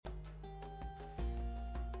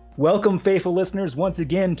Welcome, faithful listeners, once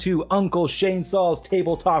again to Uncle Shainsaw's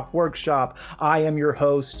Tabletop Workshop. I am your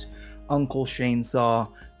host, Uncle Shainsaw.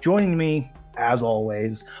 Joining me, as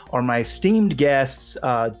always, are my esteemed guests,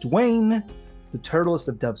 Dwayne, the Turtlest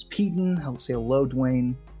of Dove's Peden. I'll say hello,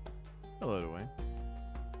 Dwayne. Hello, Dwayne.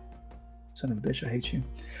 Son of a bitch, I hate you.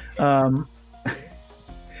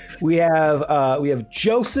 We have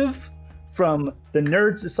Joseph from the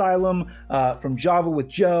Nerds Asylum, from Java with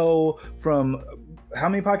Joe, from how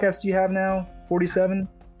many podcasts do you have now? 47?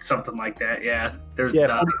 Something like that, yeah. There's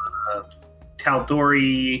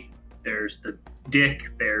Taldori, there's the Dick,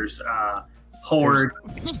 there's Horde.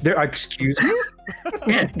 Excuse me?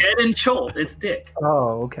 Yeah, Ed and Cholt, it's Dick.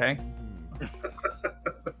 Oh, okay.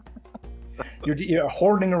 You're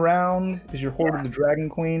hoarding around because you're hoarding the Dragon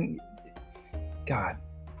Queen. God,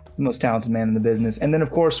 the most talented man in the business. And then, of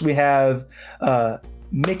course, we have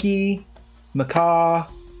Mickey, Macaw,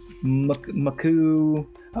 Maku.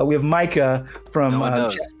 We have Micah from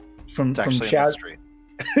Chaz.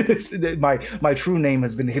 My true name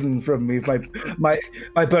has been hidden from me. My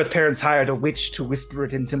birth parents hired a witch to whisper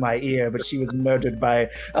it into my ear, but she was murdered by.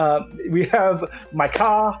 We have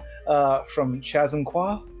Micah from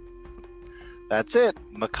Chazamqua. That's it,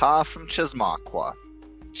 Macaw from Chasmaqua.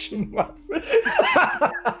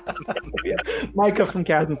 Micah from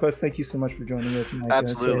Chasm Quest, thank you so much for joining us. Micah.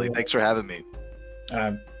 Absolutely, thanks for having me.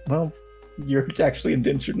 Well, you're actually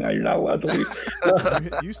indentured now. You're not allowed to leave.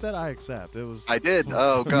 You said I accept. It was. I did.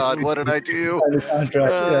 Oh God, what did I do?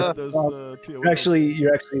 You're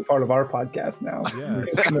actually part of our podcast now. Yeah.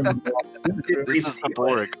 This is the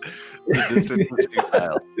Borg. Resistance is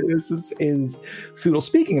futile. This is Foodle.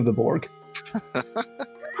 Speaking of the Borg.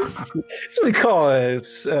 So we call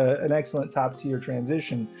an excellent top tier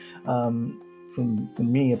transition from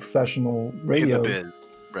me, a professional radio in the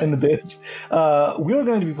biz. Right. In the biz. We're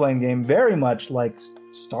going to be playing a game very much like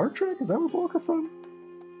Star Trek. Is that where Borg are from?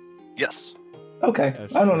 Yes. Okay.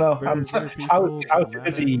 I don't know. I was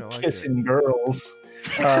busy kissing girls.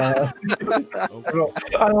 I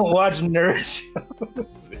don't watch nerd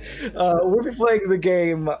shows. We'll be playing the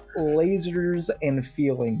game Lasers and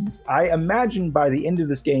Feelings. I imagine by the end of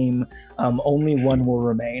this game, only one will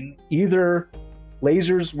remain. Either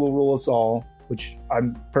lasers will rule us all, which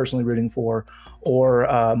I'm personally rooting for, or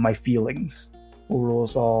my feelings will rule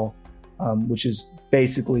us all, which is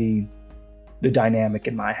basically the dynamic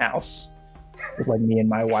in my house. With like me and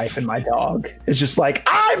my wife and my dog. It's just like,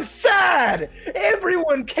 I'm sad!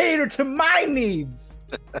 Everyone cater to my needs!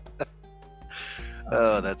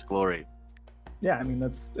 Oh, that's glory. Yeah, I mean,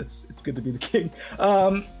 it's good to be the king.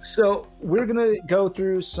 So we're going to go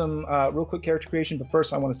through some real quick character creation, but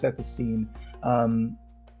first I want to set the scene.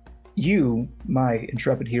 You, my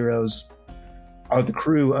intrepid heroes, are the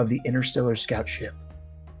crew of the interstellar scout ship,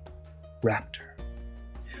 Raptor.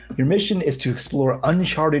 Your mission is to explore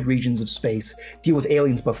uncharted regions of space, deal with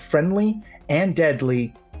aliens both friendly and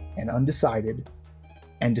deadly and undecided,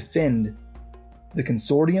 and defend the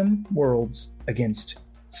consortium worlds against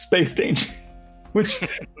space danger, which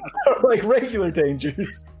are like regular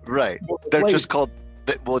dangers. Right. They're just called,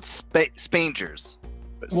 it's Spangers.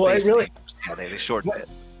 Well, it really... Yeah, they shorten it.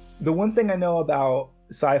 The one thing I know about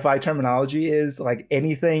sci-fi terminology is like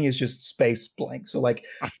anything is just space blank. So like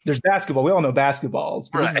there's basketball. We all know basketballs,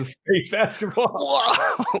 but This is space basketball.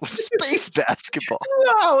 Whoa, space basketball.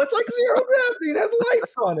 No, it's like zero gravity. It has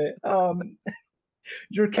lights on it.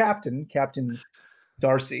 Your Captain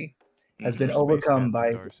Darcy, has been overcome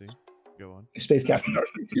by Darcy. Go on. Space Captain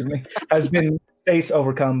Darcy, excuse me, has been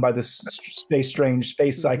overcome by the space strange,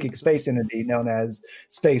 space psychic, space entity known as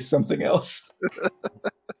Space something else.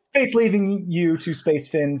 Space leaving you to Space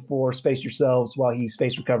Finn for space yourselves while he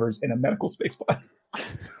space recovers in a medical space pod.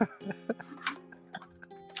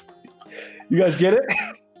 You guys get it?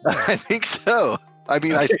 I think so. I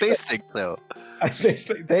mean, I space think so. I space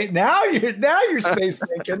think. Now you're space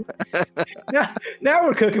thinking. Now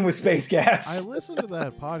we're cooking with space gas. I listened to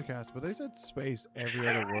that podcast, but they said space every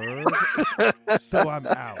other word, so I'm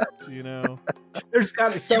out. You know. There's got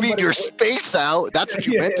to be somebody. You mean you're space out? That's what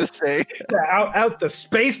you meant to say. Yeah, out the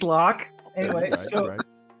space lock. Anyway, right, so right.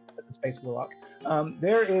 That's a space warlock.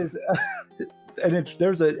 There is.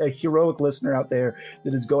 There's a heroic listener out there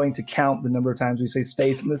that is going to count the number of times we say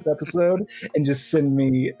space in this episode and just send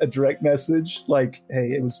me a direct message like,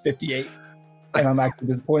 hey, it was 58. And I'm actually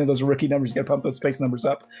disappointed. Those are rookie numbers. You got to pump those space numbers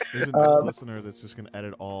up. There's another listener that's just going to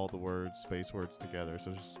edit all the words, space words together.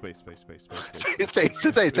 So just space.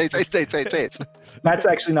 That's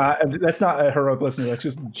actually that's not a heroic listener. That's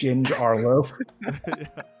just Ginge Arlo. Yeah.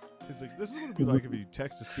 He's like, this is what it'd be like if you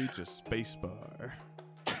text to speech a space bar.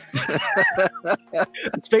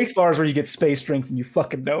 Space bar is where you get space drinks and you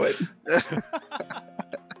fucking know it.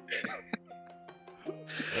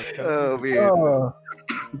 Oh man. Oh.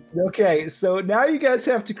 Okay, so now you guys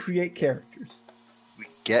have to create characters. We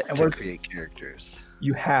get And to we're- create characters.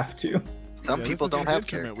 You have to. Some Yeah, people this is don't your have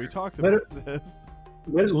instrument. characters. We talked Let about this.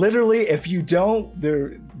 Literally, if you don't,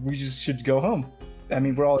 we just should go home. I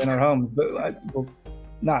mean, we're all in our homes, but well,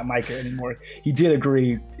 not Micah anymore. He did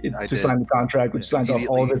agree I to did. sign the contract, which signs off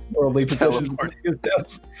all of his worldly possessions.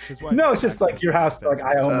 His wife No, is it's just back like your house. Like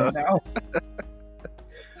I own it now.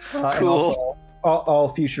 And Cool. also all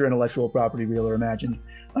future intellectual property, real or imagined.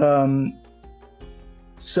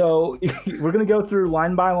 So we're gonna go through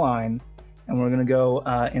line by line, and we're gonna go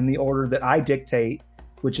in the order that I dictate,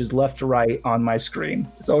 which is left to right on my screen.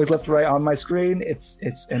 It's always left to right on my screen. It's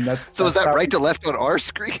and that's So is that's that how- right to left on our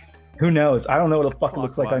screen? Who knows? I don't know what the fuck it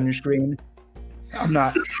looks like on Clockwise. your screen. I'm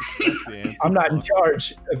not. That's the answer. I'm not in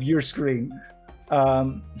charge of your screen.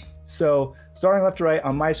 So starting left to right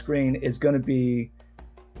on my screen is going to be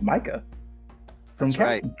Micah from That's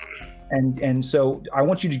right. Captain. And so I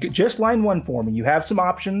want you to just line one for me. You have some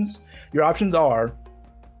options. Your options are,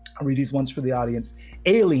 I'll read these ones for the audience: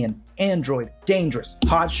 alien, android, dangerous,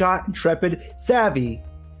 hotshot, intrepid, savvy,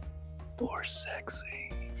 or sexy.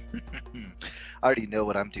 I already know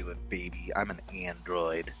what I'm doing, baby. I'm an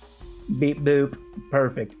android. Beep boop.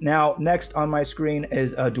 Perfect. Now, next on my screen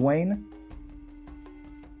is Dwayne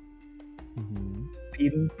Mhm.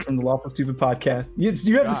 Peden from the Lawful Stupid podcast. You have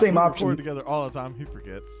the God, same we option. record together all the time. He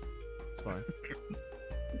forgets. It's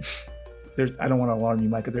fine. I don't want to alarm you,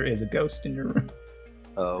 Micah. There is a ghost in your room.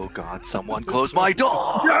 Oh God! Someone close my door!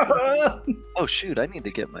 Oh shoot! I need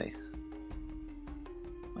to get my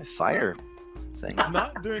fire thing. I'm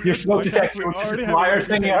not doing Your this smoke podcast. detector We with just already have a wires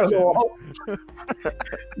hanging out of the reputation. wall.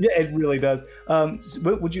 Yeah, it really does.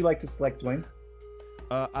 What would you like to select, Dwayne?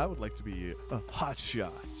 I would like to be a hot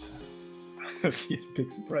shot. Big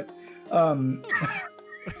surprise.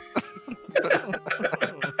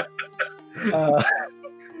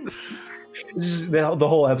 Just the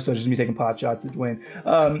whole episode is just me taking pot shots at Dwayne.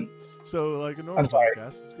 So, like a normal I'm sorry.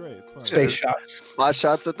 podcast, it's great. It's fine. Space shots. Hot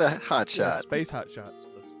shots at the hot Yeah, shot. space hot shots.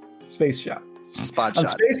 Space shots. Spot On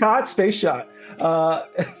shot. Space Hot, Space Shot.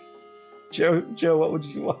 Joe, what would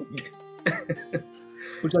you like?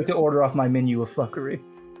 Would you like to order off my menu of fuckery?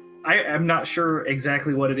 I'm not sure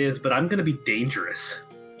exactly what it is, but I'm going to be dangerous.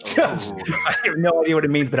 Oh, I have no idea what it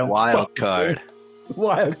means, but I'm wild fucking card. good.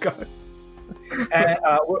 Wild card. And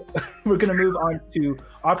we're going to move on to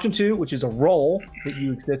option 2, which is a role that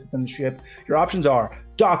you exist within the ship. Your options are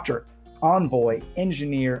Doctor, Envoy,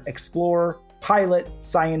 Engineer, Explorer, Pilot,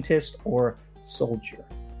 Scientist, or Soldier.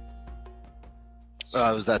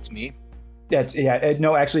 That's me. That's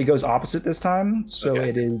no, actually, it goes opposite this time. So Okay.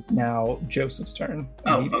 it is now Joseph's turn.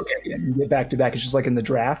 Oh, And okay. you get back to back. It's just like in the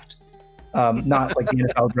draft, not like the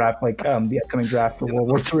NFL draft, like the upcoming draft for World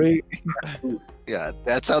War III. Yeah,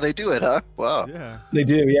 that's how they do it, huh? Wow. Yeah. They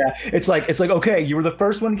do, yeah. It's like okay, you were the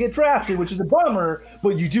first one to get drafted, which is a bummer,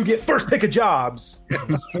 but you do get first pick of jobs.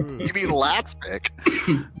 That's true. You mean last pick?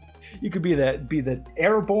 You could be the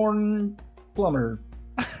airborne plumber.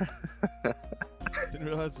 Didn't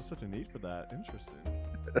realize there's such a need for that. Interesting.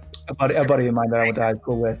 A buddy of mine that I went to high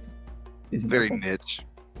school with is Very niche.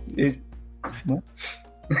 The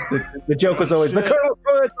joke was always Shit.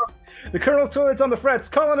 the colonel's toilet's on the frets,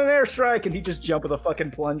 calling an airstrike, and he just jump with a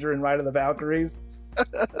fucking plunger and ride of the Valkyries.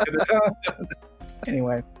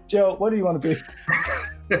 Anyway, Joe, what do you want to be?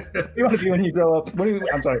 What do you want to be when you grow up?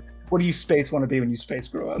 What do you space want to be when you space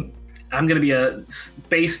grow up? I'm going to be a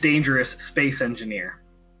dangerous space engineer.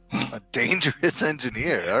 A dangerous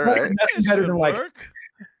engineer. All right. Nothing It better should than like, work.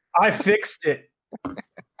 I fixed it.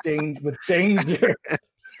 With danger.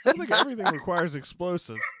 I think everything requires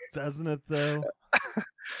explosives, doesn't it? Though.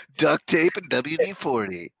 Duct tape and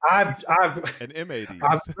WD-40. I've And M80s.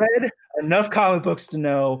 I've read enough comic books to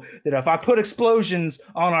know that if I put explosions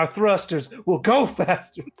on our thrusters, we'll go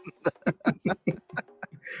faster.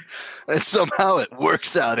 And somehow it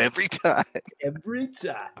works out every time. Every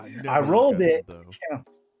time. never I rolled look at it. them, though.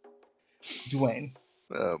 Counts. Dwayne.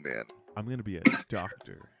 Oh man. I'm gonna be a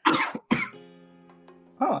doctor.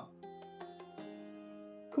 Huh.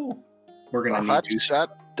 Cool. We're A going to hot need you.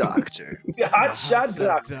 shot doctor. Hot shot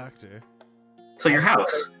doctor. doctor. So your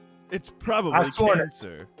house. It's probably I've sworn it.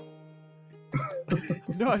 cancer.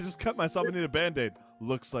 No, I just cut myself and need a band-aid.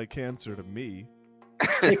 Looks like cancer to me.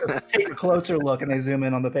 Take a closer look, and they zoom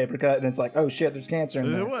in on the paper cut, and it's like, oh shit, there's cancer in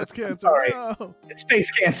It there. was cancer. Sorry. No, It's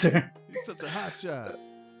space cancer. you're such a hot shot.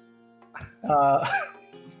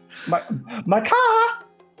 My car.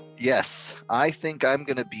 Yes, I think I'm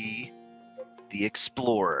gonna be the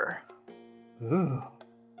Explorer. Ooh.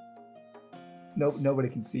 No, nobody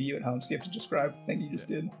can see you at home, so you have to describe the thing you just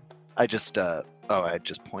did. I just I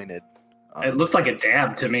just pointed. It looked like a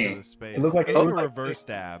dab to me. It looked like a reverse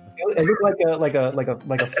dab. It looked like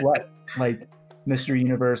a flood, like Mr.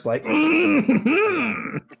 Universe. Like, have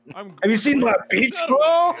you seen my beach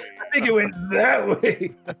ball? I think it went that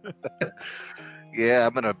way. Yeah,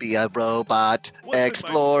 I'm gonna be a robot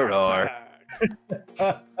explorer.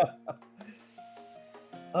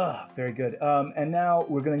 Very good. And now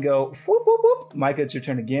we're gonna go. Whoop, whoop, whoop. Micah, it's your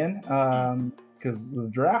turn again. Because of the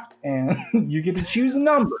draft, and you get to choose a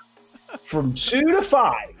number from 2 to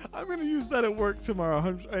 5. I'm gonna use that at work tomorrow,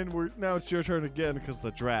 and now it's your turn again because of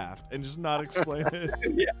the draft, and just not explain it.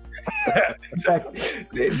 Yeah, exactly.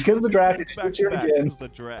 Because of the draft, it's your turn again. Because the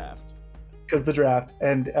draft. Because the draft,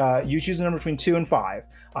 and you choose a number between 2 and 5.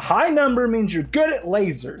 A high number means you're good at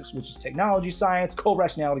lasers, which is technology, science, cold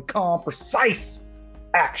rationality, calm, precise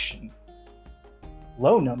action.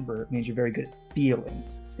 Low number means you're very good at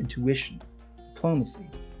feelings, it's intuition, diplomacy,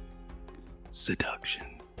 seduction.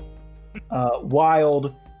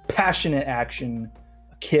 Wild, passionate action,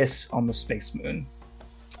 a kiss on the space moon.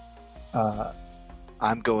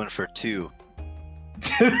 I'm going for 2.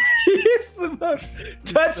 He's the most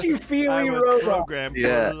touchy-feely I was robot. programmed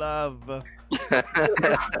for love.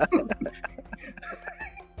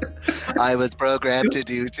 I was programmed to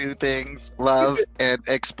do 2 things: love and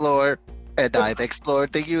explore, and I've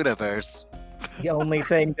explored the universe. The only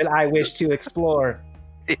thing that I wish to explore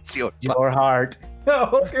It's your heart.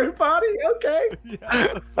 Oh, your body? Okay.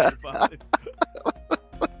 Yeah, so funny.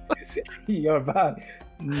 Your body,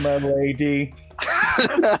 my lady.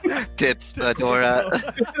 Tips Fedora.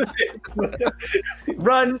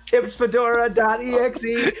 Run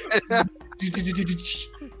tipsfedora.exe.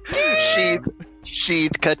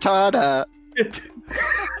 Sheath katana.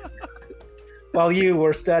 While you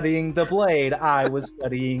were studying the blade, I was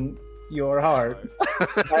studying your heart.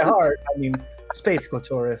 By heart, I mean space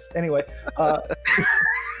clitoris. Anyway,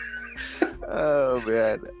 Oh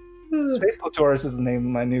man. Space Clitoris is the name of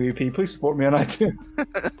my new EP. Please support me on iTunes.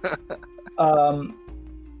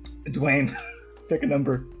 Dwayne, pick a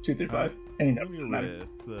number 2 through 5. Any number. With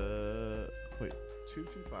wait, 2, 2,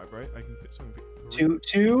 5, right? I can pick 2,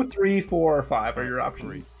 2, 3, 4, or 5 are your options.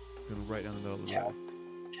 3. Go right down the middle of the road.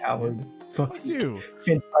 Coward. Fuck Fuck you.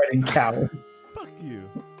 Fin fighting coward. Fuck you.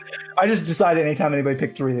 I just decided anytime anybody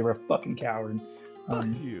picked 3, they were a fucking coward. Fuck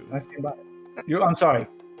you. I stand by it. I'm sorry.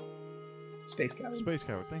 Space coward. Space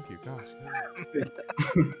coward. Thank you. Gosh.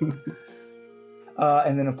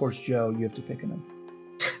 And then, of course, Joe, you have to pick a number.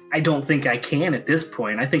 I don't think I can at this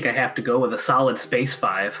point. I think I have to go with a solid Space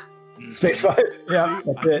 5. Space 5. Yeah,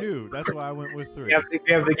 that's I it. knew. That's why I went with 3. We have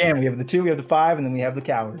the game. We have the 2, we have the 5, and then we have the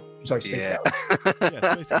coward. I'm sorry, Space Yeah. coward.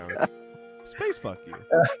 Yeah, space coward. Space fuck you.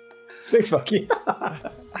 Space fuck you.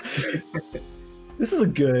 This is a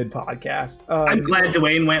good podcast. I'm glad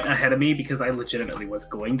Dwayne went ahead of me because I legitimately was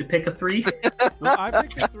going to pick a 3. Well, I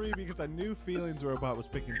picked a 3 because I knew Feelings Robot was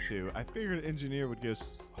picking 2. I figured Engineer would go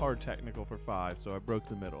hard technical for 5, so I broke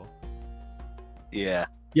the middle. Yeah.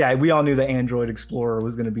 Yeah, we all knew the Android Explorer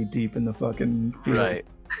was going to be deep in the fucking field. Right.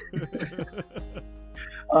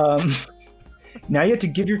 Now you have to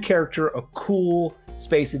give your character a cool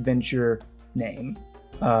space adventure name.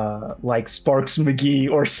 Like Sparks McGee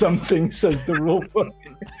or something, says the rule book.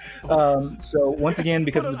 So once again,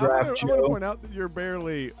 because of the draft, I want to Joe, point out that you're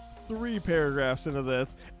barely 3 paragraphs into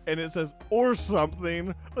this, and it says or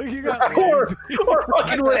something. Like you got or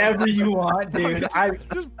fucking whatever you want, dude.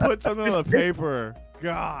 just put something on the paper.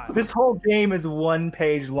 God, This whole game is 1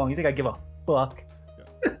 page long. You think I give a fuck?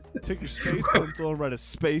 take your space pencil and write a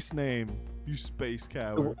space name. You space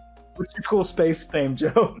coward. What's your cool space name,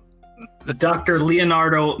 Joe? Dr.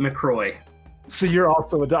 Leonardo McCroy. So you're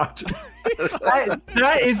also a doctor.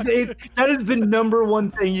 that is the number 1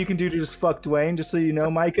 thing you can do to just fuck Dwayne. Just so you know,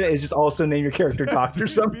 Micah, is just also name your character doctor.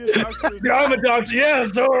 Something. I'm a doctor.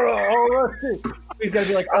 Yes, all right. He's gotta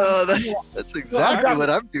be like, Oh, that's exactly what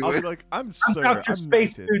I'm I'll be doing. like, I'm I'm sir. Dr. I'm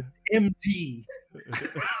Space knighted. Dude, MD.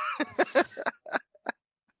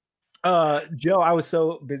 Joe, I was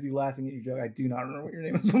so busy laughing at your joke, I do not remember what your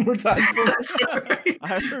name is one more time. That's right.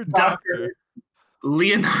 I heard Dr. doctor.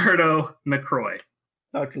 Leonardo McCroy.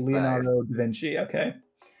 Dr. Leonardo da Vinci. Okay.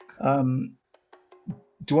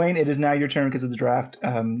 Dwayne, it is now your turn because of the draft.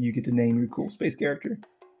 You get to name your cool space character.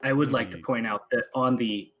 I would like to point out that on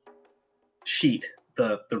the sheet,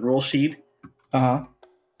 the rule sheet,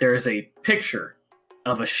 there is a picture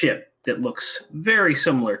of a ship that looks very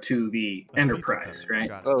similar to the Enterprise, right?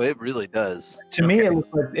 Got it. Oh, it really does. To me, it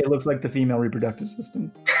looks like the female reproductive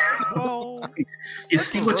system. Well, you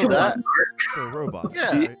see what you want. For a robot.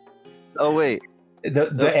 Yeah. Right? Oh wait.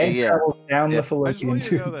 The egg travels down the I just fallopian want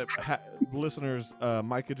you to tube. know that listeners,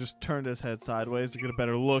 Micah just turned his head sideways to get a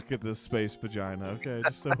better look at this space vagina. Okay,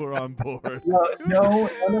 just so we're on board. No.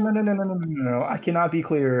 I cannot be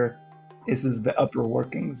clearer. This is the upper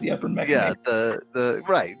workings, the upper mechanism. Yeah, the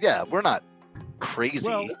right. Yeah, we're not crazy.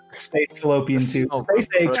 Well, Space fallopian tube. Oh, Space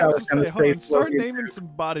egg travels down the space start fallopian naming some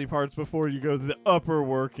body parts before you go to the upper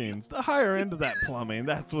workings, the higher end of that plumbing.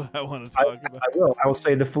 That's what I want to talk about. I will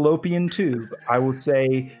say the fallopian tube. I will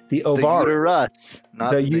say the the ovari. uterus,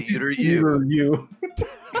 not the uteru. You.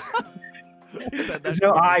 He's had that There's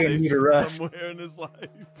no I in conversation uterus. somewhere in his life.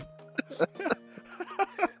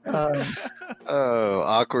 Oh,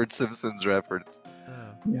 awkward Simpsons reference.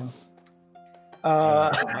 Yeah.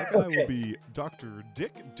 My guy Okay. will be Dr.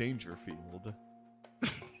 Dick Dangerfield.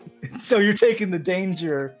 So you're taking the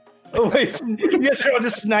danger away from you guys are all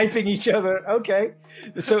just sniping each other. Okay.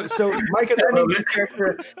 So Micah's enemy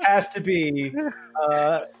character has to be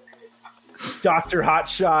Dr.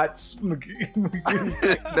 Hotshots.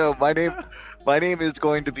 No, my name is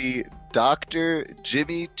going to be Dr.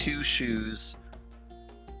 Jimmy Two Shoes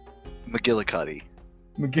McGillicuddy.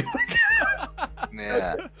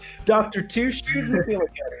 Yeah. Dr. Two Shoes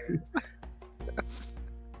McGillicuddy.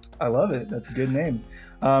 I love it. That's a good name.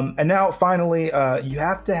 And now, finally, you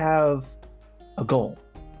have to have a goal.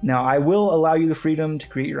 Now, I will allow you the freedom to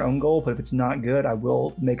create your own goal, but if it's not good, I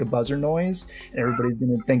will make a buzzer noise, and everybody's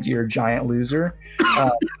going to think you're a giant loser.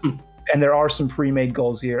 And there are some pre-made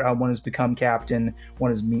goals here. One is become captain.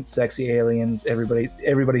 One is meet sexy aliens. Everybody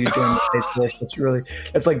who joined the Space Force.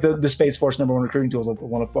 It's like the Space Force #1 recruiting tool is like,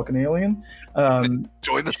 want a fucking alien?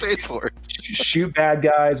 Join the Space Force. Shoot bad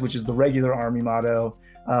guys, which is the regular Army motto.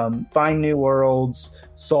 Find new worlds,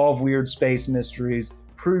 solve weird space mysteries,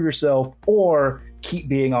 prove yourself, or keep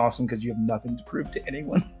being awesome because you have nothing to prove to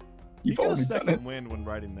anyone. You got a already done it. second wind when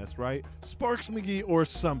writing this, right? Sparks McGee or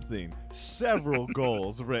something. Several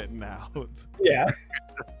goals written out. Yeah.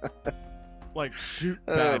 Like shoot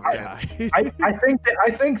bad man. guy. I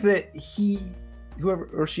think that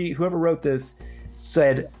whoever wrote this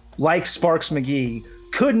said, like Sparks McGee,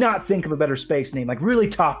 could not think of a better space name. Like really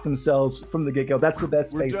top themselves from the get-go. That's the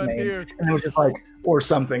best We're space done name. here. And it was just like, or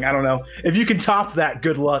something. I don't know. If you can top that,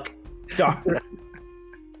 good luck, Doctor.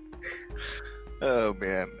 Oh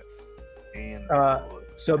man. And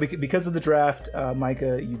So because of the draft,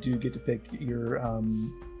 Micah, you do get to pick your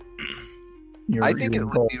I think your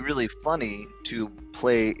it goal. would be really funny to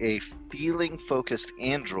play a feeling-focused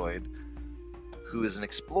android who is an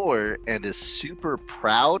explorer and is super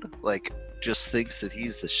proud, like just thinks that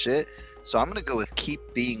he's the shit. So I'm gonna go with keep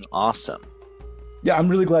being awesome. Yeah, I'm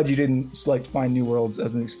really glad you didn't select Find New Worlds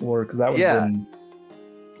as an explorer because that would have been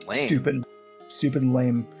Lame. stupid and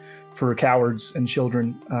lame for cowards and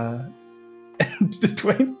children.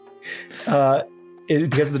 Dwayne,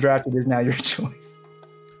 because of the draft, it is now your choice.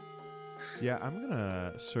 Yeah, I'm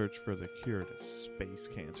gonna search for the cure to space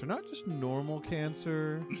cancer, not just normal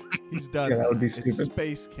cancer. He's done. Yeah, that would be It's stupid.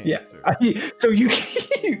 space Yeah. cancer. So your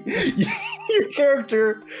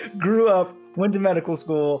character grew up, went to medical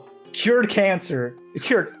school, cured cancer,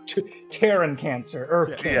 cured Terran cancer,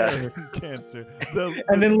 Earth cancer, cancer.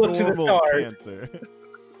 And then look to the normal stars. Cancer.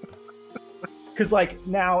 Because like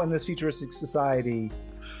now in this futuristic society,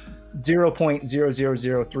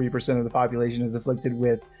 0.0003% of the population is afflicted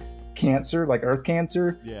with cancer, like Earth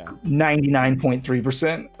cancer. Yeah.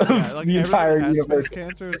 99.3% of Yeah, like the entire everything has universe. Space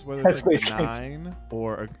cancer. It's whether has it's like space cancer. benign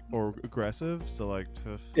or aggressive. So like,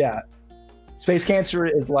 Yeah, space cancer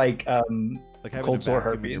is like like having cold a sore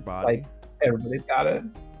vacuum in your herpes. body. Like everybody's got it.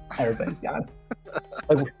 Everybody's got it.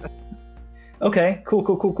 Like, okay,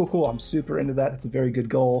 cool. I'm super into that. It's a very good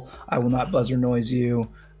goal. I will not buzzer noise you.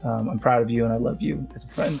 I'm proud of you and I love you as a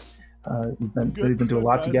friend. We've been through a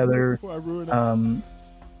lot together. Before I ruin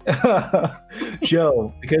it.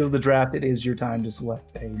 Joe, because of the draft, it is your time to select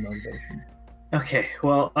a motivation. Okay,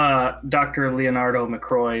 well, Dr. Leonardo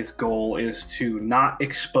McCroy's goal is to not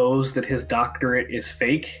expose that his doctorate is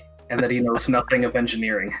fake and that he knows nothing of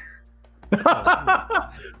engineering.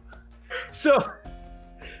 So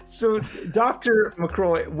Dr.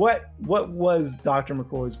 McCroy, what was Dr.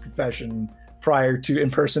 McCroy's profession prior to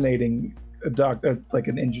impersonating a doctor, like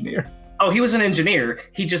an engineer? Oh, he was an engineer.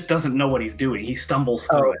 He just doesn't know what he's doing. He stumbles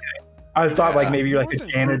through it. I thought like Yeah. maybe He like a worked in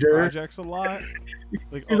group janitor. projects a lot.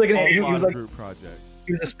 Like, He was like a he lot was of like group projects.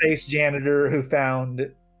 he was a space janitor who found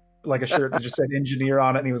like a shirt that just said engineer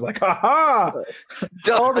on it, and he was like, "Ha all the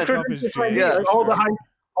Done. credentials His I need, J, like, all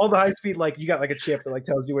the high speed, like you got like a chip that like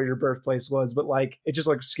tells you where your birthplace was, but like it just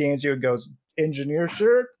like scans you and goes engineer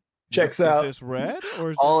shirt." checks out. Is this red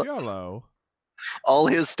or is All- this yellow? All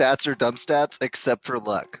his stats are dumb stats except for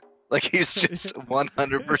luck. Like he's just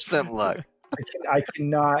 100% luck. I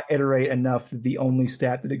cannot iterate enough that the only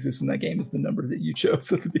stat that exists in that game is the number that you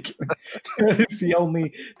chose at the beginning. It's the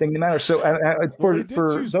only thing that matters. So He did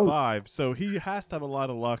choose those 5, so he has to have a lot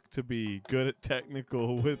of luck to be good at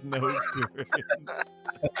technical with no experience.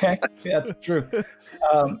 okay, yeah, that's true.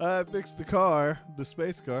 I fixed the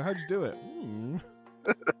space car. How'd you do it?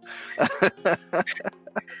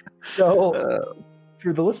 So,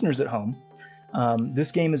 for the listeners at home,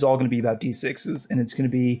 this game is all going to be about D6s, and it's going to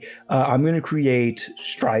be I'm going to create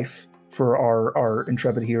strife for our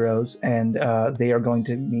intrepid heroes, and they are going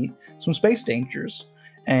to meet some space dangers,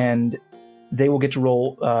 and they will get to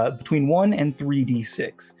roll between 1 and 3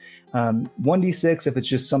 D6. 1 D6 if it's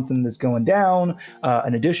just something that's going down,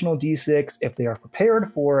 an additional D6 if they are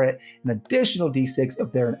prepared for it, an additional D6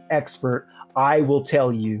 if they're an expert. I will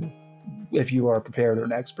tell you if you are prepared or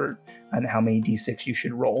an expert and how many D6 you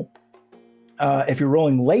should roll. If you're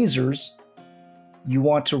rolling lasers, you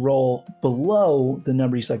want to roll below the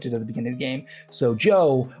number you selected at the beginning of the game. So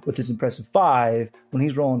Joe, with his impressive 5, when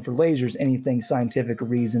he's rolling for lasers, anything scientific or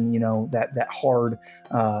reason, that hard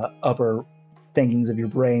upper thinkings of your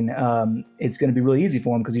brain, it's going to be really easy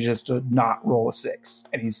for him because he just to not roll a 6,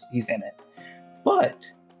 and he's in it. But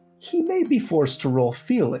he may be forced to roll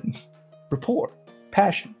feelings, rapport,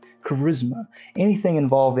 passion, charisma, anything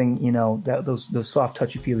involving those soft,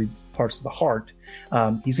 touchy-feely parts of the heart.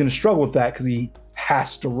 He's going to struggle with that because he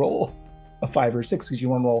has to roll a 5 or a 6 because you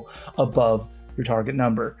want to roll above your target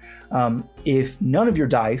number. If none of your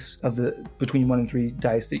dice of the between 1 and 3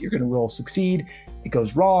 dice that you're going to roll succeed, it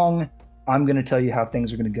goes wrong. I'm going to tell you how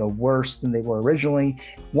things are going to go worse than they were originally.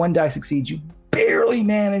 1 die succeeds, you barely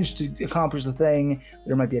manage to accomplish the thing.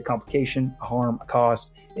 There might be a complication, a harm, a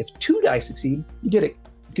cost. If 2 dice succeed, you did it.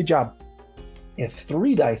 Good job. If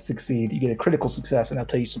 3 dice succeed, you get a critical success, and I'll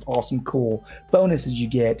tell you some awesome, cool bonuses you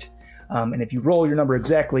get. And if you roll your number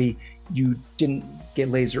exactly, you didn't get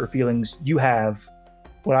laser feelings. You have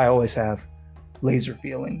what I always have, laser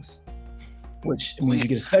feelings, which means you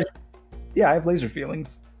get a special. Yeah, I have laser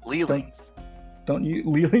feelings. Leelings. Don't you?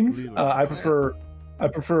 Leelings? I prefer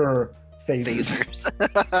phasers.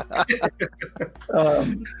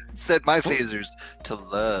 Set my phasers to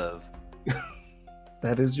love.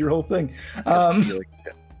 That is your whole thing.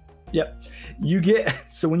 Yep.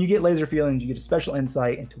 So when you get laser feelings, you get a special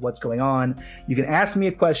insight into what's going on. You can ask me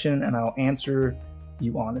a question and I'll answer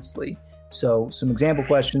you honestly. So some example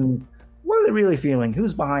questions. What are they really feeling?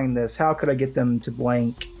 Who's behind this? How could I get them to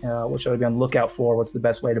blank? What should I be on the lookout for? What's the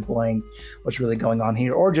best way to blank? What's really going on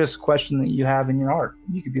here? Or just a question that you have in your heart.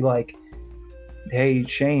 You could be like, hey,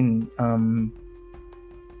 Shane,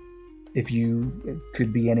 if you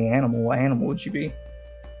could be any animal, what animal would you be?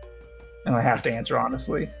 And I have to answer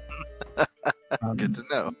honestly. Good to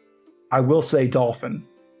know. I will say dolphin.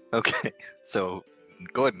 Okay, so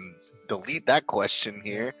go ahead and delete that question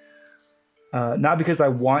here. Not because I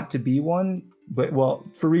want to be one, but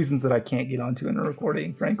for reasons that I can't get onto in a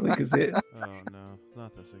recording, frankly, because oh no,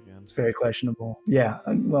 not this again. It's very questionable. Yeah.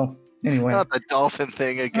 Well, anyway. Not the dolphin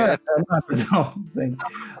thing again. Not the dolphin thing.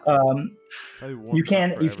 You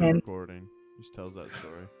can. Recording just tells that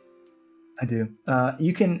story. I do.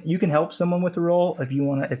 You can help someone with the role if you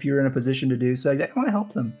want to. If you're in a position to do so, I want to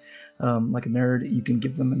help them. Like a nerd, you can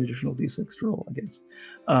give them an additional D6 roll, I guess.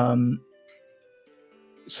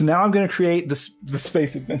 So now I'm going to create the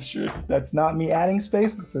space adventure. That's not me adding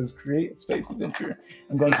space. It says create a space adventure.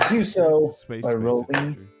 I'm going to do so by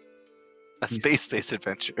rolling a space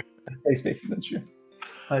adventure. A space adventure.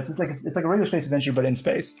 It's like a regular space adventure, but in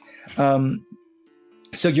space.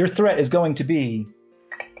 So your threat is going to be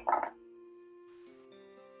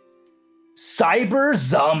cyber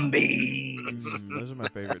zombies. Those are my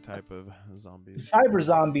favorite type of zombies. Cyber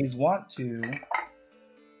zombies want to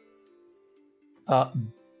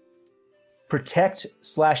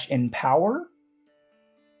protect/empower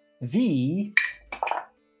the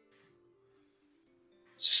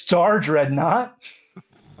Star Dreadnought,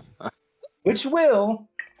 which will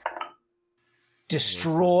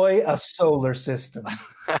destroy a solar system.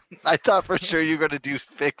 I thought for sure you were going to do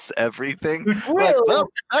fix everything. Like, well,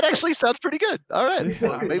 that actually sounds pretty good. All right,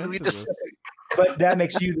 so maybe we just. But that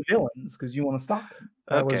makes you the villains because you want to stop them.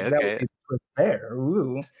 Okay. There.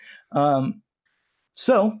 Ooh.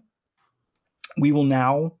 So we will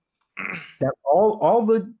now that all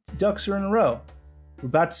the ducks are in a row. We're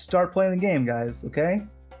about to start playing the game, guys. Okay.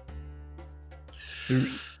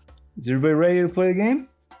 Is everybody ready to play the game?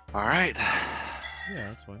 All right. Yeah,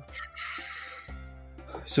 that's fine.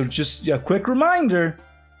 So just a quick reminder,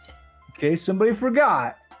 in case somebody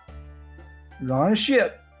forgot, You're on a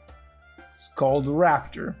ship. It's called the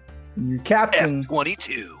Raptor. And your captain,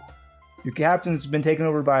 F-22. Your captain's been taken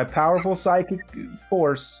over by a powerful psychic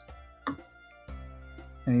force.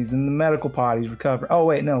 And he's in the medical pod. He's recovering. Oh,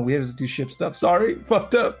 wait, no. We have to do ship stuff. Sorry.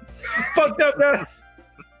 Fucked up. Fucked up, guys.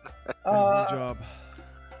 Good job.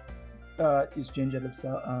 Is Ginja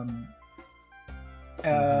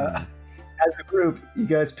as a group, you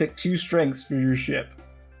guys pick 2 strengths for your ship.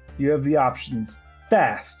 You have the options: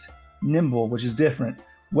 fast, nimble, which is different,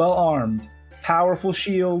 well armed, powerful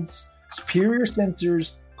shields, superior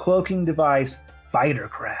sensors, cloaking device, fighter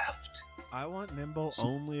craft. I want nimble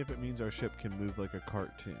only if it means our ship can move like a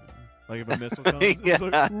cartoon. Like if a missile comes, Yeah.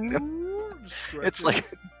 it's like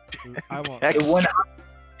I want.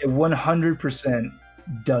 It 100%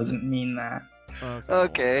 doesn't mean that.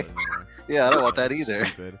 Okay. Yeah, I don't want that either.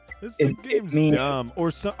 This game's dumb.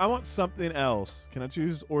 Or I want something else. Can I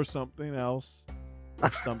choose or something else? Or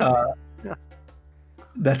something.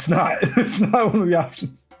 That's not one of the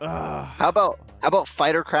options. How about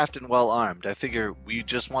fighter craft and well armed? I figure we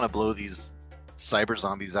just want to blow these cyber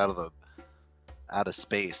zombies out of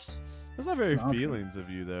space. That's not very feelings of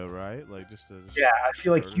you though, right? Like just yeah, I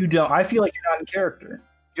feel like you don't. I feel like you're not in character.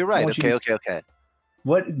 You're right. Okay.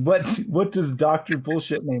 What does Dr.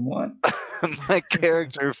 Bullshit Name want? My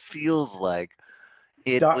character feels like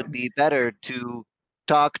it would be better to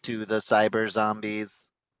talk to the cyber zombies.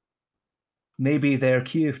 Maybe they're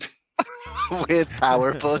cute. With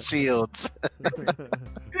powerful shields.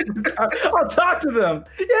 I'll talk to them,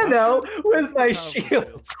 with my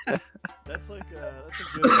shields. That's a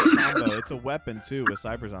good combo. It's a weapon too with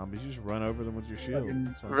cyber zombies. You just run over them with your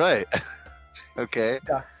shields. Right. Okay.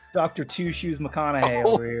 Dr. Two Shoes McConaughey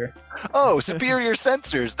over here. Oh, superior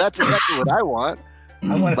sensors. That's exactly what I want.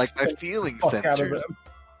 I want like my feeling sensors.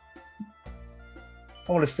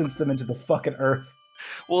 I want to sense them into the fucking earth.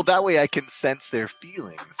 Well, that way I can sense their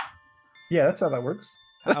feelings. Yeah, that's how that works.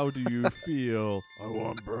 How do you feel? I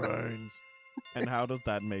want brains. And how does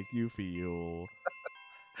that make you feel?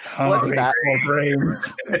 What's that?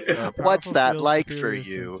 Brains. What's that like for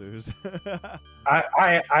you?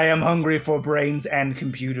 I am hungry for brains and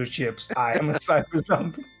computer chips. I am a cyber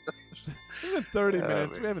zombie. It's been 30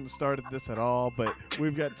 minutes. We haven't started this at all, but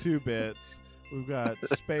we've got 2 bits. We've got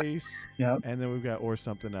space, and then we've got or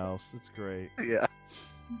something else. It's great. Yeah.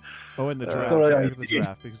 Oh, and the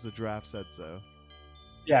draft. Because the draft said so.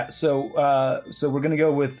 Yeah, so we're going to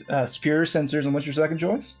go with superior sensors, and what's your second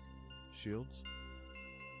choice? Shields.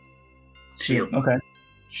 Okay.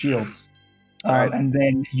 Shields. Right. And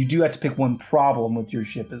then you do have to pick one problem with your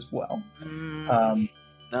ship as well.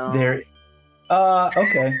 No. There.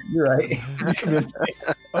 Okay, you're right.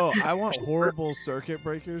 Oh, I want horrible circuit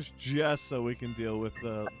breakers just so we can deal with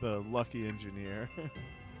the lucky engineer.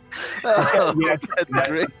 Oh, yeah, that's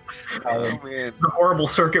great. Oh, man. The horrible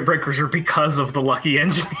circuit breakers are because of the lucky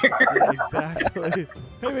engineer. Yeah, exactly.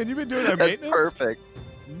 Hey, man, you've been doing our maintenance? Perfect.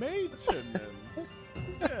 Maintenance.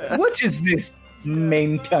 Yeah. What is this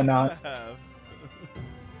maintenance?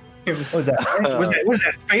 What was that? Was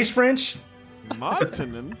that space French?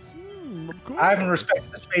 Maintenance? Of course. I haven't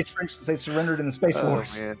respected the space French since they surrendered in the Space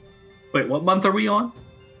Force. Man. Wait, what month are we on?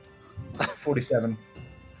 47.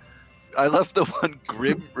 I love the one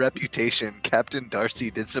grim reputation. Captain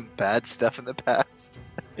Darcy did some bad stuff in the past.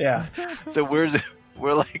 Yeah. So we're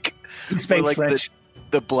like Space French.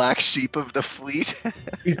 The black sheep of the fleet.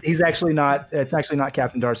 he's actually not. It's actually not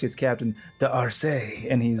Captain Darcy. It's Captain D'Arce,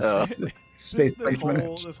 and he's space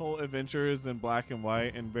French. This whole adventure is in black and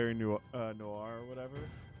white and very noir or whatever.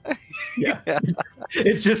 Yeah.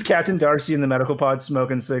 It's just Captain Darcy in the medical pod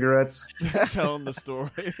smoking cigarettes, telling the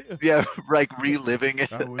story. Yeah, like reliving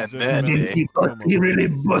it. And then he really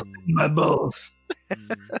busted my balls.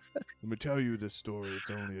 Let me tell you this story. It's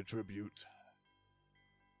only a tribute.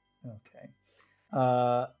 Okay.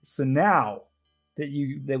 So now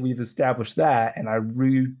that we've established that, and I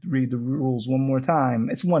read the rules one more time.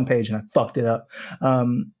 It's 1 page, and I fucked it up.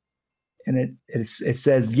 And it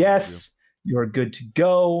says yes. You're good to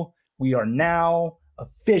go. We are now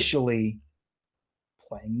officially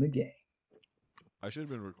playing the game. I should have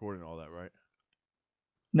been recording all that, right?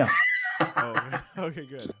 No. Oh, okay,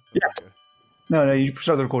 good. Yeah. Okay. No, you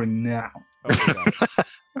start the recording now. Okay,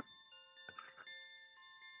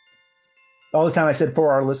 all the time I said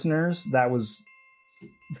for our listeners, that was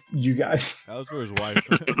you guys. That was for his wife.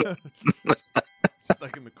 She's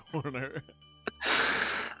like in the corner.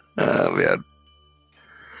 Oh, man.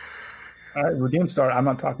 All right, the game started. I'm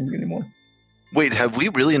not talking to you anymore. Wait, have we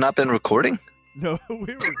really not been recording? No,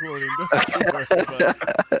 we're recording.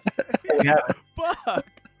 Yeah. Fuck!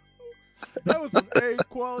 That was some A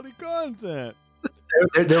quality content.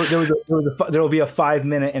 There will be a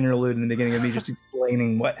 5-minute interlude in the beginning of me just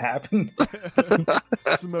explaining what happened.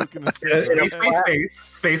 Smoking a cigarette.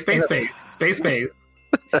 Space.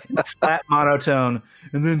 Flat monotone,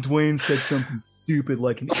 and then Dwayne said something stupid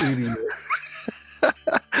like an idiot.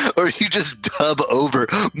 Or you just dub over,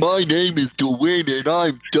 my name is Dwayne and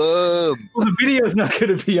I'm dumb. Well, the video's not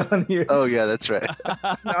going to be on here. Oh, yeah, that's right.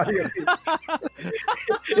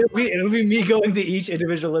 It'll be me going to each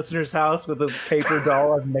individual listener's house with a paper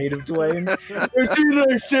doll I've made of Dwayne.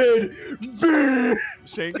 I said,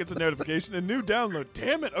 Shane gets a notification, a new download.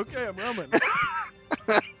 Damn it. Okay, I'm rumming.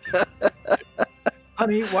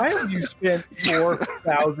 Honey, why have you spent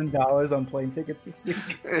 $4,000 on plane tickets this week?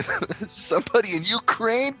 Somebody in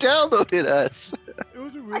Ukraine downloaded us. It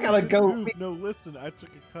was a really good move. No, listen, I took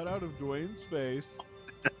a cutout of Dwayne's face.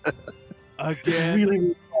 Again.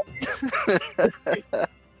 Really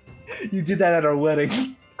you did that at our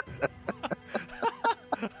wedding.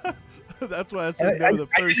 That's why I said no the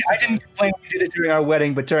first time. I didn't complain we did it during our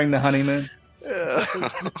wedding, but during the honeymoon. Yeah.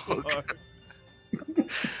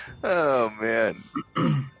 Oh man.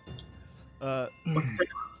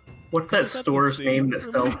 What's that store's name that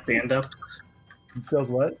sells stand-up? It sells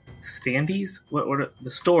what? Standees? What the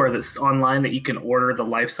store that's online that you can order the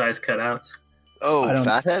life-size cutouts? Oh,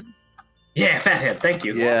 Fathead? Yeah, Fathead. Thank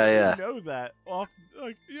you. Yeah. I know that. I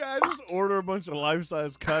just order a bunch of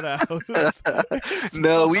life-size cutouts.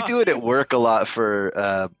 No, we do it at work a lot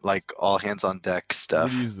for like all hands on deck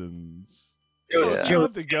stuff. Reasons. Yeah. You don't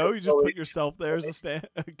have to go. You just put yourself there as a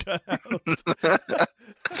cutout.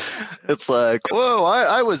 It's like, whoa,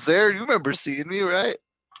 I was there. You remember seeing me, right?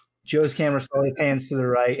 Joe's camera slowly pans to the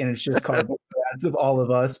right, and it's just cardboard cutouts of all of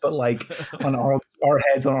us, but like on our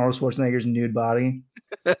heads on Arnold Schwarzenegger's nude body.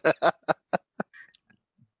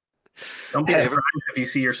 Don't be surprised if you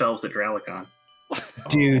see yourselves at Dralicon.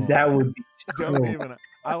 Dude, that would be Don't even.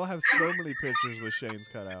 I will have so many pictures with Shane's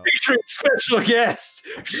cutout. Featuring special guest,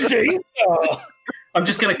 Shane. I'm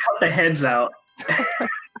just gonna cut the heads out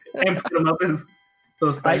and put them up as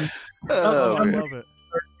those things. I love it.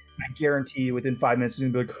 I guarantee you, within 5 minutes,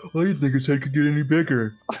 he's gonna be like, "I didn't think his head could get any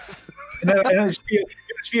bigger." And it'll just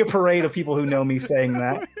be a parade of people who know me saying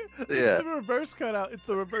that. Yeah. It's the reverse cutout. It's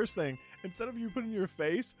the reverse thing. Instead of you putting your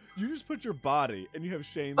face, you just put your body, and you have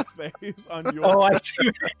Shane's face on your. Oh, I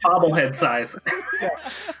see. Bobblehead size.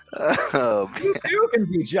 Oh, man. You can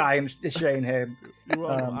be giant Shane head. You're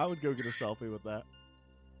welcome. I would go get a selfie with that.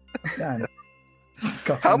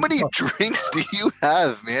 How many drinks do you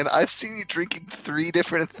have, man? I've seen you drinking 3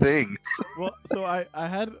 different things. Well, so I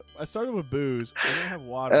started with booze, and then I have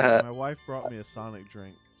water. And my wife brought me a Sonic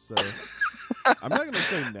drink, so I'm not gonna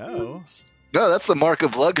say no. No, that's the mark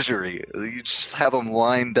of luxury. You just have them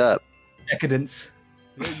lined up. Decadence.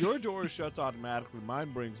 You know, your door shuts automatically.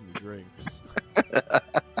 Mine brings me drinks.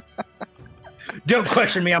 Don't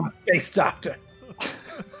question me. I'm a space doctor.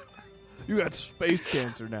 You got space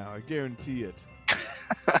cancer now. I guarantee it.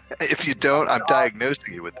 If you don't, I'm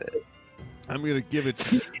diagnosing you with it. I'm gonna give it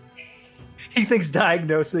to you. He thinks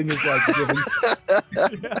diagnosing is like giving.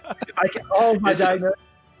 All of my diagnosis.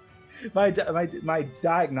 My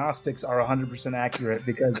diagnostics are 100% accurate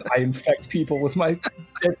because I infect people with my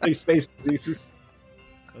deadly space diseases.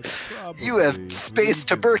 You have space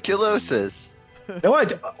tuberculosis. No, I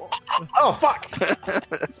don't. Oh, fuck.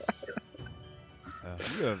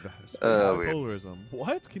 You have bipolarism.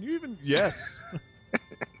 What? Can you even? Yes.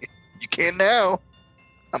 You can now.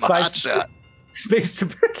 I'm a hotshot. Space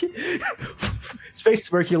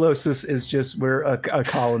tuberculosis is just where a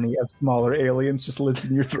colony of smaller aliens just lives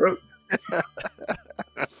in your throat.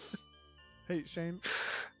 Hey, Shane,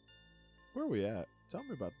 where are we at? Tell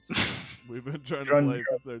me about this. We've been trying to play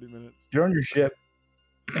for 30 minutes. You're on your ship.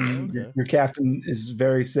 And your captain is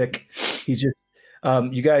very sick. He's just,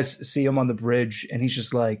 you guys see him on the bridge, and he's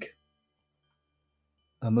just like,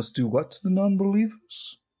 I must do what to the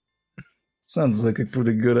non-believers? Sounds like a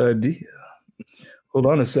pretty good idea. Hold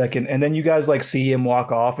on a second. And then you guys like see him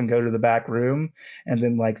walk off and go to the back room. And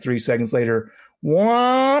then like 3 seconds later,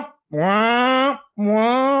 wah, wah,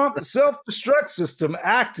 wah, self-destruct system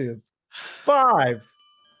active. 5,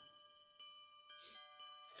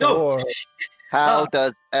 4. How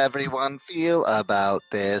does everyone feel about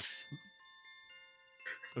this?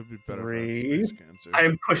 It'd be better 3.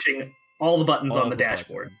 I'm pushing all the buttons on the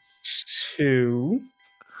dashboard. Buttons. 2.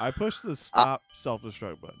 I pushed the stop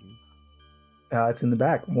self-destruct button. It's in the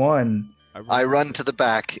back. 1. I run to the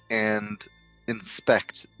back and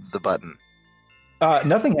inspect the button.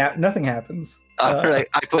 Nothing happens. All right,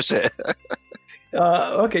 I push it.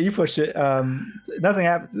 Okay, you push it. Nothing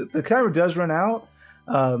happens. The timer does run out,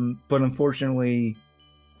 but unfortunately,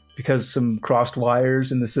 because some crossed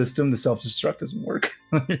wires in the system, the self-destruct doesn't work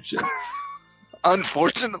on your ship.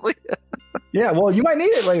 Unfortunately. Yeah, well, you might need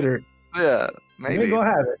it later. Yeah, maybe. You're gonna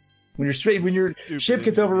have it when your ship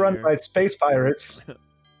gets overrun by space pirates.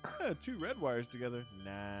 2 red wires together.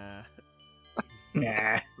 Nah.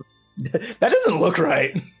 Nah, that doesn't look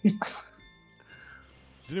right.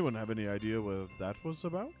 Does anyone have any idea what that was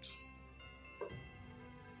about?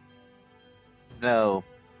 No.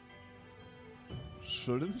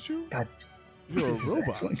 Shouldn't you? God, You're a robot.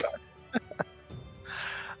 Excellent.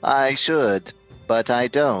 I should, but I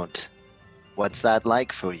don't. What's that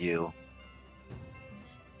like for you?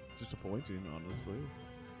 Disappointing,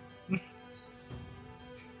 honestly.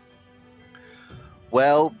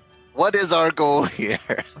 Well, what is our goal here?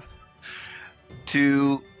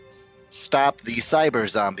 To stop the cyber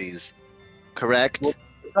zombies, correct? Well,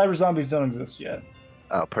 cyber zombies don't exist yet.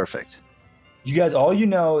 Oh, perfect. You guys, all you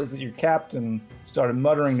know is that your captain started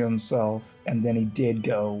muttering to himself, and then he did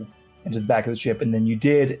go into the back of the ship, and then you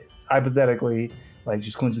did, hypothetically, like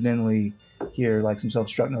just coincidentally, hear like some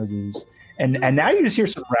self-destruct noises, and now you just hear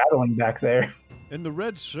some rattling back there. In the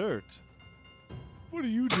red shirt. What do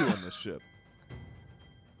you do on this ship?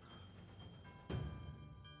 Is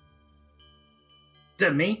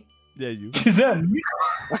that me? Yeah, you. Is that me?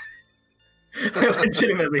 I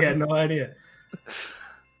legitimately had no idea.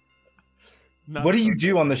 What do you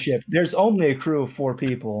do on the ship? There's only a crew of 4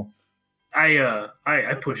 people. I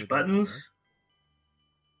push buttons.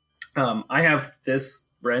 I have this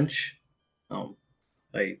wrench.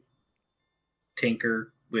 I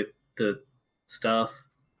tinker with the stuff.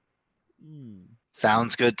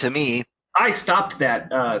 Sounds good to me. I stopped that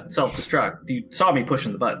self-destruct. You saw me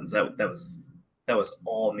pushing the buttons. That was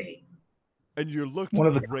all me. And you looked one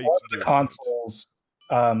of the consoles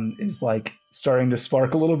is like starting to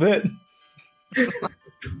spark a little bit.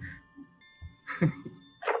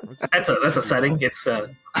 That's a setting. It's oh.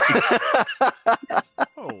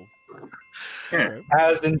 Yeah.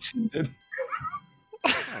 As intended.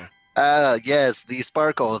 Yes, the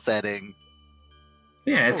sparkle setting.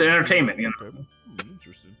 Yeah, it's an entertainment, you know. Okay.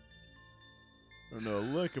 Interesting. I don't know a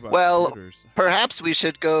lick about computers. Perhaps we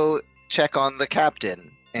should go check on the captain.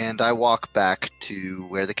 And I walk back to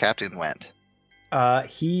where the captain went.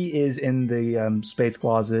 He is in the space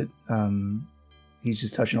closet. He's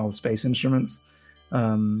just touching all the space instruments. Hey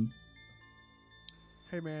man,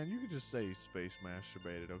 you could just say space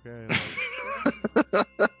masturbated, okay?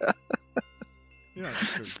 Like,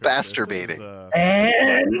 Spasturbating.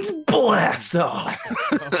 And blast off.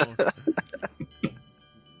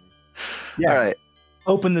 Yeah. All right.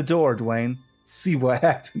 Open the door, Dwayne. See what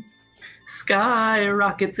happens. Sky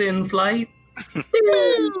rockets in flight.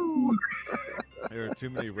 There are too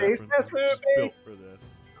many references built for this.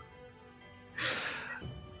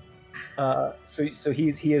 So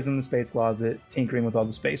he is in the space closet, tinkering with all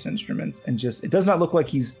the space instruments, and just it does not look like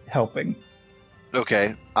he's helping.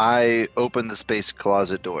 Okay, I open the space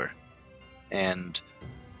closet door and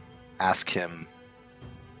ask him,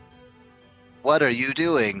 "What are you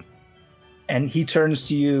doing?" And he turns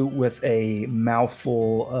to you with a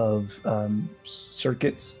mouthful of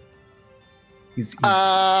circuits. He's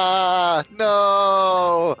no!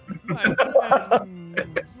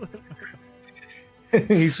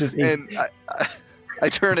 He's just... And I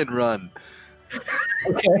turn and run.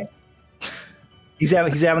 Okay. He's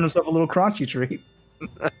having himself a little crunchy treat.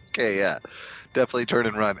 Okay, yeah. Definitely turn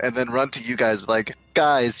and run. And then run to you guys like,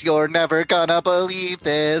 "Guys, you're never gonna believe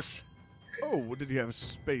this." Oh, did he have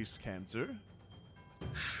space cancer?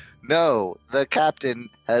 No, the captain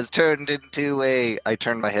has turned into I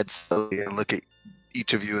turn my head slowly and look at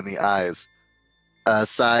each of you in the eyes. A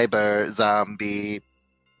cyber zombie.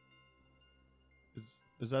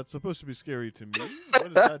 Is that supposed to be scary to me?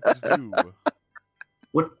 What does that do?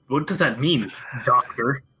 What does that mean,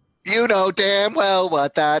 Doctor? You know damn well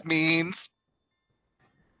what that means.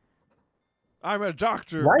 I'm a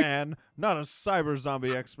doctor, Right. man, not a cyber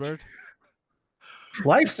zombie expert.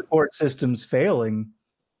 Life support system's failing.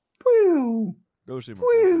 Woo!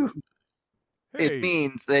 Woo! Hey. It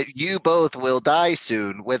means that you both will die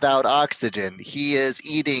soon without oxygen. He is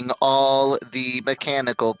eating all the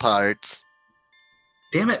mechanical parts.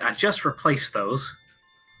 Damn it, I just replaced those.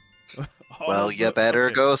 Well, you better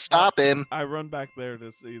go stop him. I run back there to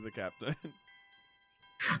see the captain.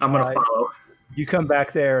 I'm going to follow. You come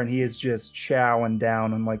back there and he is just chowing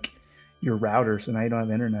down on like your router, so now you don't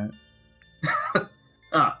have internet.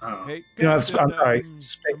 Hey, you know, I'm sorry.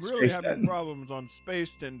 I'm really having problems on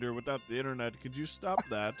Space Tinder without the internet. Could you stop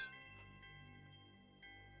that?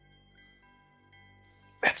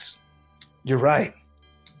 You're right.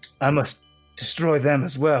 I must destroy them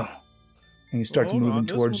as well. and he starts moving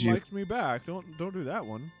towards this one likes me back. Don't do that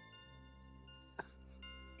one.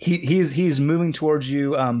 He's moving towards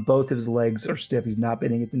you. Both of his legs are stiff. He's not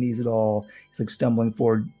bending at the knees at all. He's like stumbling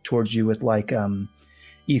forward towards you with like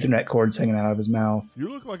Ethernet cords hanging out of his mouth.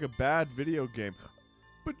 You look like a bad video game,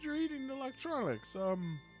 but you're eating electronics.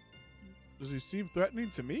 Does he seem threatening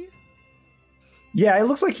to me? Yeah, it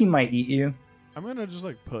looks like he might eat you. I'm gonna just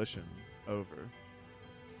like push him over.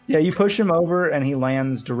 Yeah, you push him over, and he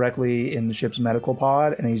lands directly in the ship's medical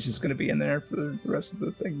pod, and he's just going to be in there for the rest of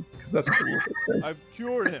the thing because that's what the I've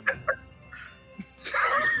cured him.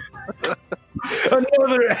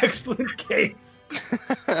 Another excellent case.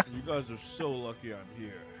 You guys are so lucky I'm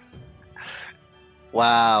here.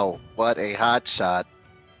 Wow, what a hot shot!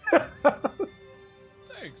 Thanks.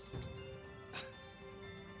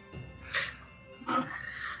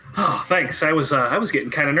 Oh, thanks. I was getting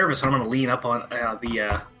kind of nervous. I'm going to lean up on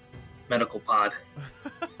the medical pod.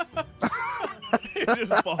 He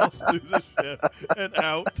just falls through the ship and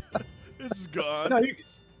out. It's gone. No, it's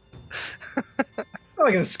not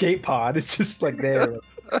like an escape pod. It's just like there.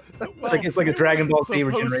 It's like a Dragon Ball Z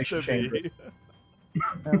regeneration chamber.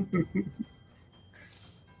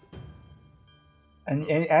 And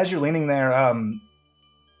as you're leaning there,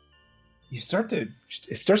 it starts to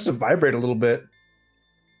vibrate a little bit.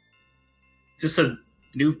 Is this a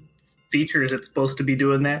new feature? Is it supposed to be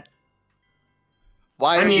doing that?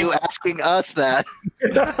 Why are you asking us that?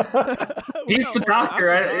 He's the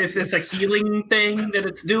doctor. Is this a healing thing that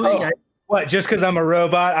it's doing? Oh, what? Just because I'm a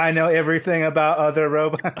robot, I know everything about other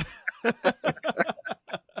robots?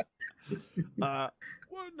 Well,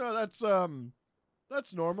 no, that's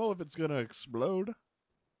normal if it's gonna explode.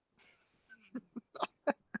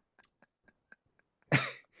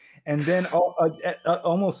 And then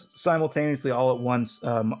almost simultaneously, all at once,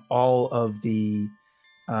 all of the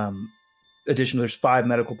there's 5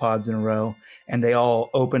 medical pods in a row, and they all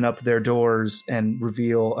open up their doors and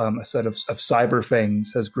reveal a set of cyber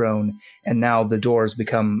fangs has grown, and now the doors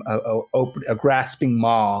become a grasping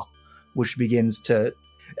maw, which begins to,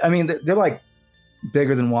 I mean, they're like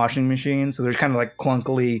bigger than washing machines, so they're kind of like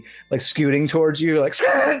clunkily like scooting towards you, like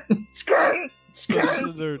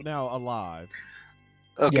So they're now alive.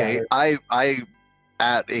 Okay, yeah. I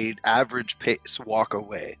at an average pace walk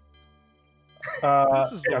away.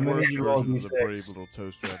 This is the worst version of the Brave Little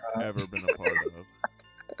Toaster I've ever been a part of.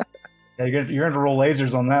 Yeah, you're going to roll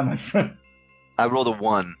lasers on that, my friend. I rolled a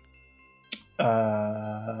 1.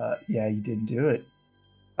 Yeah, you didn't do it.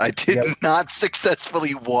 I did not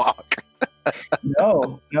successfully walk.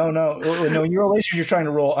 No. When you roll lasers, you're trying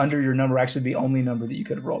to roll under your number. Actually, the only number that you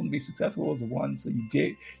could have rolled and be successful was a 1. So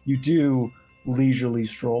you do leisurely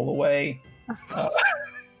stroll away.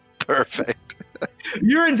 Perfect.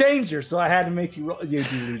 You're in danger, so I had to make you roll. You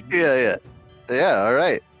do Yeah. All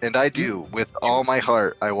right, and I do with all my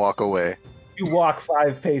heart. I walk away. You walk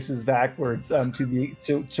 5 paces backwards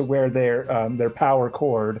to where their power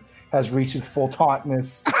cord has reached its full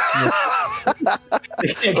tautness.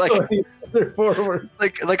 Forward.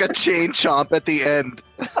 like a chain chomp at the end.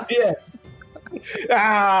 Yes.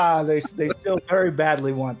 They still very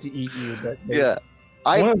badly want to eat you, but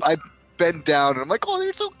I bend down and I'm like, oh,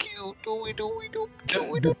 they're so cute.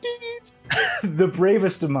 The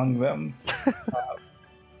bravest among them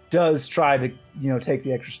does try to take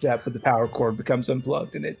the extra step, but the power cord becomes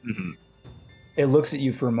unplugged, and it looks at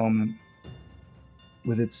you for a moment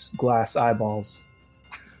with its glass eyeballs,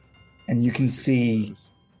 and you can see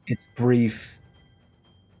its brief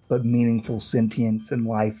but meaningful sentience and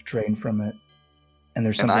life drained from it, and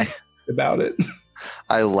there's something about it.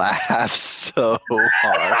 I laugh so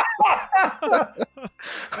hard.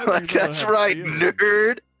 Like, that's right,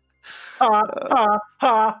 nerd. Ha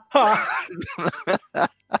ha ha.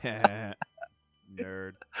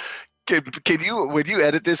 Nerd. Can you, when you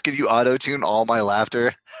edit this, can you auto tune all my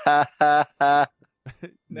laughter? Ha ha ha.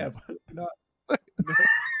 Never. Not.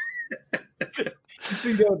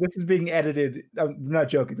 So, this is being edited. I'm not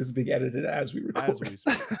joking. This is being edited as we record. As we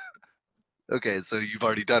speak. Okay, so you've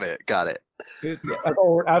already done it. Got it.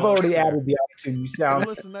 I've already added the auto-tune. You sound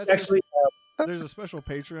listen, that's actually. There's a special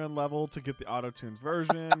Patreon level to get the auto-tuned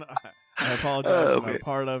version. I apologize for my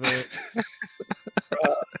part of it.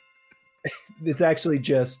 It's actually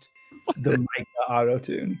just the Micah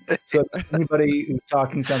auto-tune. So if anybody who's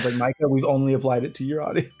talking sounds like Micah, we've only applied it to your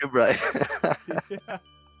audio. Right. Yeah.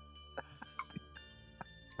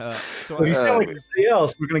 So if you sound like somebody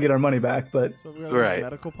else, we're going to get our money back. But so we got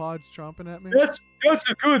medical pods chomping at me? That's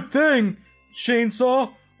a good thing,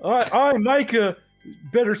 Chainsaw. I Micah,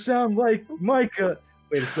 better sound like Micah.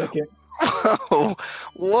 Wait a second.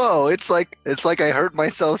 Whoa! It's like I heard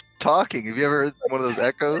myself talking. Have you ever heard one of those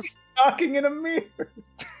echoes? talking in a mirror.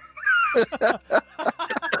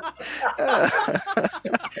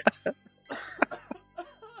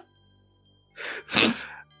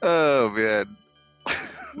 Oh man,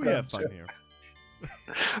 we have fun here.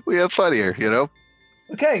 We have fun here, you know.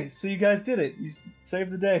 Okay, so you guys did it. You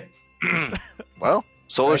saved the day. Well,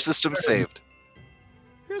 solar system saved.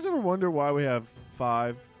 You guys ever wonder why we have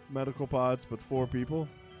 5 medical pods but 4 people?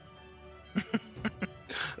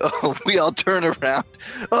 Oh, we all turn around.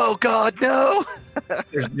 Oh God, no!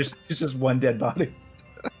 There's just one dead body.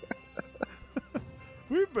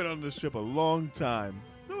 We've been on this ship a long time.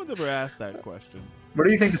 No one's ever asked that question. Where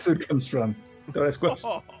do you think the food comes from? Don't ask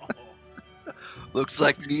questions. Looks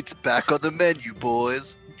like meat's back on the menu,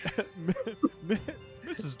 boys.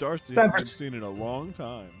 Mrs. Darcy hasn't seen in a long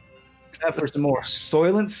time. Time for some more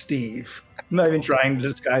Soylent Steve. I'm not even trying to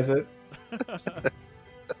disguise it.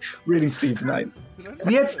 Reading Steve tonight.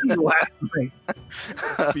 We had Steve last night.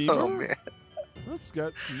 Oh man, let's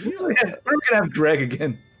get. We're gonna have Greg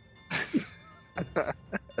again.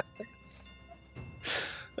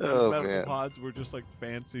 Oh medical man. pods were just like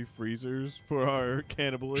fancy freezers for our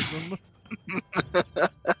cannibalism.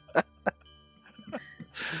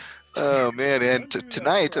 Oh man, and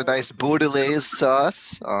tonight a nice bordelaise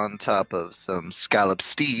sauce on top of some scallop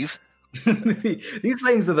Steve. These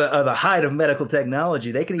things are the height of medical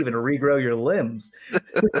technology. They can even regrow your limbs. This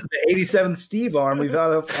is the 87th Steve arm we've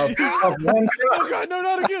got of one. Oh God, no,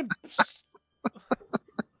 not again! Just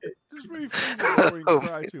refreeze it or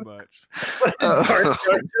cry too much. Turn.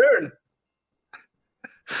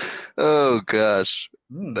 Oh gosh,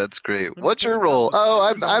 that's great. What's your role? Oh,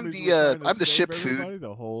 I'm the ship food.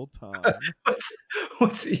 The whole time. And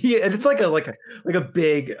it's like a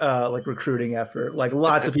big recruiting effort. Like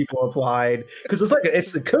lots of people applied because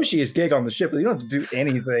it's the cushiest gig on the ship. You don't have to do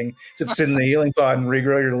anything except sit in the healing pod and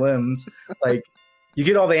regrow your limbs. Like you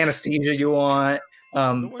get all the anesthesia you want.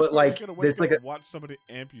 But like it's like watch somebody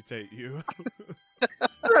amputate you.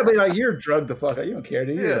 I mean, like you're drugged the fuck out. You don't care,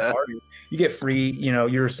 do you? Yeah. You get free. You know,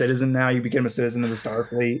 you're a citizen now. You become a citizen of the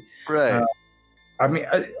Starfleet. Right. I mean,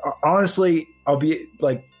 honestly, I'll be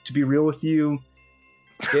like, to be real with you,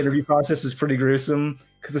 the interview process is pretty gruesome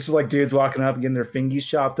because this is like dudes walking up and getting their fingies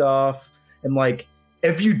chopped off, and like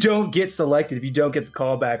if you don't get selected, if you don't get the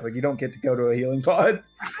call back, like you don't get to go to a healing pod.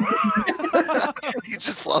 You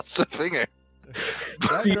just lost a finger.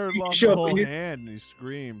 That nerd lost the whole hand and he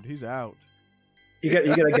screamed. He's out. You got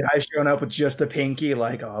a guy showing up with just a pinky,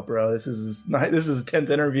 like, oh, bro, this is his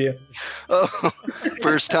 10th interview. Oh,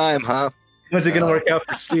 first time, huh? When's it gonna work out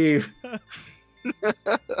for Steve?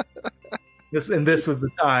 This was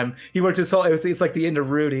the time he worked his whole. It's like the end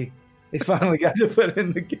of Rudy. They finally got to put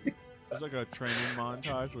in the game. It's like a training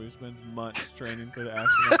montage where he spends months training for the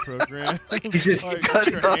astronaut program. He's just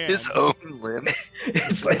cutting off his own limbs.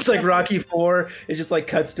 It's like Rocky IV. It just like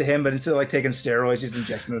cuts to him, but instead of like taking steroids, he's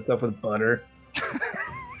injecting himself with butter.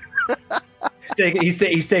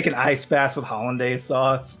 He's taking ice baths with hollandaise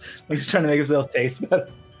sauce. He's trying to make himself taste better.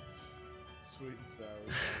 Sweet and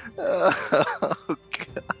sour. Oh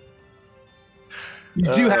God.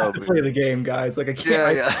 You do have to play the game, guys. Like I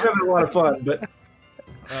can't. I'm having a lot of fun, but.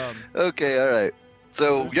 Okay, all right.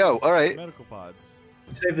 So, all right. Medical pods.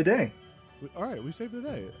 We saved the day. All right, we saved the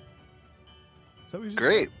day. So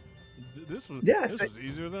great. This was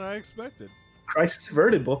easier than I expected. Crisis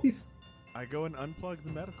averted, boys. I go and unplug the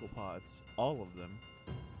medical pods, all of them.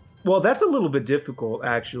 Well, that's a little bit difficult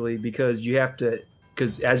actually because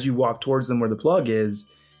because as you walk towards them where the plug is,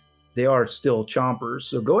 they are still chompers.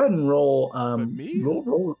 So go ahead and roll.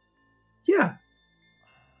 Roll. Yeah.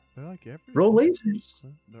 They're like everything. Roll lasers.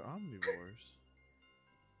 They're omnivores.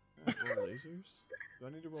 Roll lasers. Do I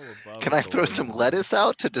need to roll above? Can I throw some lettuce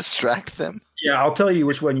out to distract them? Yeah, I'll tell you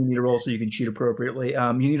which one you need to roll so you can cheat appropriately.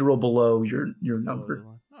 You need to roll below your number.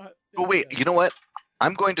 Oh wait, you know what?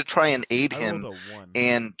 I'm going to try and aid him,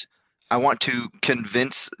 and I want to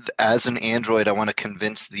convince, as an android, I want to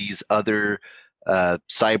convince these other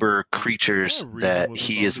cyber creatures that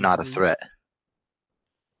he is not a threat.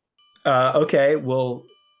 Okay, well,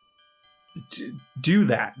 do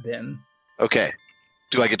that then. Okay.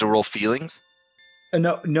 Do I get to roll feelings?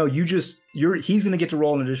 No. He's going to get to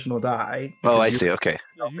roll an additional die. Oh, I see. Okay.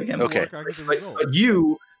 Okay. But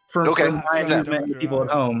you, for many people at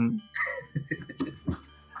home.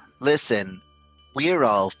 Listen, we're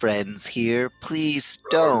all friends here. Please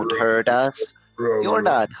don't hurt us. You're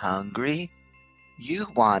not hungry. You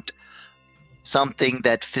want something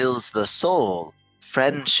that fills the soul.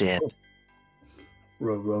 Friendship.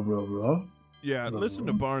 Row. Yeah, listen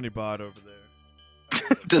to Barney Bot over there.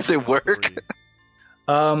 Does it work?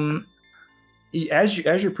 as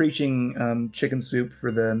you're preaching chicken soup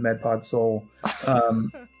for the MedPod soul,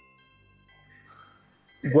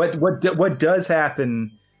 what does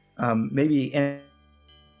happen? Maybe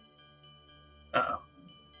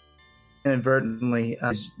inadvertently,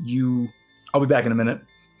 you. I'll be back in a minute.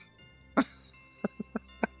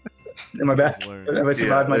 Am I back? Have I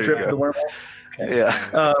survived my trip to the wormhole? Okay. Yeah.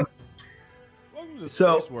 Welcome to the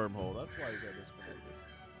space wormhole. That's why you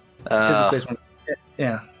got disconnected.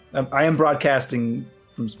 Yeah. I am broadcasting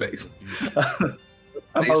from space.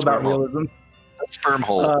 I'm all about realism. Sperm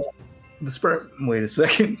hole. The sperm. Wait a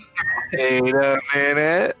second. Wait a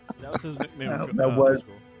minute. That was his nickname. That was.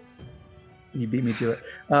 You beat me to it.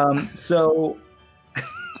 So,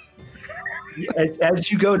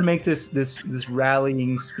 as you go to make this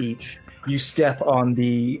rallying speech, you step on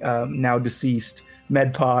the now deceased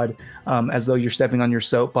MedPod as though you're stepping on your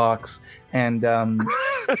soapbox, and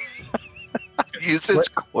use his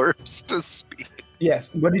corpse to speak.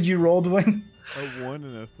 Yes. What did you roll, Dwayne? A 1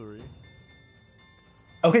 and a 3.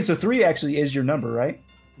 Okay, so 3 actually is your number, right?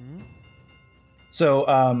 Mm-hmm. So,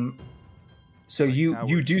 so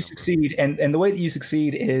you do succeed, and the way that you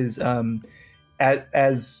succeed is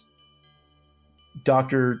as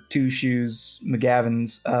Dr. Two Shoes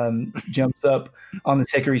McGavins jumps up on the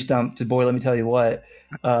hickory stump to, boy, let me tell you what,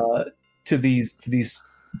 to these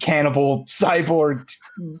cannibal cyborg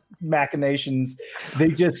machinations. They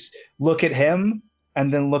just look at him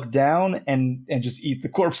and then look down and just eat the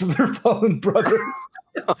corpse of their fallen brother.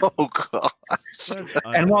 Oh gosh!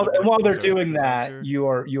 And while they're doing that, you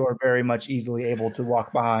are very much easily able to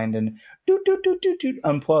walk behind and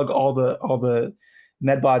unplug all the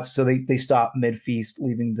medbots, so they stop mid feast,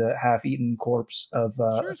 leaving the half eaten corpse of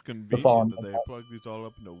the fallen. That they plug these all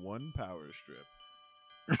up into one power strip.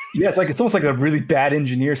 Yeah, it's almost like a really bad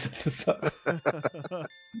engineer set this up.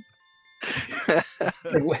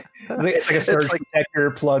 It's like a surge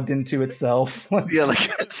protector plugged into itself. Yeah, like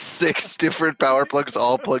 6 different power plugs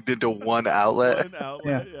all plugged into one outlet.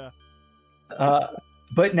 Yeah.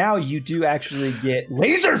 But now you do actually get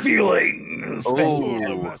laser feelings.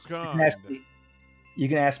 Oh, you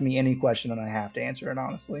can ask me any question and I have to answer it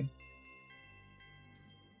honestly.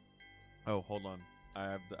 Oh, hold on.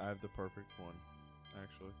 I have the perfect one.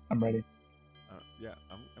 Actually, I'm ready. Yeah,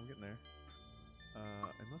 I'm getting there.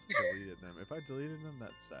 Unless I deleted them. If I deleted them,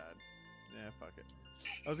 that's sad. Yeah, fuck it.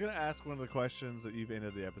 I was gonna ask one of the questions that you've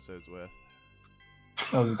ended the episodes with.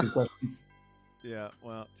 Those are good questions. Yeah,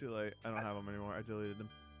 well, too late. I don't have them anymore. I deleted them.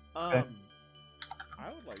 Okay. I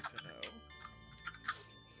would like to know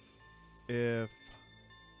if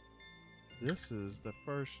this is the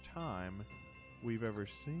first time we've ever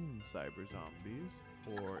seen cyber zombies,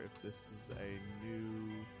 or if this is a new,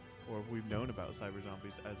 or if we've known about cyber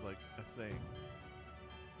zombies as like a thing.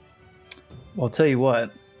 Well, I'll tell you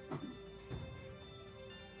what.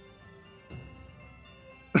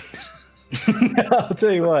 I'll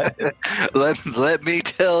tell you what. Let me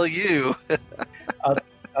tell you.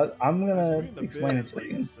 I'm gonna explain it to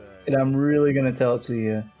you, and I'm really gonna tell it to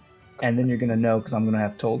you, and then you're gonna know because I'm gonna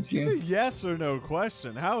have told you. It's a yes or no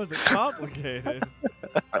question. How is it complicated?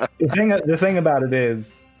 The thing about it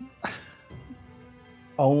is,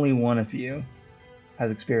 only one of you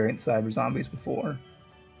has experienced cyber zombies before.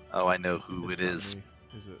 Oh, I know who it is.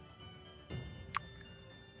 Is it?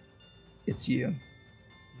 It's you.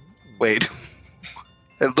 Wait.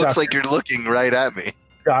 It looks like you're looking right at me.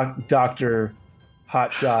 Dr.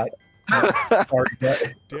 Hotshot.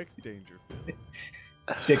 Dick Dangerfield.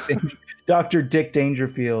 Dr. Dick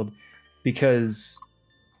Dangerfield, because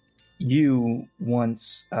you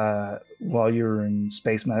once, while you were in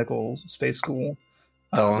space school,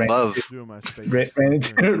 ran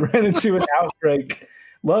into an outbreak.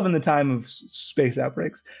 Love in the time of space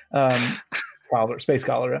outbreaks. Space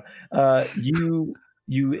cholera. You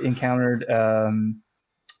encountered an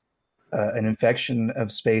infection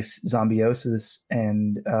of space zombiosis,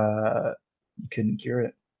 and you couldn't cure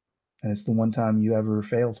it. And it's the one time you ever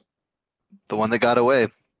failed. The one that got away.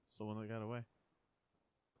 It's the one that got away.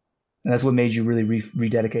 And that's what made you really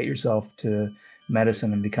rededicate yourself to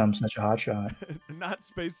medicine and become such a hotshot. Not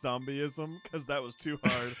space zombieism, because that was too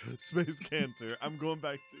hard. Space cancer. I'm going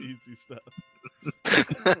back to easy stuff.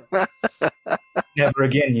 Never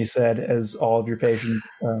again, you said, as all of your patients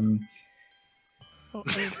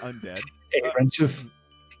undead. 8 wrenches.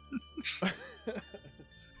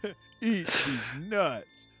 Eat these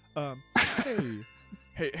nuts.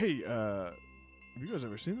 Hey, have you guys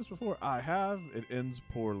ever seen this before? I have. It ends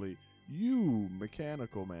poorly. You,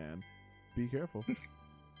 mechanical man, be careful.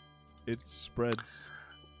 It spreads.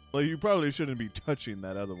 Well, you probably shouldn't be touching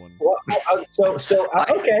that other one. Well,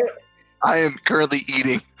 okay. I am currently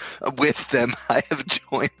eating with them. I have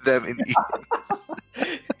joined them in eating.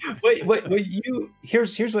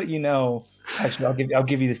 Here's what you know. Actually, I'll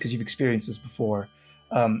give you this because you've experienced this before.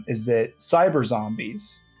 Is that cyber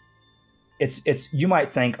zombies? It's you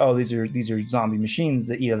might think, oh, these are zombie machines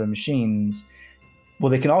that eat other machines. Well,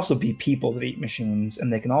 they can also be people that eat machines,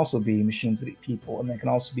 and they can also be machines that eat people, and they can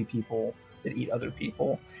also be people that eat other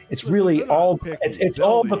people. It's really all it's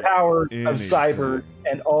all the powers of cyber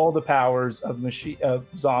and all the powers of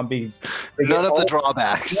zombies. None of the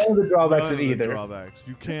drawbacks. None of the drawbacks of either. Drawbacks.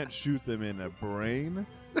 You can't shoot them in a brain.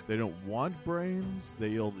 They don't want brains.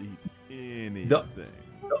 They'll eat anything.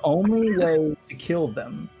 The only way to kill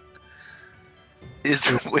them is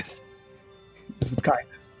with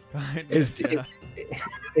kindness. Is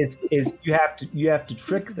you have to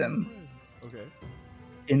trick them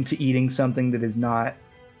into eating something that is not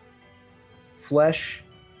flesh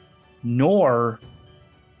nor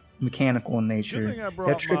mechanical in nature. Good thing I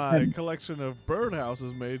brought my collection of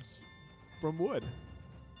birdhouses made from wood.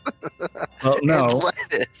 Well, no, and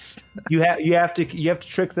lettuce. you have to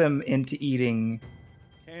trick them into eating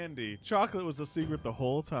candy. Chocolate was a secret the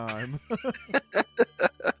whole time.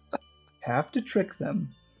 Have to trick them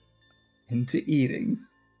into eating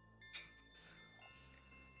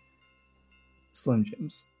Slim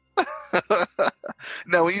Jims.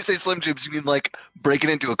 Now, when you say Slim Jims, you mean like breaking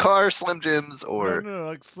into a car, Slim Jims, or no,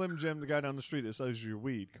 like Slim Jim, the guy down the street that sells you your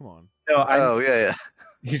weed. Come on. No, yeah.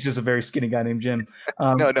 He's just a very skinny guy named Jim.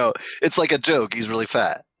 No, it's like a joke. He's really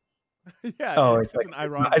fat. Yeah. Oh, it's like an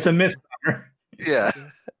ironic. It's a misnomer. Yeah,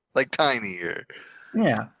 like tiny or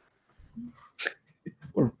yeah,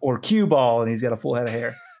 or cue ball, and he's got a full head of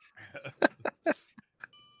hair.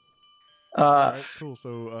 All right, cool.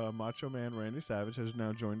 So Macho Man Randy Savage has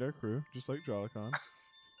now joined our crew, just like Jollicon.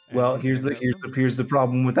 Well, here's the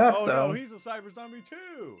problem with that, though. No, he's a cyber zombie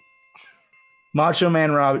too. Macho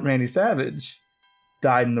Man Randy Savage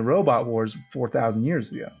died in the Robot Wars 4,000 years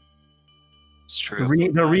ago. It's true.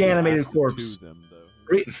 The reanimated corpse.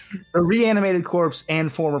 The reanimated corpse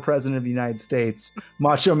and former president of the United States,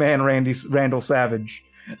 Macho Man Randall Savage.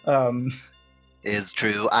 Is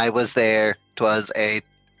true. I was there. 'Twas a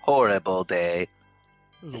horrible day.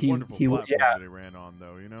 It was a wonderful platform that he ran on,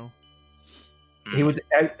 though. You know. He was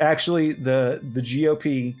actually the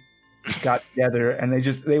GOP got together, and they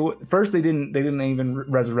first they didn't even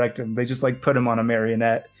resurrect him. They just like put him on a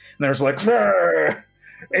marionette, and they're just like,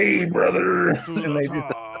 "Hey, brother!"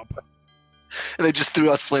 And they just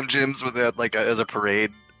threw out Slim Jims with that like as a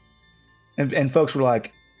parade. And folks were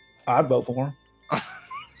like, "I'd vote for him."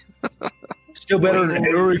 Still better than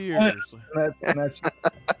Hillary Clinton.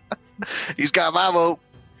 He's got my vote.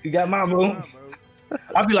 He got my vote.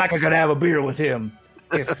 I'd be like I could have a beer with him.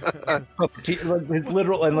 If his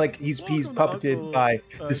literal and like he's puppeted by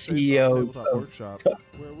the CEOs of Workshop,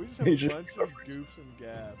 where we just have a bunch of goofs and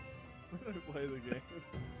gabs. We're gonna play the game.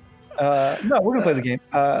 No, we're gonna play the game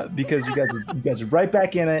because you guys are right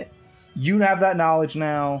back in it. You have that knowledge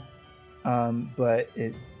now, but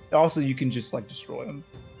it also you can just like destroy them.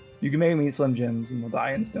 You can make them eat Slim Jims and they'll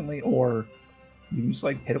die instantly, or you can just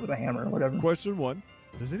like hit it with a hammer or whatever. Question 1: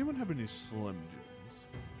 does anyone have any Slim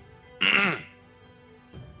Jims?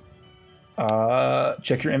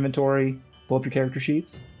 Check your inventory. Pull up your character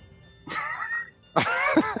sheets.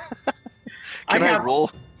 Can I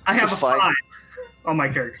roll? I have a 5 on my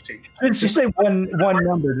character sheet. Let's just say one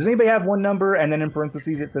number. Does anybody have one number and then in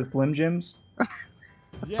parentheses it says Slim Jims?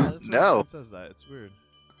 Yeah, that's no. It says that. It's weird.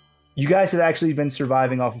 You guys have actually been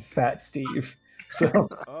surviving off of Fat Steve. So.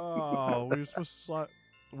 Oh, we were supposed to slot.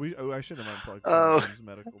 I should have unplugged Slim Jim's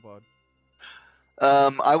medical pod.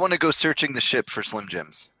 I want to go searching the ship for Slim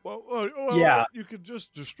Jims. Well, yeah. You could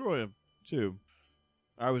just destroy him too.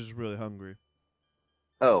 I was just really hungry.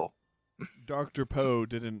 Oh. Dr. Poe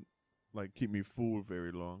didn't keep me full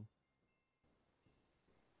very long.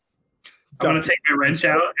 I'm gonna take my wrench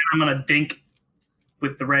out and I'm gonna dink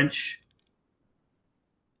with the wrench.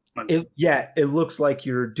 It looks like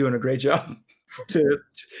you're doing a great job. To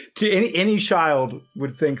any child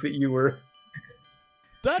would think that you were.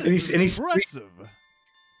 That is impressive.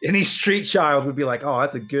 Any street child would be like, "Oh,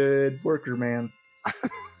 that's a good worker, man."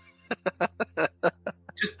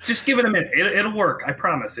 just give it a minute. It'll work. I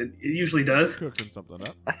promise. It usually does. Cooking something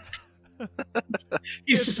up.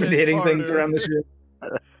 He's just been hitting things around the ship.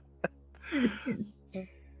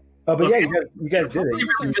 But yeah, you guys did it. It'll be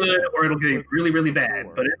really good, or it'll get really, really bad.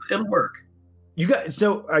 But it'll work. You got.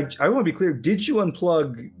 So I want to be clear. Did you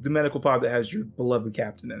unplug the medical pod that has your beloved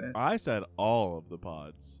captain in it? I said all of the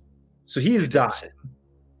pods. So he has died.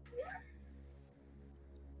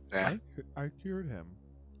 Yeah. I cured him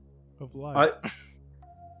of life.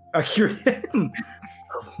 I cured him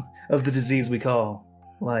of the disease we call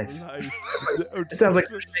life. Nice. It sounds like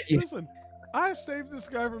listen. I saved this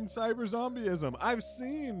guy from cyber zombieism. I've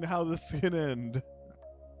seen how this can end.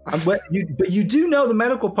 But you do know the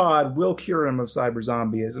medical pod will cure him of cyber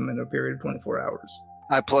zombieism in a period of 24 hours.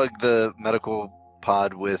 I plug the medical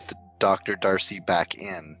pod with Dr. Darcy back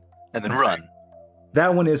in, and then run.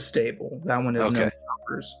 That one is stable. That one is okay. no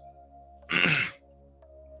choppers.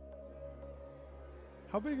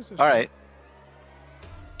 How big is this? All right.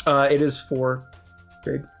 It is 4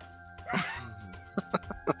 big.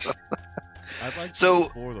 I'd like to So-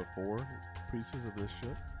 explore the 4 pieces of this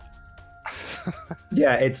ship.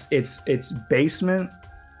 Yeah, it's basement,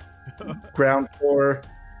 ground floor,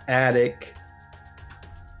 attic,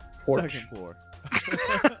 porch. Second floor.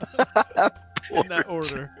 In that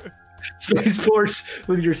order. Space porch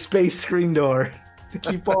with your space screen door to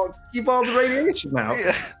keep all the radiation out.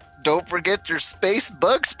 Yeah. Don't forget your space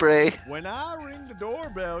bug spray. When I ring the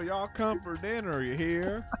doorbell, y'all come for dinner, you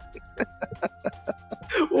hear?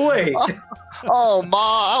 Wait, Oh,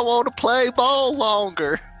 Ma, I want to play ball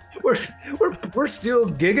longer. we're still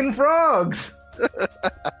gigging frogs.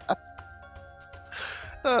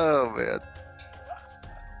 Oh, man.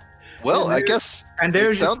 Well, I guess And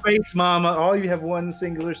there's your sounds- space mama. All you have one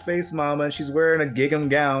singular space mama, and she's wearing a gingham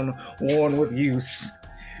gown worn with use.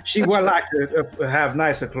 She would like to have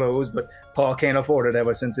nicer clothes, but Paul can't afford it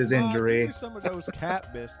ever since his Give injury. me some of those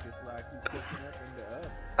cat biscuits like you cooking up in the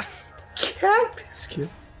oven. Cat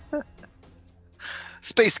biscuits.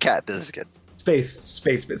 Space cat biscuits.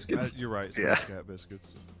 Space biscuits, You're right. Yeah. Cat biscuits.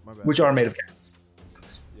 My bad. which are made of cats.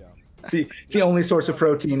 Yeah. The only source of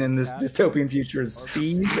protein in this dystopian future is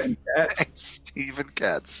Steve and cats. Stephen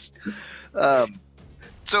Katz.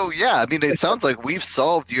 So yeah, I mean, it sounds like we've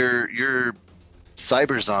solved your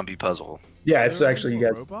cyber zombie puzzle. Yeah, it's Are there actually you more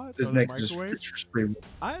guys. robots? This Are there makes just microwaves? pretty.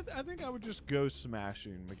 I think I would just go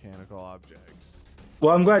smashing mechanical objects.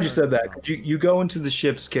 Well, I'm glad you said that. 'Cause you go into the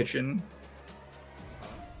ship's kitchen,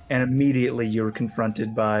 and immediately you're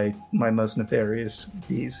confronted by my most nefarious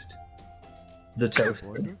beast, the toaster.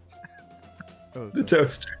 Blender? Oh, The sorry.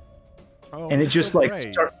 toaster. Oh, And it just like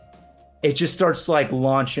great. starts like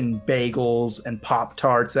launching bagels and Pop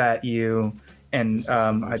Tarts at you. And This is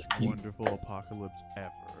the most you- wonderful apocalypse ever.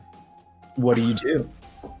 what do you do?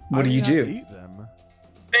 What do you do? Eat them.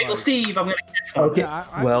 Bagel Like- Steve, I'm gonna catch one. Okay, Yeah,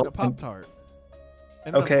 I well, eat a Pop Tart.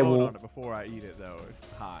 okay, well- on it before I eat it though.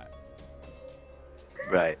 It's hot.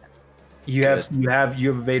 Right. You have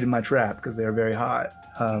evaded my trap because they're very hot.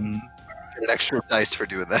 Get an extra dice for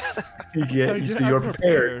doing that. Yeah, Yeah, so you're I'm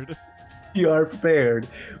prepared. You are prepared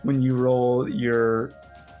when you roll your,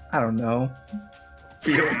 I don't know.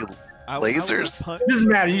 I Lasers? wanna It doesn't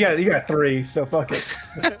matter. You got 3, so fuck it.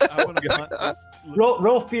 I want to punt this.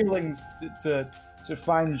 Roll feelings to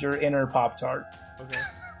find your inner Pop Tart. Okay.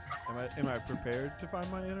 Am I prepared to find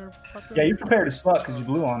my inner Pop Tart? Yeah, you're prepared as fuck because you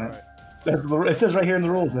blew on it. It says right here in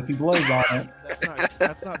the rules if he blows on it.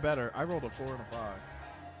 That's not better. I rolled a 4 and a 5.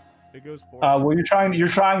 It goes 4. Well, you're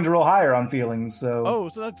trying to roll higher on feelings, so Oh,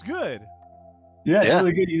 so that's good. yeah, it's Yeah.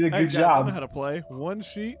 really good. You did a Hey, good guys, I know job. how to play one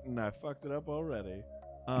sheet, and I fucked it up already.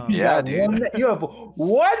 Yeah, You have dude. you have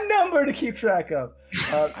one number to keep track of.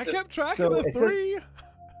 I kept track so of the it says- 3.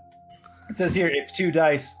 It says here, if 2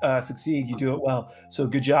 dice succeed, you do it well. So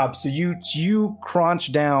good job. So you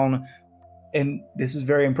crunch down, and this is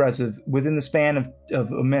very impressive. Within the span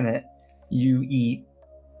of a minute, you eat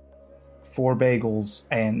 4 bagels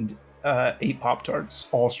and 8 Pop-Tarts,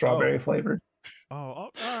 all strawberry flavored. Oh,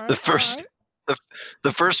 all right. The first-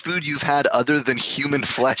 The first food you've had other than human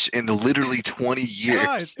flesh in literally 20 years.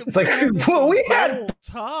 Guys, It's like, this well, we the had- whole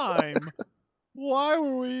time. Why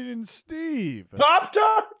were we eating Steve?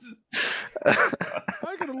 Pop-Tarts!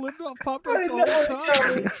 I could have lived off Pop I Tarts didn't all know the what time.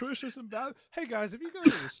 to tell Nutritious and bad. Hey guys, if you go to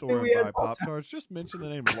the store We and had buy Pop Tarts, just mention the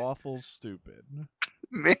name Lawful Stupid.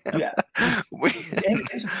 Man, Yeah. we,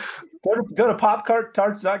 Go to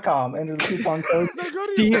poptarts.com, enter the coupon code. No, go to your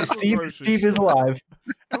Steve, local Steve, grocery Steve is store. alive.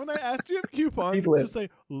 And when they ask you if coupons, Steve lives. just say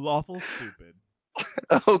Lawful Stupid.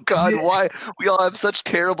 oh God, Yeah. why we all have such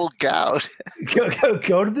terrible gout? Go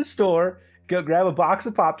to the store. Go grab a box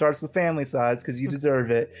of Pop-Tarts, the family size, because you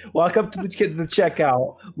deserve it. Walk up to the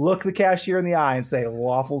checkout, look the cashier in the eye, and say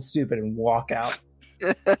 "lawful stupid," and walk out.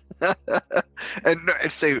 and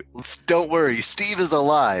say, "Don't worry, Steve is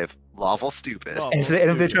alive." Lawful stupid. Lawful And if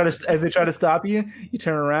they Stupid. try to stop you, you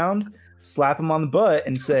turn around, slap them on the butt,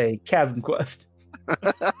 and say "Chasm Quest."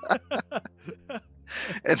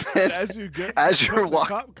 And then as you get as to you're the walking-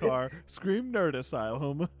 cop car, scream Nerd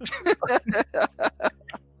Asylum.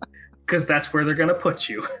 Because that's where they're gonna put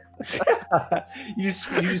you. you just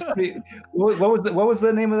what was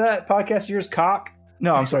the name of that podcast? Yours, Cock?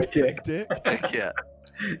 No, I'm sorry, Dick. Dick. Yeah.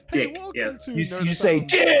 Dick. Yes. You say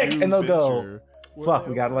Dick, and they'll go, "Fuck,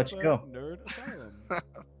 we gotta let you go." Nerd Asylum.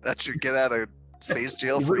 That should get out of space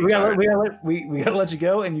jail We free. gotta let you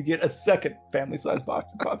go, and you get a second family-sized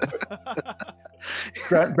box of Pop-Tarts.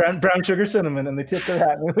 brown sugar cinnamon, and they tip their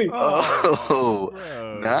hat and they leave. Oh,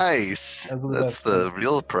 gross. nice. That's the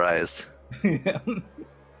real prize. Yeah.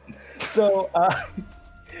 So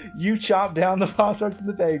you chop down the Pop-Tarts and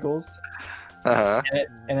the bagels, Uh-huh.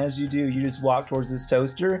 and as you do, you just walk towards this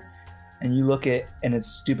toaster, and you look at and its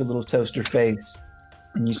stupid little toaster face,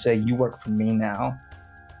 and you say, "You work for me now."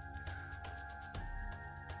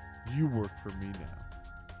 You work for me now.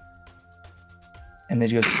 And then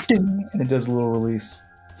it goes, ding, and it does a little release.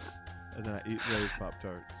 And then I eat those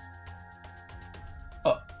Pop-Tarts.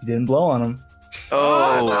 Oh, you didn't blow on them.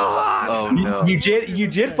 Oh no. You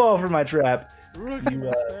did fall for my trap. Rookie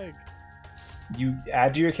mistake. You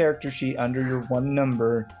add to your character sheet under your one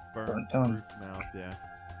number. Burnt tongue. Roof mouth, yeah.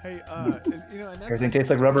 Hey, you know, and that's Everything tastes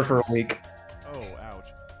like rubber for a week. Oh, ouch.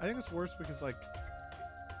 I think it's worse because, like,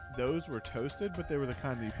 those were toasted, but they were the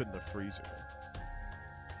kind that you put in the freezer.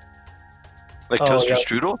 Like toaster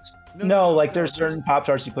strudels? No, like there's certain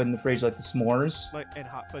Pop-Tarts you put in the freezer, like the s'mores. Like, and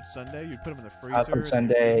Hot Fudge Sundae, you'd put them in the freezer. Hot Fudge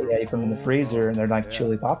Sundae, yeah, you put them in the freezer, and they're like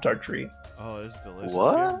chili Pop-Tart treat. Oh, it's delicious.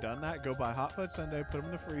 What? If you haven't done that, go buy Hot Fudge Sundae, put them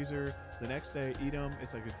in the freezer. The next day, eat them.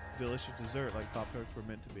 It's like a delicious dessert, like Pop-Tarts were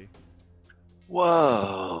meant to be.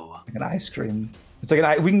 Whoa. Like an ice cream. It's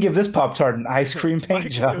like we can give this Pop-Tart an ice cream paint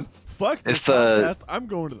job. Goes, fuck this If, podcast, I'm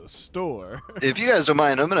going to the store. If you guys don't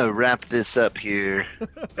mind, I'm gonna wrap this up here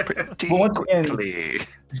pretty once again, quickly.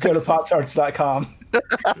 Just go to poptarts.com.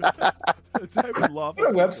 Type in lawful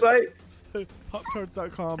What a website?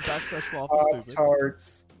 Poptarts.com/lawful stupid.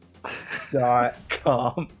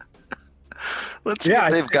 Poptarts.com. Let's see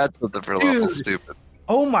if they've got something for lawful stupid.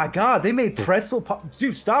 Oh my god, they made pretzel pop.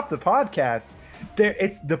 Dude, stop the podcast.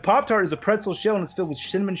 The Pop-Tart is a pretzel shell and it's filled with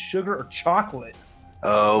cinnamon, sugar, or chocolate.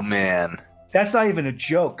 Oh man. That's not even a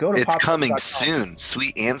joke. Go to It's coming poptarts.com. soon.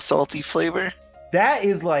 Sweet and salty flavor. That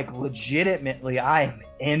is like legitimately, I am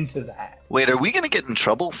into that. Wait, are we gonna get in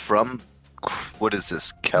trouble from what is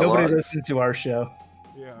this? Nobody Kellogg's? listens to our show.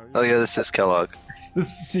 Yeah. Oh yeah, this is Kellogg. This is the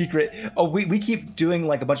secret. Oh, we keep doing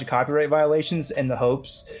like a bunch of copyright violations in the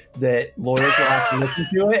hopes that lawyers will have to listen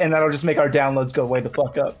to it, and that'll just make our downloads go way the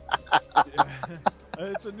fuck up. Yeah.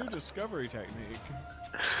 It's a new discovery technique.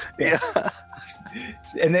 Yeah.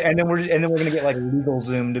 And then we're gonna get like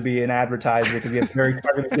LegalZoom to be an advertiser because we have very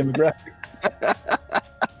targeted demographic.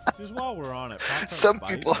 Just while we're on it, Pop-Tarts Some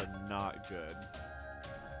Bites people- are not good.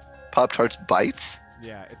 Pop-Tarts Bites?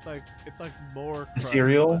 Yeah, it's like more The crust,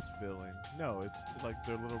 cereal? less filling. No, it's like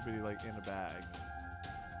they're little bitty like in a bag.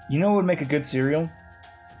 You know what would make a good cereal?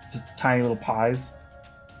 Just tiny little pies.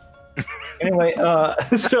 Anyway,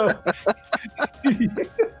 so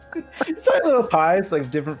it's like little pies, like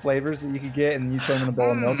different flavors that you could get, and you throw them in a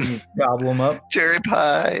bowl of milk and you gobble them up. Cherry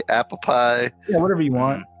pie, apple pie. Yeah, whatever you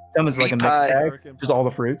want. Them is like a Meat mixed pie. bag, just all the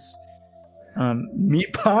fruits.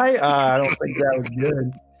 Meat pie? I don't think that was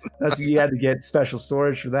good. You had to get special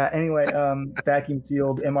storage for that. Anyway, vacuum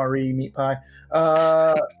sealed MRE meat pie.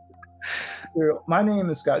 My name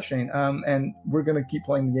is Scott Shane, and we're gonna keep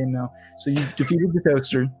playing the game now. So you've defeated the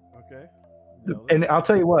toaster, Okay. and I'll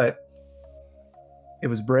tell you what, it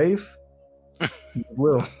was brave.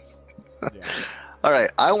 Will. Yeah. All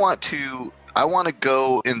right, I want to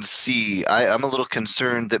go and see. I'm a little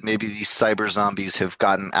concerned that maybe these cyber zombies have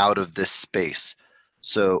gotten out of this space,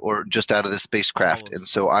 or just out of the spacecraft, and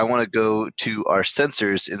so I want to go to our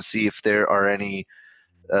sensors and see if there are any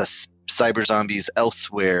cyber zombies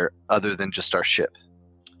elsewhere other than just our ship.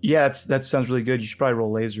 Yeah, that sounds really good. You should probably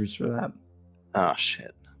roll lasers for that. Oh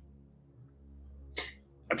shit!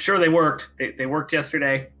 I'm sure they worked. They worked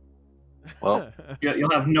yesterday. Well,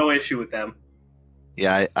 You'll have no issue with them.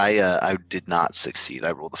 yeah, I did not succeed.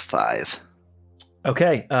 I rolled a 5.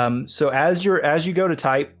 Okay, so as you go to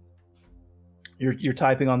type, you're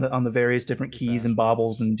typing on the various different keys and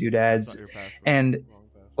baubles and doodads, and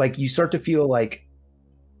like you start to feel like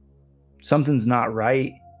something's not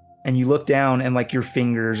right, and you look down and like your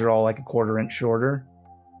fingers are all like a quarter inch shorter.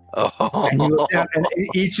 Oh. And you look down, and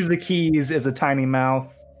each of the keys is a tiny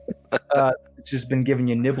mouth. It's just been giving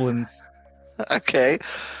you nibblings. Okay.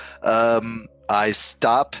 I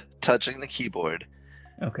stop touching the keyboard,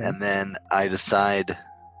 Okay. and then I decide,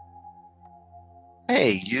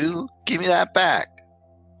 hey, you, give me that back.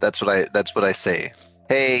 That's what I say.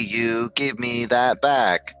 Hey, you, give me that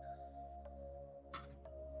back.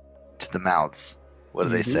 To the mouths. What do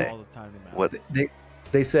they say? All the tiny mouths. What?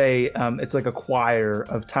 They say it's like a choir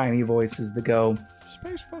of tiny voices that go,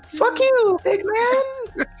 Space fuck you. "Fuck you, big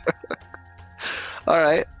man." All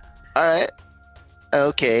right.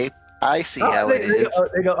 Okay, I see how it is.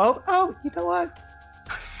 They go, oh, you know what?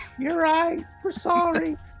 You're right. We're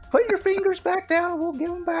sorry. Put your fingers back down. We'll give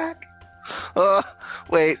them back.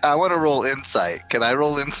 Wait, I want to roll insight. Can I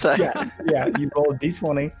roll insight? Yeah. You roll a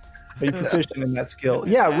d20. Are you proficient in that skill?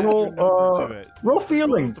 Yeah. Roll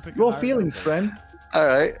feelings. Roll feelings, friend. All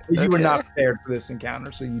right. You were not prepared for this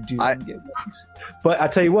encounter, so you do get these. But I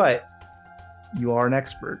tell you what, you are an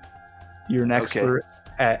expert. You're an expert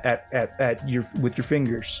at your with your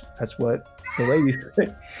fingers. That's what the ladies say.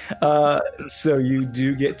 So you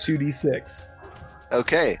do get 2d6.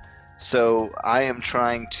 Okay. So I am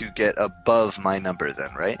trying to get above my number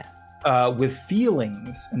then, right? With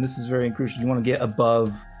feelings, and this is very crucial, you want to get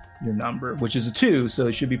above your number, which is a 2, so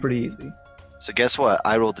it should be pretty easy. So guess what?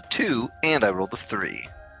 I rolled a 2 and I rolled a 3.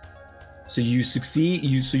 So you succeed.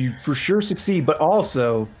 You for sure succeed, but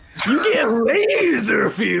also you get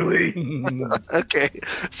laser feelings. Okay.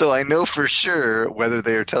 So I know for sure whether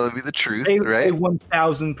they are telling me the truth, right? They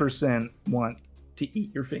 1000% want to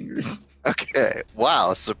eat your fingers. Okay.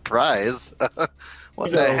 Wow. Surprise.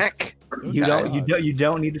 What the heck? You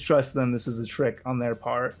don't need to trust them. This is a trick on their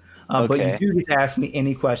part. But you do get to ask me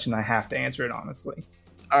any question. I have to answer it honestly.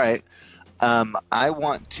 All right. I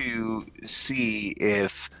want to see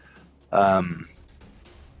if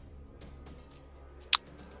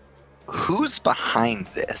who's behind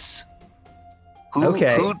this. Who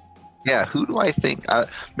do I think?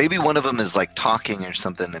 Maybe one of them is like talking or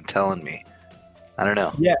something and telling me. I don't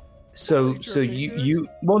know. Yeah. So you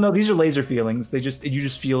well, no, these are laser feelings. You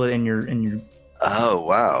just feel it in your Oh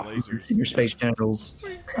wow. in your space genitals.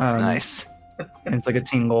 Nice. And it's like a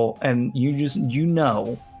tingle, and you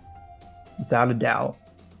know, without a doubt,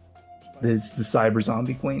 that it's the cyber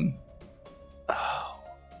zombie queen. Oh,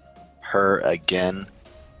 her again.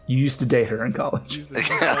 You used to date her in college.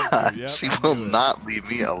 She will not leave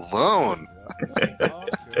me alone.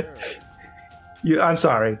 I'm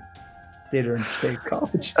sorry. Date her in space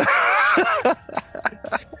college.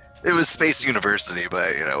 It was Space University,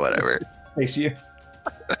 but whatever. Space U.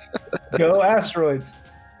 Go asteroids.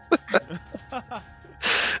 Come on,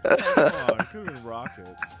 it could have been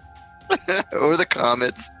rockets. Or the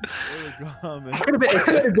comets. It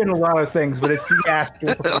could have been a lot of things, but it's the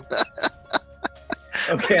asteroid.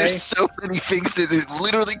 Okay. There's so many things that it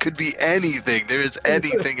literally could be anything. There is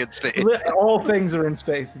anything in space. All things are in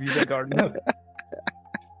space if you think hard enough.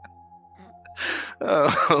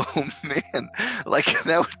 Oh man, like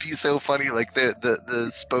that would be so funny. Like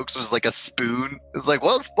the spokes was like a spoon. It's like,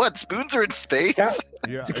 well, what spoons are in space?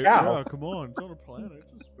 It's a cow. Yeah, come on, it's on a planet.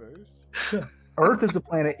 It's in space. Earth is a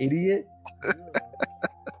planet, idiot. Yeah.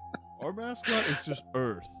 Our mascot is just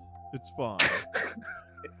Earth. It's fine.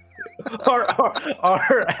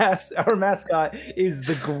 Our mascot is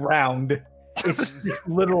the ground. It's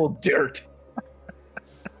literal dirt.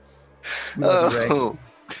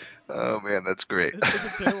 Oh man, that's great.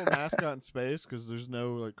 It's a terrible mascot in space because there's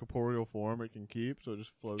no like corporeal form it can keep, so it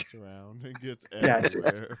just floats around and gets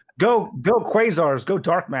everywhere. Go quasars, go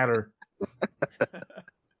dark matter.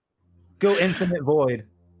 Go infinite void.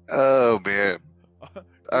 Oh man.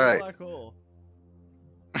 All right. Black hole.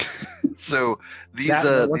 So these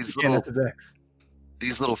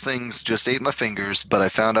little things just ate my fingers, but I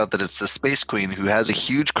found out that it's the Space Queen who has a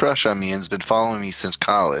huge crush on me and has been following me since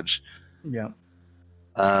college. Yeah.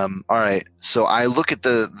 All right. So I look at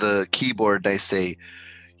the keyboard and I say,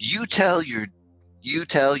 "You tell your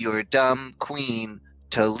dumb queen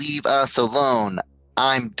to leave us alone.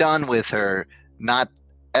 I'm done with her. Not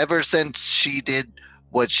ever since she did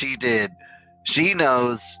what she did. She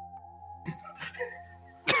knows."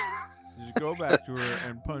 You go back to her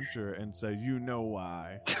and punch her and say, "You know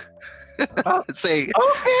why?" Say,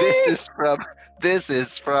 okay. This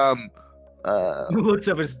is from. Who looks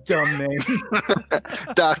up his dumb name?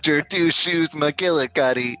 Dr. Two Shoes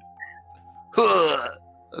McGillicuddy.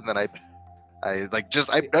 And then I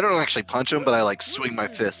don't actually punch him, but I like swing my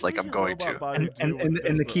fist like I'm going to. And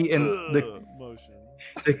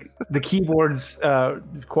the keyboard's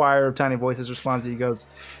choir of tiny voices responds. He goes,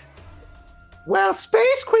 "Well,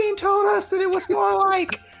 Space Queen told us that it was more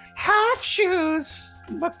like half shoes,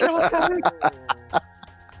 McGillicuddy."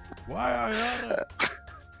 Why I oughta?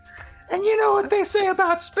 And you know what they say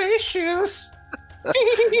about space shoes?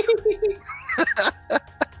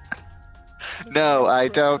 No, I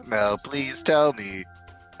don't know. Please tell me.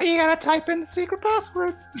 You gotta type in the secret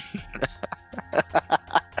password.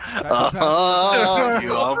 Oh,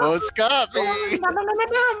 you almost got me.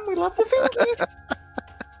 We love the fingies.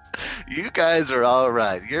 You guys are all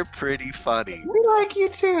right. You're pretty funny. We like you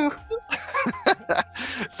too.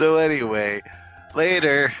 So anyway,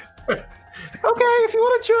 later. Okay, if you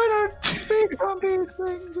want to join our space zombies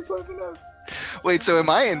thing, just let me know. Wait, so am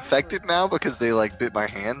I infected now because they like bit my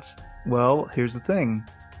hands? Well, here's the thing.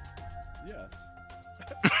 Yes.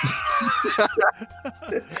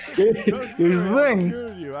 Here's the thing.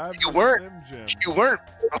 You weren't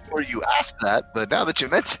before you asked that, but now that you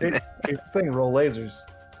mention it. Here's the thing. Roll lasers.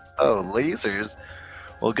 Oh, lasers.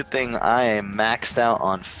 Well, good thing I am maxed out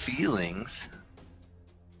on feelings.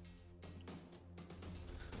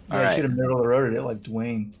 Yeah, I should have middle roaded it like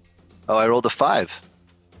Dwayne. Oh, I rolled a 5.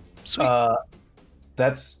 Sweet.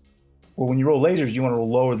 That's well. When you roll lasers, you want to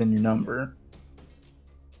roll lower than your number.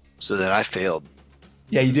 So then I failed.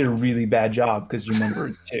 Yeah, you did a really bad job because you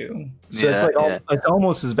numbered 2. So it's like it's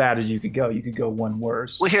almost as bad as you could go. You could go one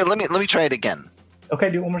worse. Well, here, let me try it again.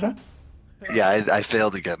 Okay, do it one more time. Yeah, I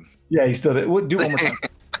failed again. Yeah, you still did. Do it one more time.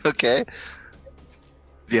 Okay.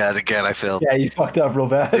 Yeah, and again I failed. Yeah, you fucked up real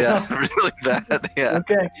bad. Yeah, really bad. Yeah.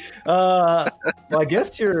 Okay. Well, I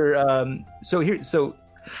guess you're.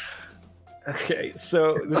 Okay,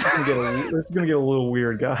 so this is gonna get a little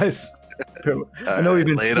weird, guys. I know we've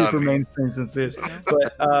been super mainstream since this,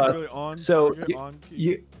 but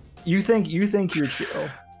you think you're chill,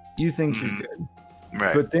 you think you're good,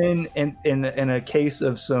 right? But then in a case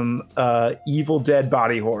of some Evil Dead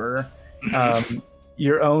body horror,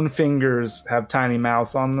 your own fingers have tiny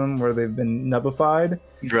mouths on them where they've been nubbified,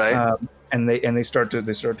 right? And they start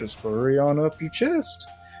to scurry on up your chest.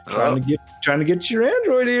 Trying to get your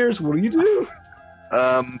android ears. What do you do?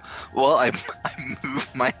 Well, I move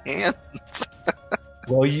my hands.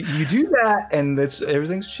 Well, you do that, and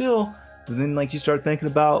everything's chill. But then, like, you start thinking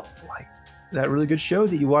about like that really good show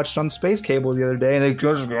that you watched on Space Cable the other day, and it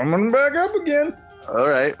goes coming back up again. All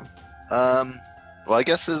right. Well, I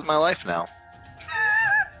guess this is my life now.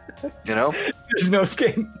 You know, there's no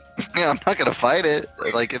escape. Yeah, I'm not gonna fight it.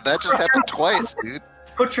 Like that just happened twice, dude.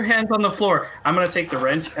 Put your hands on the floor. I'm gonna take the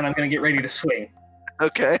wrench and I'm gonna get ready to swing.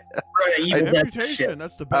 Okay. Amputation.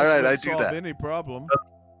 That's the best All right, way I to do solve that. any problem.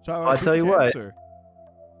 I'll tell you what.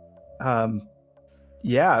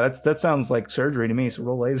 Yeah, that sounds like surgery to me. So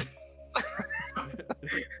roll laser.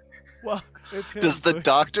 Well, does the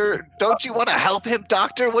doctor? Don't you want to help him,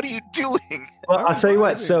 doctor? What are you doing? Well, I'll tell you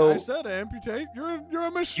what. So I said amputate. You're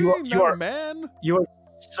a machine, not a man. You are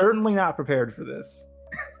certainly not prepared for this,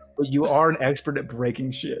 but you are an expert at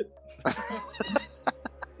breaking shit.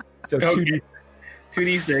 So okay.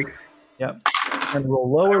 2d6. Yep. And roll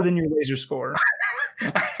lower than your laser score.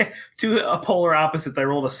 Two polar opposites. I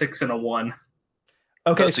rolled a 6 and a 1.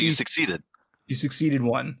 Okay, so you succeeded. You succeeded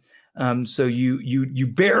 1. So you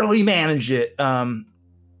barely manage it.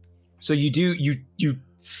 So you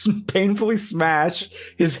painfully smash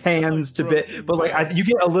his hands to bit, but like you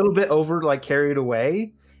get a little bit over like carried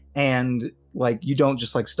away, and like you don't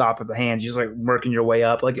just like stop at the hands. You just like working your way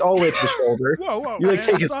up, like all the way to the shoulder. Whoa! You like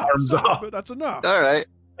take his arms off. But that's enough. All right.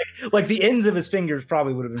 Like the ends of his fingers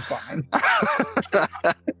probably would have been fine.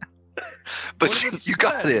 But you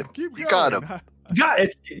got him. You got him.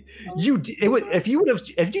 If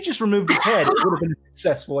you just removed his head, it would have been a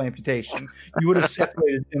successful amputation. You would have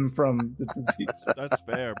separated him from the disease. That's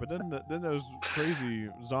fair, but then those crazy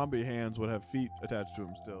zombie hands would have feet attached to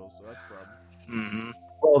them still, so that's a problem. Mm-hmm.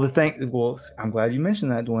 Well, I'm glad you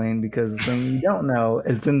mentioned that, Dwayne, because the thing you don't know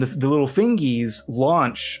is then the little fingies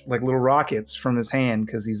launch like little rockets from his hand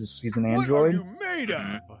because he's an android. What are you made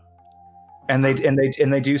of? And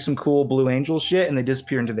they do some cool Blue Angel shit, and they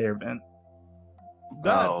disappear into the air vent.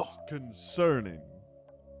 That's concerning.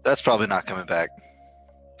 That's probably not coming back.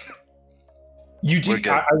 You do.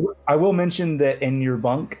 I will mention that in your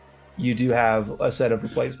bunk, you do have a set of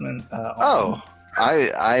replacement.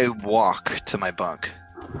 I walk to my bunk.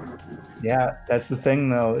 Yeah, that's the thing,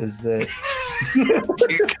 though, is that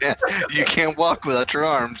you can't walk without your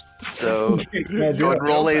arms. So go and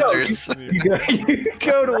roll lasers. You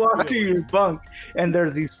go to walk to your bunk, and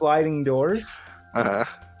there's these sliding doors. But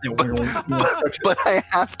I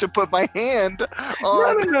have to put my hand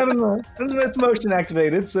on. No. It's motion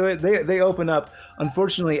activated, so they open up.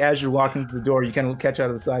 Unfortunately, as you're walking through the door, you kind of catch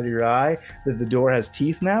out of the side of your eye that the door has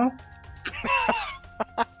teeth now.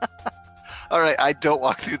 All right, I don't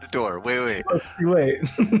walk through the door. Wait. It's too late.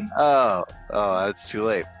 Oh, it's too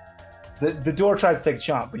late. The door tries to take a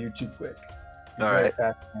chomp, but you're too quick. All right.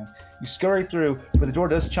 Fast, you scurry through, but the door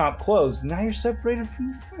does chomp closed. Now you're separated from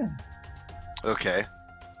your friend. Okay.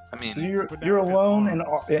 I mean, so you're alone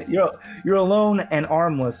you're alone and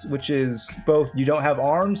armless, which is both. You don't have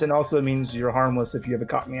arms, and also means you're harmless if you have a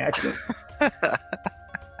Cockney accent.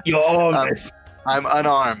 You're armless. I'm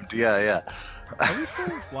unarmed. Yeah. Are we still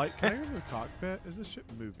in flight? Can I go to the cockpit? Is the ship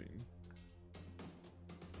moving?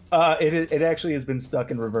 It actually has been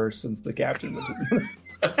stuck in reverse since the captain was.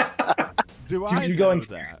 Do I You're know going-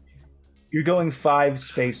 that? You're going 5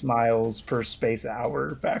 space miles per space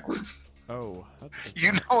hour backwards. Oh, that's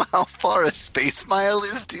You know how far a space mile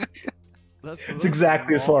is, dude? It's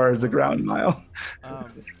exactly as far as a ground mile.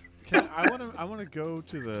 I want to go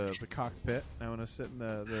to the cockpit. I want to sit in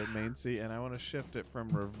the main seat, and I want to shift it from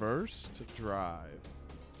reverse to drive.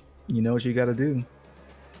 You know what you got to do.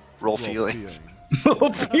 Roll feelings.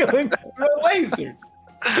 Feeling lasers.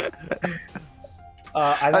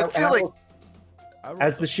 I feel like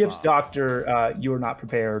as the ship's doctor, you are not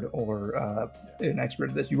prepared or an expert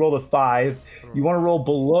at this. You rolled a 5. You want to roll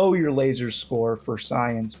below your laser score for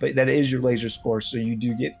science, but that is your laser score, so you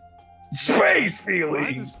do get space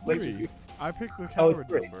feelings. I picked the coward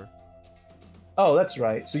 3. number. Oh, that's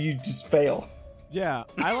right. So you just fail. Yeah,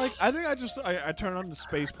 I think I turn on the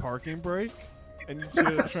space parking brake, and you see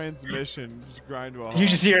the transmission just grind to a halt. You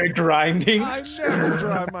just hear it grinding. I never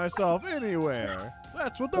drive myself anywhere.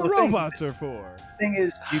 That's what the robots are for. The thing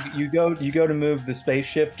is, you go to move the space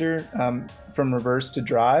shifter from reverse to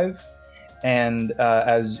drive, and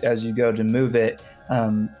as you go to move it,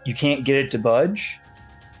 you can't get it to budge,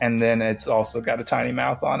 and then it's also got a tiny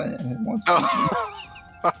mouth on it, and it wants to.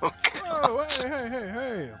 Oh,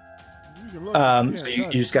 hey! So you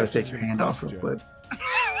just got to take your hand off real quick.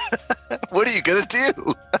 What are you gonna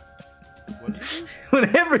do?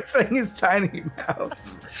 When everything is tiny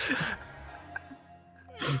mouths.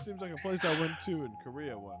 It seems like a place I went to in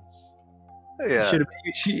Korea once. Yeah.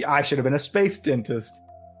 I should have been a space dentist.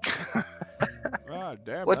 Ah,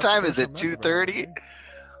 damn, What time is it? 2:30?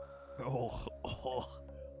 Oh.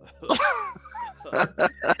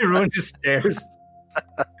 Everyone just stares.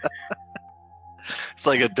 It's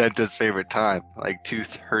like a dentist's favorite time, like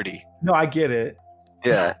 2:30. No, I get it.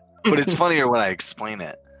 Yeah, but it's funnier when I explain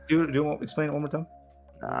it. Explain it one more time.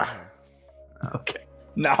 Nah. Okay.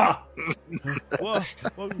 Nah. Well,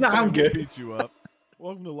 I'm good. Beat you up.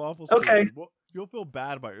 Welcome to Lawful Okay. Stupid. You'll feel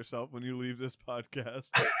bad about yourself when you leave this podcast.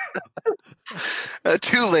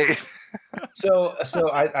 Too late. So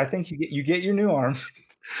I think you get your new arms.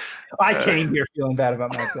 I came here feeling bad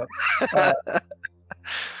about myself.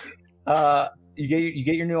 You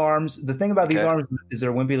get your new arms. The thing about these arms is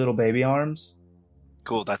they're wimpy little baby arms.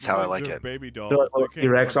 Cool. That's how I like it. Baby doll. They're like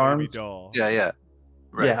T-Rex arms. Doll. Yeah.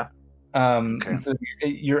 Right. Yeah. And so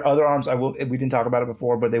your other arms, we didn't talk about it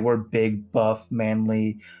before, but they were big, buff,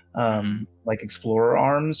 manly, like explorer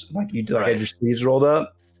arms. Like you had your sleeves rolled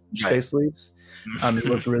up, space sleeves. You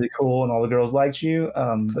looked really cool, and all the girls liked you.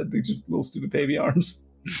 But these are little stupid baby arms.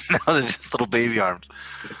 No, they're just little baby arms.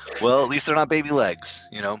 Well, at least they're not baby legs,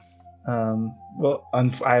 you know. Well, I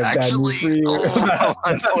have bad news for you.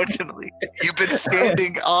 Unfortunately, you've been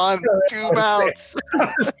standing on 2 mouths.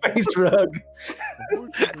 Space rug.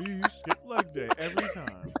 Unfortunately, you skip leg day every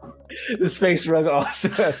time. The space rug also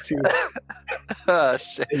has 2. Oh,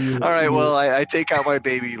 shit. All right, well, I take out my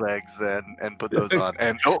baby legs then and put those on,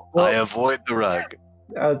 and I avoid the rug.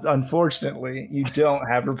 Unfortunately, you don't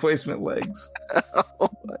have replacement legs.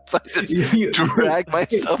 So I just drag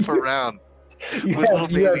myself around. With little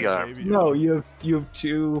baby arms. No, you have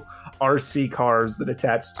 2 RC cars that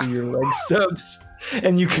attach to your leg stubs,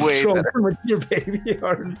 and you control them with your baby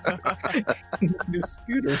arms. The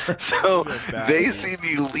scooter. So they see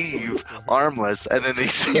me leave armless, and then they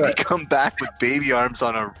see me come back with baby arms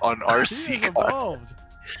on RC cars.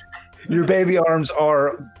 Your baby arms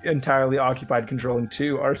are entirely occupied controlling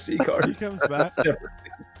 2 RC cars. He comes back. Did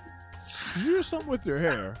you do something with your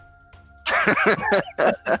hair?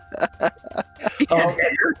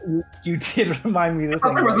 You did remind me of the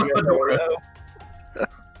thing about your hair.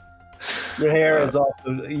 Your hair is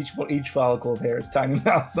also each follicle of hair is tiny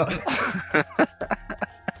mouths on it.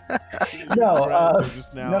 No,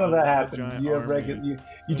 none of that happened. You have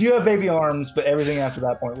you do have baby arms, but everything after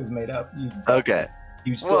that point was made up.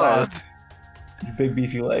 You still have your big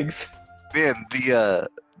beefy legs. Man, the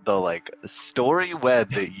story web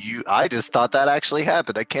that I just thought that actually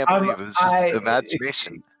happened. I can't believe it was just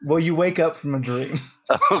imagination. Well, you wake up from a dream.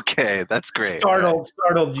 Okay, that's great. Startled,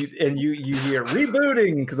 and you hear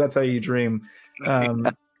rebooting because that's how you dream.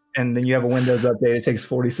 And then you have a Windows update. It takes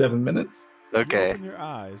 47 minutes. Okay. You open your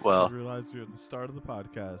eyes to realize you're at the start of the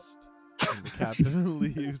podcast. And the captain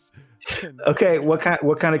leaves. Okay, what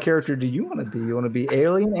kind of character do you want to be? You want to be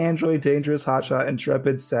alien, android, dangerous, hotshot,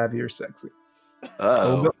 intrepid, savvy, or sexy?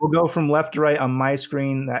 We'll go from left to right on my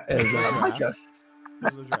screen. That is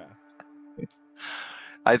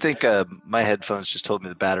I think my headphones just told me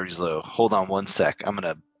the battery's low. Hold on one sec. I'm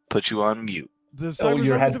gonna put you on mute. The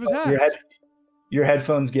cybertruck of his hat. Your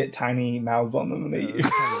headphones get tiny mouths on them. And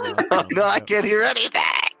no, I can't hear anything.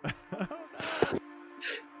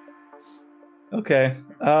 Okay.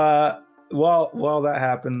 While that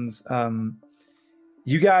happens,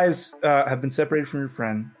 you guys have been separated from your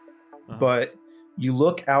friend, but you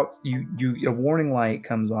look out. A warning light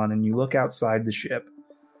comes on, and you look outside the ship,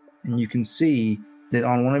 and you can see that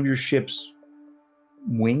on one of your ship's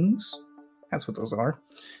wings, that's what those are.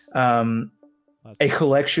 A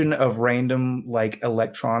collection of random like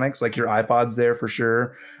electronics, like your iPod's there for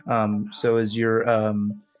sure. So is your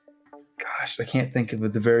gosh, I can't think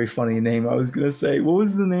of the very funny name I was gonna say. What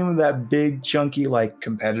was the name of that big chunky like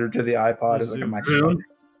competitor to the iPod? The It's like a Zune. microphone.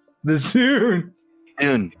 The Zune.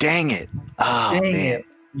 Dude, dang it! Oh, Dang man. it!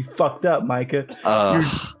 You fucked up, Micah.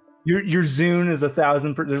 Your Zune is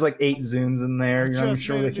 1,000. There's like 8 Zunes in there. You're not even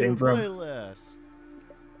sure where they came from.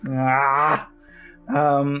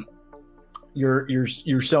 Your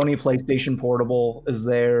Sony PlayStation Portable is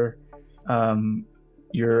there.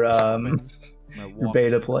 Your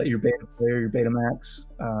Betamax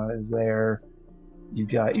is there. You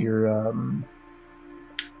got your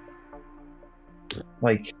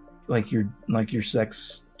your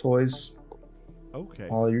sex toys. Okay.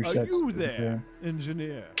 All your Are sex you toys there,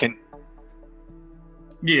 engineer?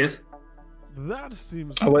 Yes. That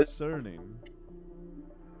seems concerning.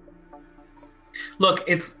 Look,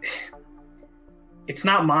 it's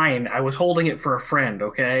not mine. I was holding it for a friend,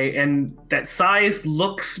 okay? And that size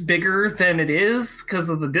looks bigger than it is because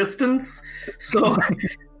of the distance. So,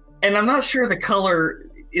 and I'm not sure the color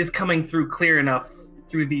is coming through clear enough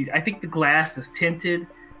through these. I think the glass is tinted.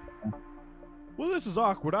 Well, this is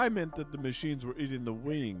awkward. I meant that the machines were eating the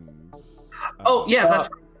wings. Oh, yeah, that's...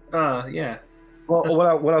 yeah.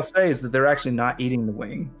 Well, what I'll say is that they're actually not eating the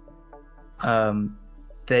wing.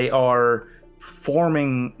 They are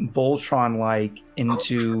forming Voltron-like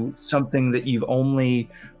into something that you've only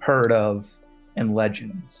heard of in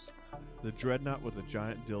legends. The Dreadnought with a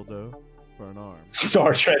giant dildo for an arm.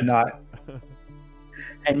 Star Dreadnought.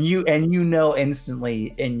 and you know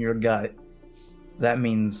instantly in your gut that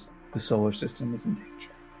means the solar system is in danger.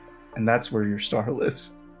 And that's where your star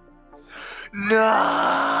lives. No!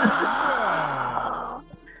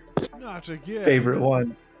 Not again. Favorite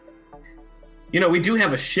one. You know, we do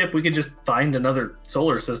have a ship. We could just find another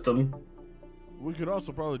solar system. We could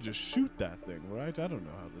also probably just shoot that thing, right? I don't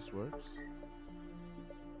know how this works.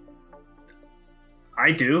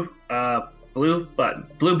 I do. Blue button.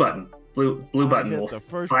 Blue button will the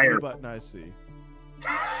first fire. blue button I see.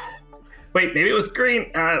 Wait, maybe it was green.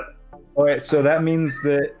 All right, so that means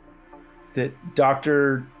that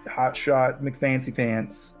Dr. Hotshot McFancy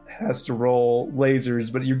Pants has to roll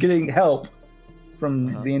lasers, but you're getting help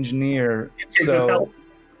from the engineer.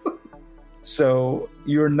 So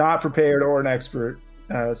you're not prepared or an expert.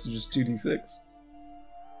 So just 2d6.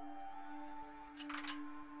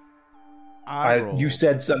 You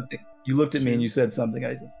said something. You looked at me and you said something.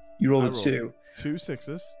 You rolled a 2. 2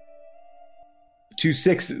 6s. 2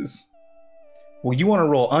 6s. Well, you want to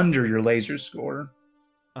roll under your laser score.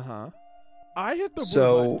 I hit the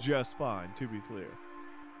blue button just fine, to be clear.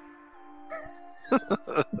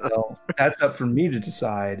 Well, that's up for me to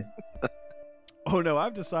decide. Oh no,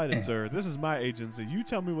 I've decided, sir. This is my agency. You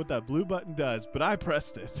tell me what that blue button does, but I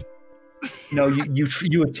pressed it. No,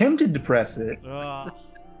 you attempted to press it,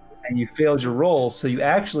 and you failed your roll. So you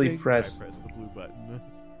actually pressed the blue button.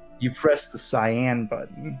 You pressed the cyan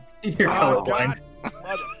button. You're colorblind.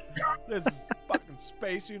 This is fucking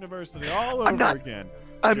Space University all over again.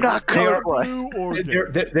 I'm not colorblind.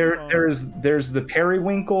 There's the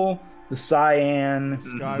periwinkle, the cyan,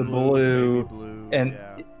 the blue, and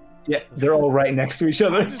they're all right next to each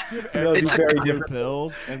other. It's very different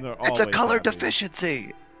pills, and they're all. It's a color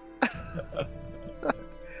deficiency.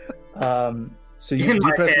 So you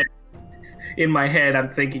press. In my head,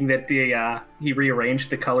 I'm thinking that he rearranged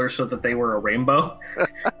the colors so that they were a rainbow.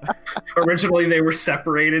 Originally, they were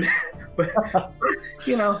separated, but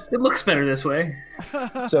it looks better this way.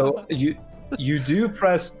 So you do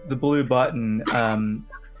press the blue button,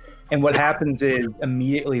 and what happens is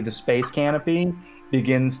immediately the space canopy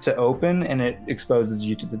begins to open, and it exposes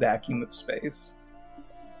you to the vacuum of space.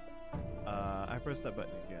 I pressed that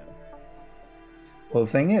button again. Well,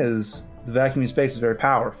 the thing is, the vacuum of space is very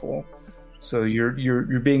powerful. So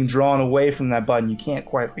you're being drawn away from that button. You can't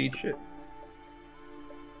quite reach it.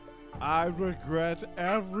 I regret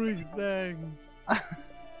everything.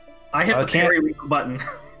 I hit the periwinkle button.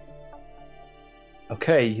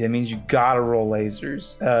 Okay, that means you gotta roll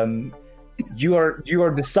lasers. You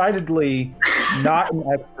are decidedly not an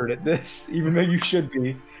expert at this, even though you should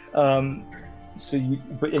be.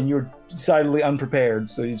 and you're decidedly unprepared,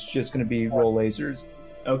 so it's just going to be roll lasers.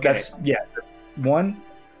 Okay. One.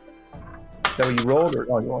 Is that what you rolled, or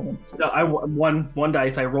you rolled one? No, one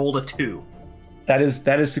dice. I rolled a 2. That is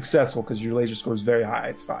successful because your laser score is very high.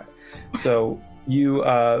 It's 5. So you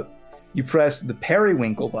press the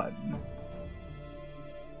periwinkle button,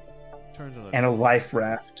 and a life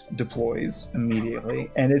raft deploys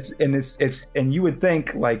immediately. And you would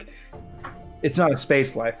think like it's not a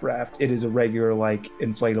space life raft. It is a regular like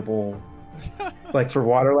inflatable, like for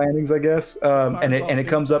water landings, I guess. And it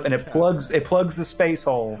comes up and it plugs the space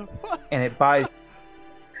hole, and it buys.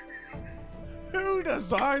 Who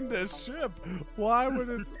designed this ship? Why would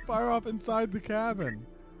it fire off inside the cabin?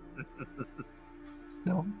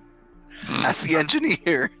 No. Ask the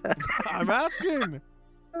engineer. I'm asking.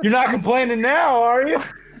 You're not complaining now, are you?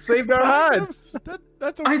 Saved our hides.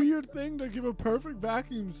 That's a weird thing to give a perfect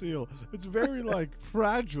vacuum seal. It's very like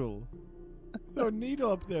fragile. Throw a needle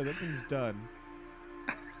up there. That thing's done.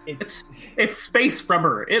 It's space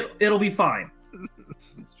rubber. It'll be fine.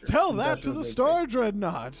 Tell that to the Star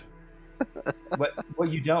Dreadnought.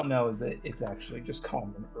 What you don't know is that it's actually just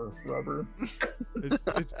common Earth rubber.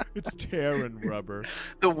 It's Terran rubber.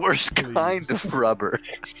 The worst kind of rubber.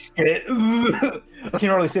 Spit. I can't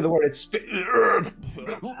hardly say the word. It's spit.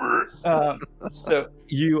 So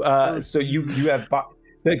you have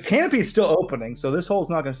the canopy is still opening, so this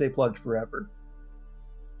hole's not going to stay plugged forever.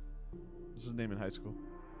 This is his name in high school.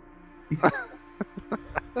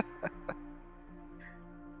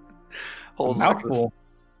 Holes Mouthful.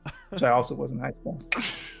 Which I also was in high school.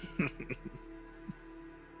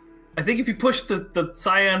 I think if you push the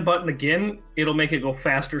cyan button again, it'll make it go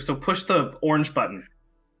faster. So push the orange button.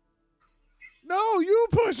 No, you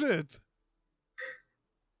push it.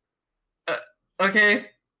 Okay.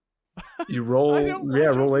 You roll.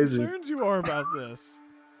 Roll laser. Concerned you are about this.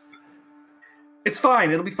 It's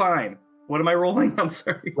fine. It'll be fine. What am I rolling? I'm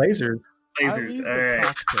sorry. Lasers. Lasers. All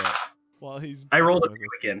right. While he's I rolled a 2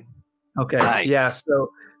 again. Okay. Nice. Yeah.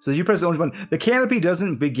 So you press the orange button. The canopy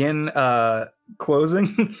doesn't begin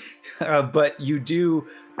closing, but you do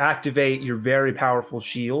activate your very powerful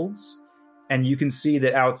shields, and you can see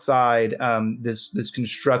that outside this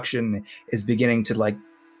construction is beginning to like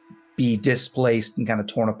be displaced and kind of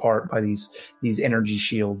torn apart by these energy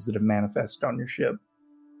shields that have manifested on your ship.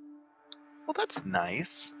 Well, that's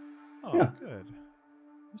nice. Oh, Yeah. good.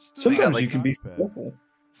 Sometimes like you can be bad. skillful.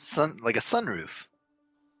 Like a sunroof.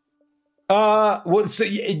 Well, so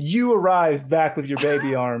you arrived back with your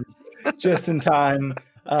baby arms just in time.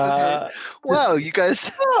 Wow, you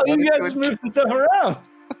guys! Oh, you guys moved some stuff around.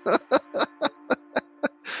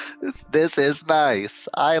 This is nice.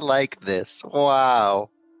 I like this. Wow.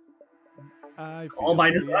 All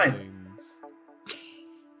by design.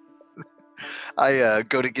 I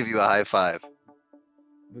go to give you a high five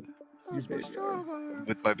Your baby arm.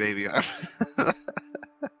 with my baby arm.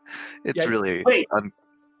 It's really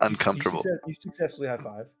uncomfortable. You successfully high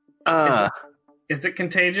five. Is it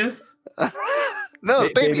contagious? No,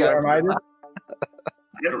 baby arm. I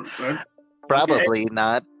don't know. Probably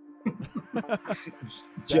not.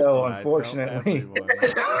 Joe, unfortunately,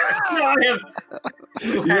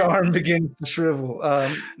 your arm begins to shrivel.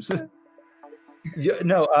 As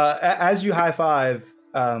you high five,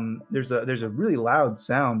 there's a really loud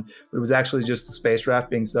sound, but it was actually just the space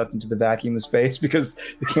raft being sucked into the vacuum of space because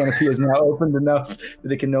the canopy is now opened enough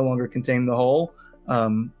that it can no longer contain the hole.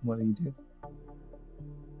 What do you do?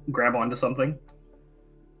 Grab onto something.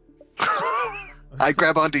 I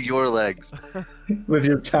grab onto your legs. With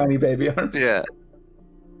your tiny baby arms. Yeah.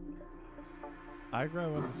 I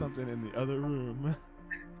grab onto something in the other room.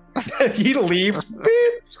 He leaves.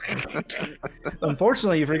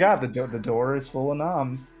 Unfortunately, you forgot the door is full of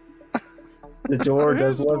noms. The door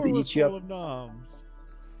does love to eat you up. Noms.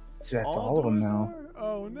 So that's all of them now.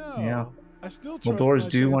 Oh no! Yeah. I still trust Well, doors my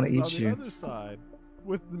do want to chances eat on you. The other side,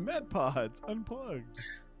 with the med pods unplugged.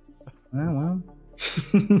 Well,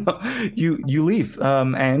 you leave,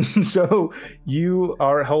 and so you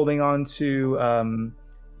are holding on to.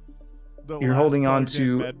 You're holding on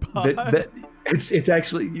to it's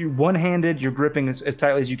actually you're one-handed. You're gripping as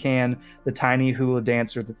tightly as you can the tiny hula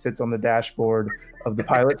dancer that sits on the dashboard of the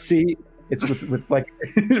pilot seat. It's with like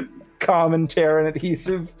common Terran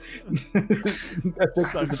adhesive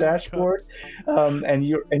affixed to the dashboard, and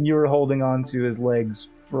you're holding on to his legs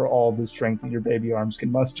for all the strength that your baby arms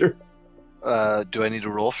can muster. Do I need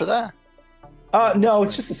to roll for that? No,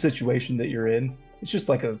 it's just a situation that you're in. It's just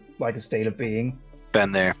like a state of being.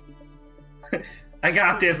 Been there. I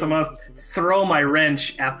got this. I'm gonna throw my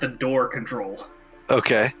wrench at the door control.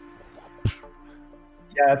 Okay.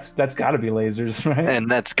 Yeah, that's got to be lasers, right? And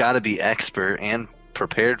that's got to be expert and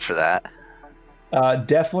prepared for that.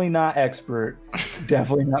 Definitely not expert.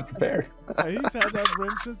 Definitely not prepared. He's had that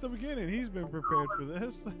wrench since the beginning. He's been prepared for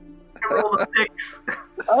this. Roll a 6.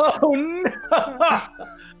 Oh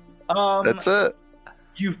no! That's it.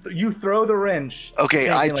 You throw the wrench.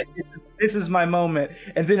 Okay, like, this is my moment,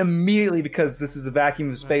 and then immediately, because this is a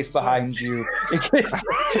vacuum of space behind you, it gets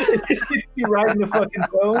you right in the fucking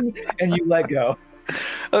zone, and you let go.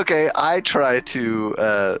 Okay, I try to.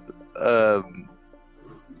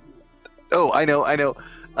 Oh, I know.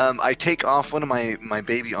 I take off one of my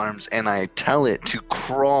baby arms and I tell it to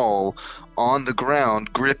crawl on the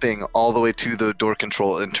ground, gripping all the way to the door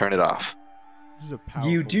control and turn it off.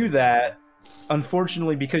 You do that.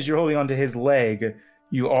 Unfortunately, because you're holding onto his leg,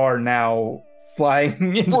 you are now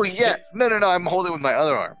flying. Well, yeah, no. I'm holding with my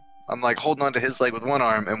other arm. I'm like holding onto his leg with one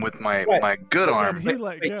arm, and with my good arm,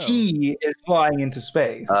 he is flying into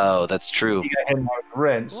space. Oh, that's true.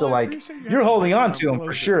 So like you're holding on to him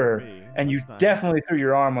for sure, and you definitely threw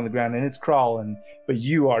your arm on the ground, and it's crawling, but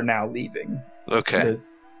you are now leaving. Okay.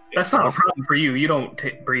 That's not a problem for you. You don't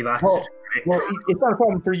breathe oxygen. Well, it's not a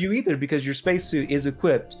problem for you either, because your spacesuit is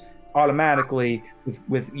equipped automatically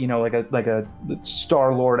with like a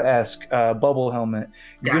Star-Lord-esque bubble helmet.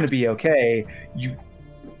 You're going to be okay.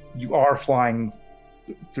 You are flying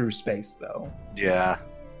through space, though. Yeah.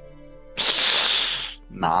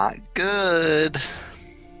 Not good.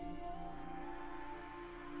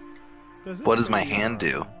 What does my hand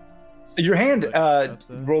do? Your hand,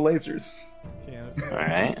 roll lasers.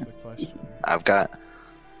 Alright. I've got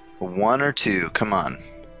 1 or 2. Come on.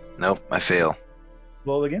 Nope, I fail.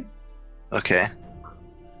 Roll again. Okay.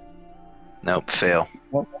 Nope, fail.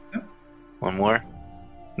 One more.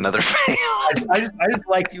 Another fail. I just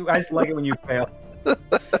like you. I just like it when you fail.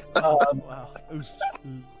 Wow.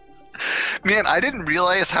 Man, I didn't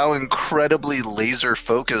realize how incredibly laser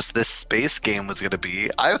focused this space game was going to be.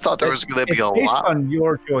 I thought there was going to be a based lot on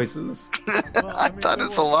your choices. Well, I thought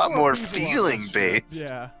it's a lot more feeling based.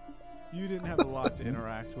 Yeah, you didn't have a lot to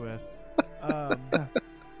interact with.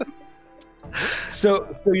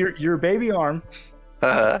 So your baby arm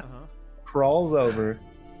crawls over,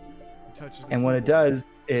 and what it does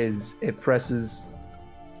is it presses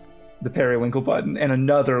the periwinkle button, and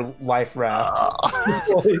another life raft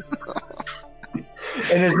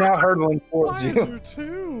and is now hurtling towards you. There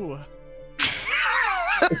two?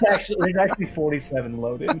 There's actually 47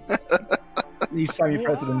 loaded. Each time you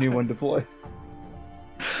press it, a new one deploys.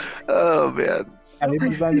 Oh man! I need to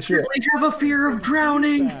design the ship. You have a fear of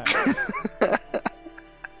drowning.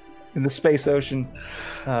 In the space ocean,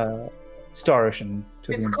 Star Ocean.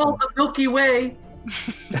 It's called the Milky Way.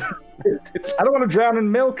 I don't want to drown in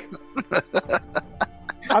milk.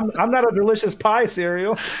 I'm not a delicious pie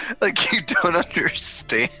cereal. Like, you don't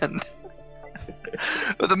understand.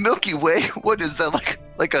 The Milky Way, what is that,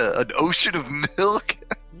 like an ocean of milk?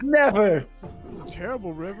 Never. It's a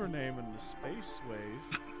terrible river name in the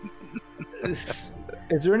spaceways.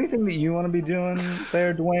 Is there anything that you want to be doing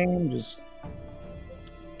there, Dwayne? Just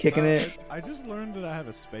kicking it? I just learned that I have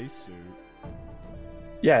a spacesuit.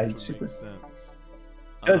 Yeah, which it's super. makes sense.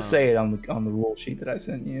 It does say it on the rule sheet that I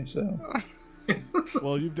sent you. So.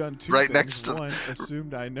 Well, you've done 2 right things. next to 1,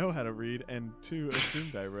 assumed I know how to read, and 2,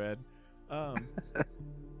 assumed I read. I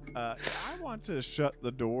want to shut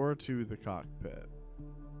the door to the cockpit.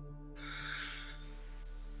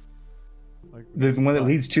 Like The one that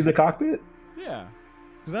leads to the cockpit? Yeah,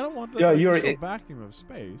 because I don't want the vacuum of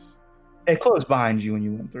space. It closed behind you when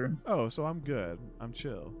you went through. Oh, so I'm good. I'm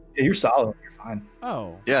chill. Yeah, you're solid. You're fine.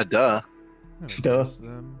 Oh. Yeah, duh. Duh.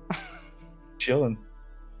 Chilling.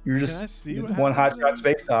 You're just one hot shot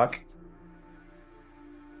space talk.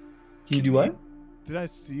 Can you do what? Did I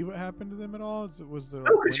see what happened to them at all? Was there?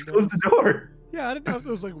 No, because you closed the door. Yeah, I didn't know if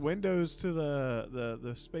there was like windows to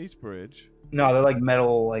the space bridge. No, they're like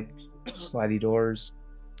metal, like slidey doors.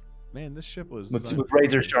 Man, this ship was with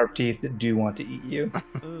razor sharp teeth that do want to eat you.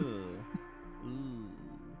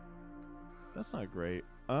 That's not great.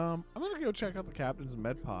 I'm gonna go check out the captain's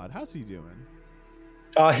med pod. How's he doing?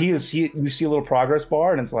 You see a little progress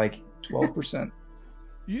bar, and it's like 12%.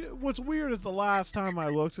 What's weird is the last time I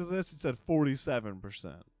looked at this, it said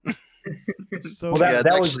 47%. So well,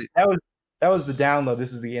 that was the download.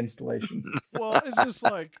 This is the installation. Well, it's just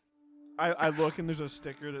like I look and there's a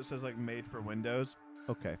sticker that says like made for Windows.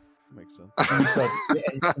 Okay, makes sense.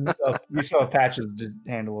 You still have patches to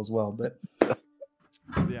handle as well, but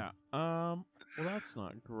yeah. Well, that's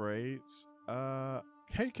not great.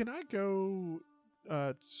 Hey, can I go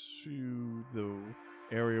to the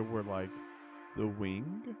area where like the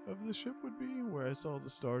wing of the ship would be, where I saw the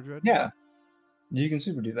Star Dread? Yeah. You can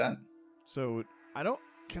super do that. So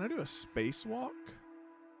can I do a spacewalk?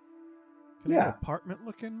 Can I Yeah. have an apartment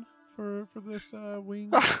looking for this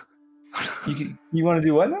wing? You want to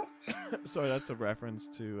do what now? Sorry, that's a reference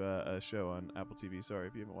to a show on Apple TV. Sorry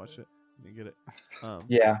if you haven't watched it. You get it.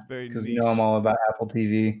 Yeah, very because niche. you know I'm all about Apple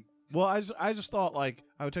TV. Well, I just thought like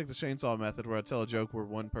I would take the chainsaw method where I'd tell a joke where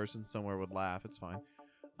one person somewhere would laugh. It's fine.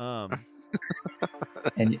 And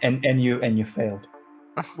you failed.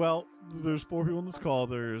 Well, there's 4 people on this call.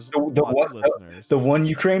 There's The lots of listeners. The one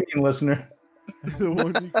Ukrainian listener.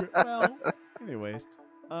 Well, anyways,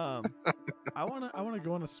 I wanna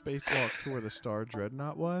go on a spacewalk to where the Star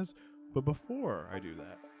Dreadnought was, but before I do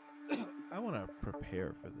that, I want to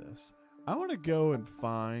prepare for this. I want to go and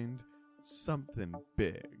find something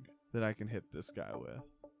big that I can hit this guy with.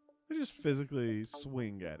 I just physically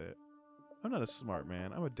swing at it. I'm not a smart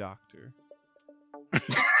man. I'm a doctor. I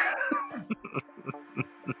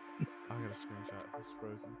got a screenshot of his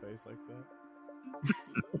frozen face like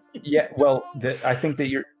that. Yeah, well, I think that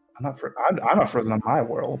you're. I'm not frozen on my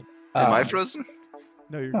world. Am I frozen?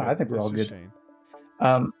 No, you're No, good. I think we're It's all just good. Shane.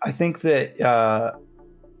 I think that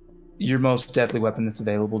your most deadly weapon that's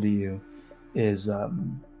available to you is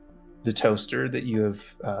the toaster that you have.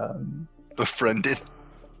 Befriended.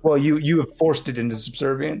 Well, you have forced it into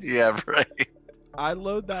subservience. Yeah, right. I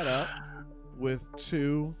load that up with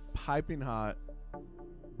 2 piping hot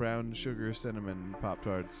brown sugar cinnamon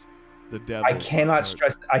Pop-Tarts. The devil. I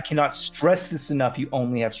cannot stress this enough. You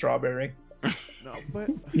only have strawberry. No, but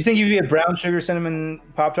You think if you had brown sugar cinnamon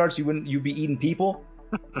Pop-Tarts, you'd be eating people?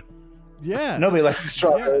 yeah, Nobody likes the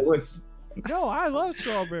strawberry. Yes. No, I love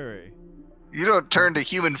strawberry. You don't turn to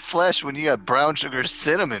human flesh when you got brown sugar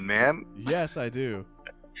cinnamon, man. Yes, I do.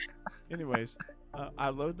 Anyways, I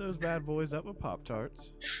load those bad boys up with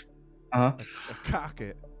Pop-Tarts. Uh-huh. I cock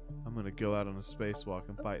it. I'm gonna go out on a spacewalk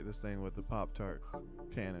and fight this thing with the Pop-Tart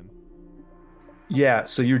cannon. Yeah,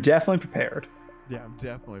 so you're definitely prepared. Yeah, I'm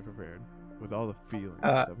definitely prepared with all the feelings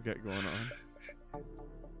I've got going on.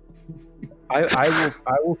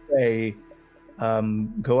 I will say,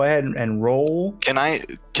 go ahead and roll.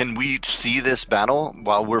 Can we see this battle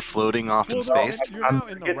while we're floating off in space? You're now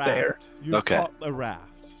in the Get raft. there. You've Okay. caught a raft.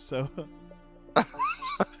 So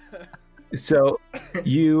So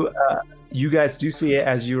you guys do see it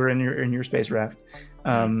as you were in your space raft,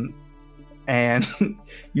 and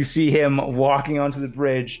you see him walking onto the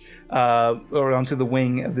bridge or onto the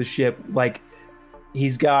wing of the ship. Like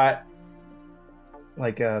he's got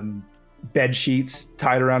like bed sheets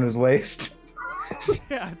tied around his waist.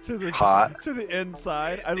 yeah, to Hot. the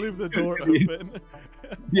inside. I leave the door open.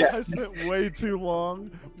 Yeah. I spent way too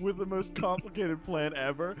long with the most complicated plan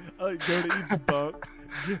ever. I like go to each bunk,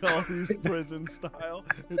 get all these prison style,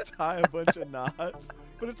 and tie a bunch of knots.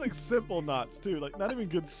 But it's like simple knots too, like not even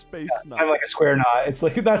good space knots. Kind of like a square knot. It's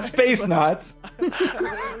like not space knots. I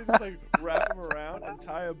literally just like wrap them around and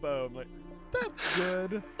tie a bow. I'm like, that's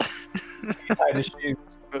good. Tied his shoes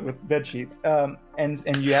with bed sheets. And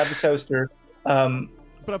you have the toaster. But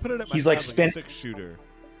I put it at my He's like side 6-shooter.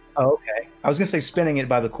 Oh, okay. I was gonna say spinning it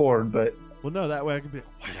by the cord, but well, no, that way I can be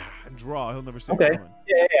like, and draw. He'll never see okay. it coming.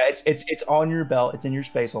 Yeah. It's on your belt. It's in your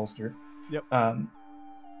space holster. Yep. And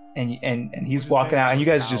he's Just walking made out, out and you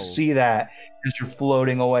of guys just towels. see that as you're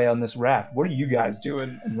floating away on this raft. What are you guys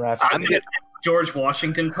doing in raft? I'm gonna, George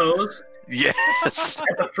Washington pose yes.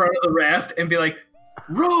 at the front of the raft and be like,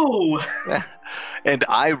 row! And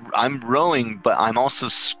I'm rowing, but I'm also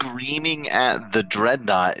screaming at the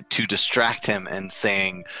dreadnought to distract him and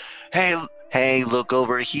saying, Hey, look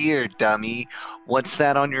over here, dummy. What's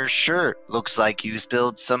that on your shirt? Looks like you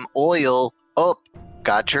spilled some oil. Oh,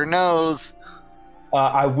 got your nose.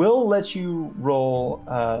 I will let you roll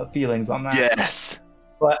feelings on that. Yes.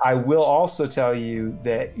 But I will also tell you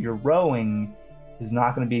that your rowing is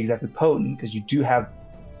not going to be exactly potent because you do have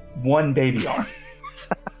one baby arm.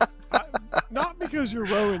 Not because you're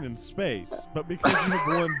rowing in space, but because you have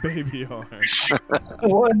one baby arm.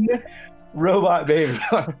 One robot baby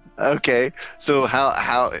arm. Okay. So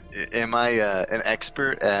how am I an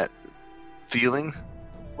expert at feeling?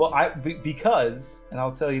 Well, because, and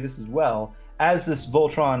I'll tell you this as well, as this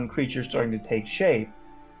Voltron creature is starting to take shape,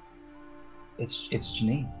 it's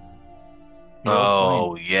Janine.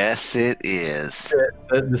 Oh, yes, it is.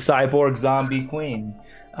 The cyborg zombie queen.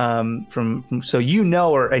 From so you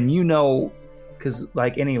know her, and you know, because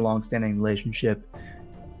like any long-standing relationship,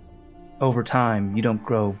 over time you don't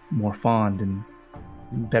grow more fond and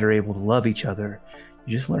better able to love each other.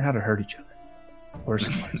 You just learn how to hurt each other. Worse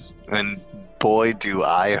and worse. And boy, do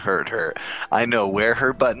I hurt her. I know where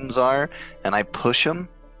her buttons are, and I push them.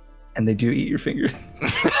 And they do eat your fingers.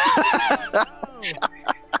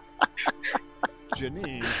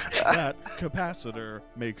 Janine, that capacitor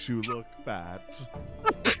makes you look fat.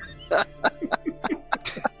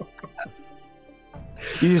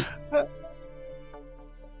 You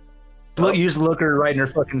just look her right in her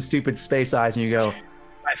fucking stupid space eyes and you go,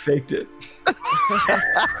 I faked it.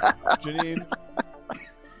 Janine,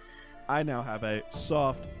 I now have a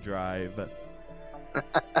soft drive.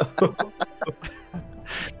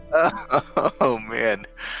 Oh man.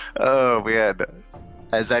 Oh man.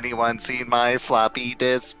 Has anyone seen my floppy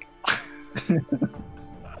disk?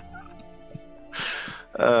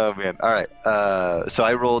 Oh man. All right. So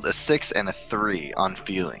I rolled a 6 and a 3 on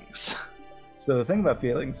feelings. So the thing about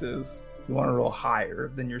feelings is you want to roll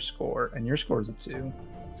higher than your score, and your score is a 2.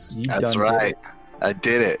 So That's right. I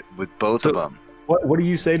did it with both of them. What do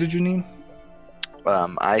you say to Janine?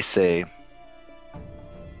 I say,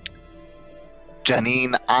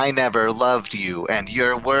 Janine, I never loved you, and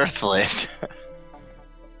you're worthless.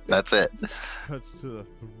 That's it. Cuts to the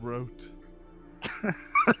throat.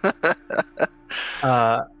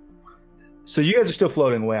 So you guys are still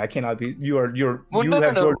floating away. I cannot be. You've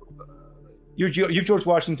George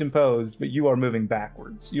Washington posed, but you are moving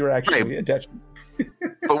backwards. You're actually attaching.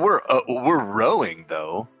 But we're rowing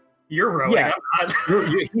though. You're rowing. Yeah.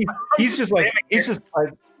 He's just like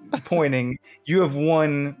pointing. You have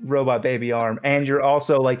one robot baby arm, and you're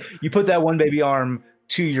also like you put that one baby arm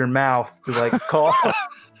to your mouth to like call.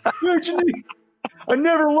 Janine, I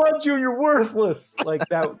never loved you, and you're worthless. Like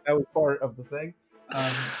that was part of the thing.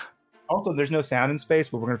 Also, there's no sound in space,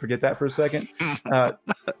 but we're going to forget that for a second.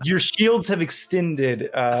 Your shields have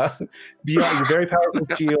extended beyond your very powerful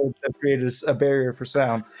shields have created a barrier for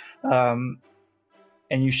sound. And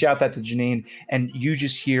you shout that to Janine, and you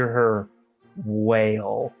just hear her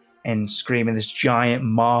wail and scream, and this giant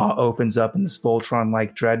maw opens up in this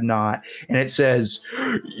Voltron-like dreadnought, and it says,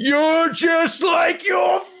 "You're just like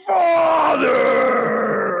your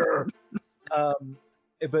father!"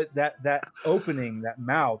 But that opening, that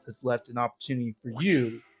mouth, has left an opportunity for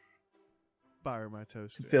you Fire my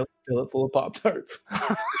toaster. to fill it full of Pop-Tarts.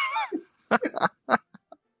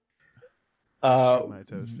 Shoot my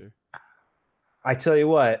toaster. I tell you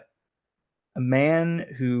what, a man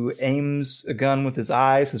who aims a gun with his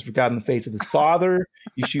eyes has forgotten the face of his father.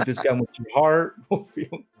 You shoot this gun with your heart. Okay.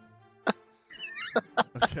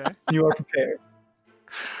 You are prepared.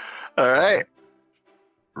 All right.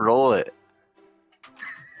 Roll it.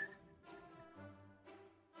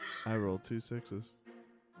 I rolled 2 6s.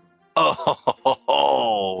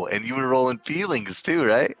 Oh, and you were rolling feelings too,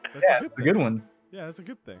 right? That's a good one. Yeah, that's a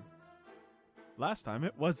good thing. Last time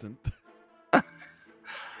it wasn't.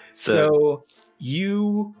 So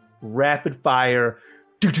you rapid fire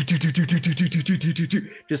just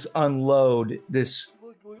unload this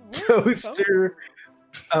toaster.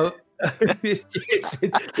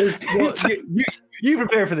 You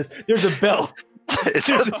prepare for this. There's a belt. It's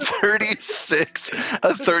a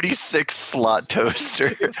 36 slot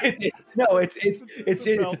toaster. It's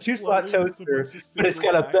a 2-slot toaster, but it's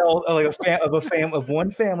got a belt of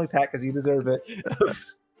one family pack because you deserve it.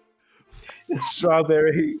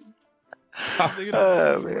 Strawberry.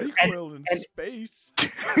 Recoil in space.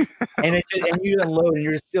 And you unload, and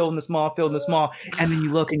you're just filling the small, and then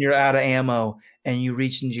you look and you're out of ammo, and you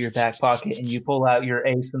reach into your back pocket and you pull out your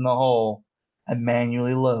ace in the hole and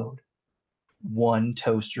manually load one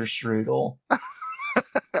toaster strudel.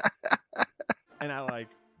 And I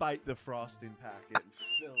bite the frosting packet and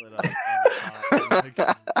fill it up on the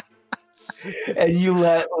top. And you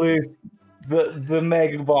let loose the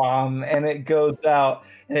mega bomb, and it goes out,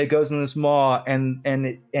 and it goes in this maw, and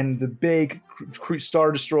the big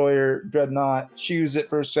Star Destroyer dreadnought chews it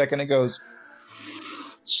for a second. It goes,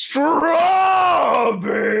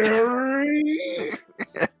 strawberry.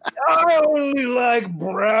 I only like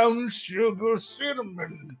brown sugar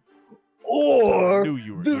cinnamon, or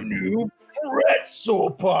the new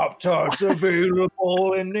pretzel Pop-Tarts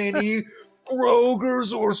available in any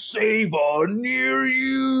Kroger's or Save-On near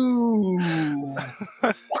you.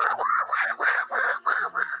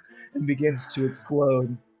 And begins to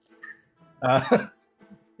explode.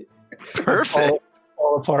 Perfect.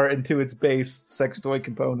 Fall apart into its base sex toy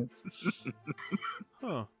components.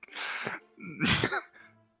 Huh.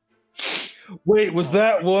 Wait, was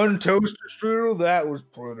that one toaster strudel? That was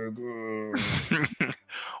pretty good.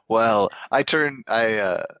 Well, I turned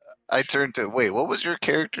to wait, what was your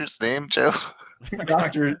character's name, Joe?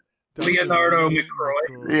 Dr. Leonardo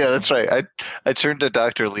McCroy. Yeah, that's right. I turned to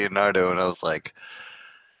Dr. Leonardo and I was like,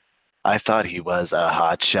 I thought he was a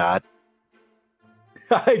hot shot.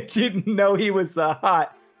 I didn't know he was a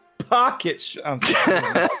hot pocket shot.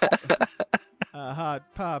 A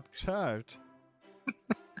hot pop chart.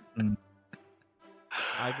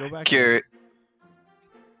 I go back Cure.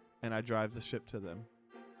 and I drive the ship to them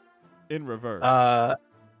in reverse.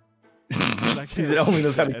 Because it only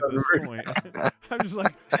knows how to go in reverse. Point. I'm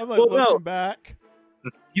like looking back.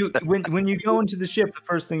 When you go into the ship, the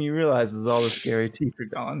first thing you realize is all the scary teeth are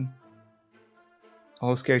gone. All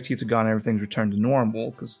the scary teeth are gone. Everything's returned to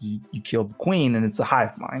normal because you killed the queen, and it's a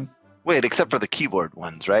hive mind. Wait, except for the keyboard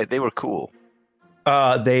ones, right? They were cool.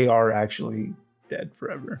 They are actually dead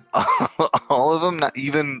forever. All of them, not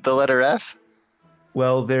even the letter F.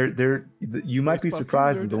 Well, you might be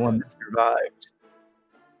surprised at the one that survived.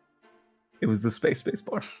 It was the space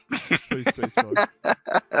bar. Space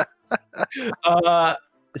bar.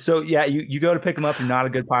 So yeah, you go to pick him up. You're not a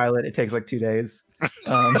good pilot. It takes like 2 days.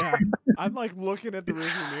 Yeah, I'm like looking at the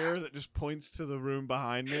rearview mirror that just points to the room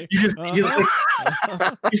behind me. You just keep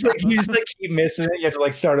missing it. You have to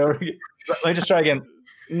like start over. Let me just try again.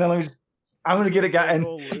 No, I'm gonna get a guy. And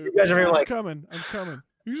you guys are like, I'm coming.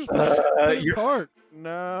 You just you're apart.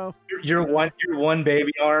 No, your one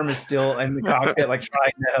baby arm is still in the cockpit, like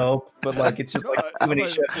trying to help, but like it's just like too many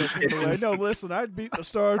ships. No, listen, I'd beat the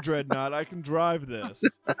Star Dreadnought. I can drive this.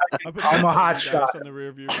 I'm a hot shot on the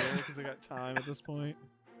rear view mirror because I got time at this point.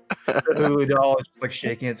 The doll is just like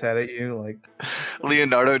shaking its head at you, like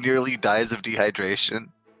Leonardo nearly dies of dehydration.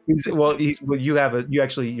 Your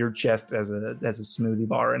chest has a smoothie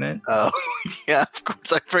bar in it. Oh yeah, of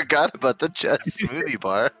course I forgot about the chest smoothie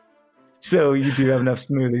bar. So you do have enough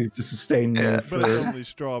smoothies to sustain you. But it's only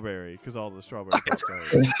strawberry because all the strawberry.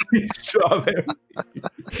 Strawberry.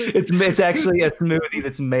 It's actually a smoothie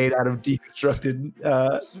that's made out of deconstructed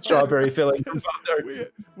strawberry filling.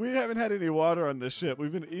 We haven't had any water on this ship.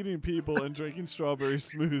 We've been eating people and drinking strawberry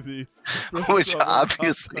smoothies. Which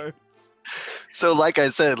obviously. So, like I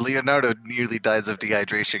said, Leonardo nearly dies of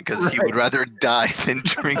dehydration because he would rather die than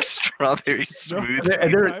drink strawberry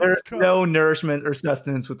smoothie. There's no nourishment or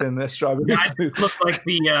sustenance within this strawberry smoothie. Look like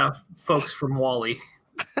the folks from WALL-E.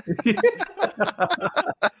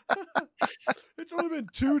 It's only been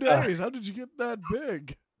 2 days. How did you get that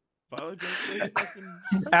big?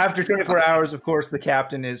 After 24 hours, of course, the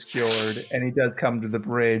captain is cured, and he does come to the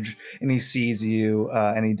bridge, and he sees you,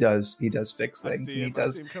 and he does fix things. I see him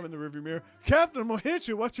come in the rearview mirror. Captain, I'm gonna hit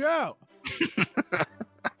you. Watch out!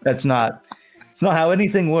 It's not how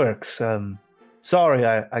anything works. Sorry,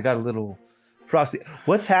 I got a little frosty.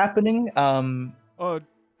 What's happening? Oh,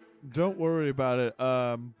 don't worry about it.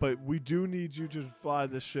 But we do need you to fly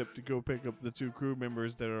this ship to go pick up the 2 crew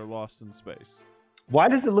members that are lost in space. Why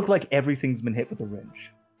does it look like everything's been hit with a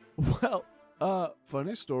wrench? Well,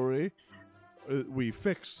 funny story. We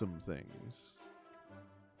fixed some things.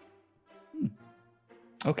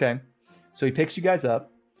 Okay. So he picks you guys up,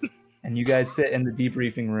 and you guys sit in the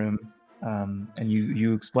debriefing room, and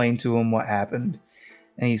you explain to him what happened,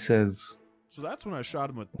 and he says... So that's when I shot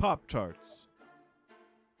him with Pop-Tarts.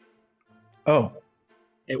 Oh.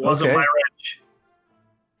 It wasn't my wrench.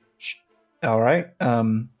 All right.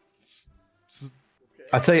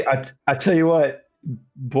 I tell you what,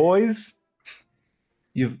 boys,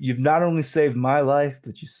 you've not only saved my life,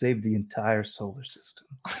 but you saved the entire solar system.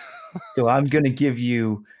 So I'm going to give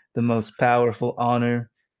you the most powerful honor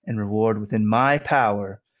and reward within my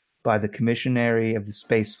power by the Commissionary of the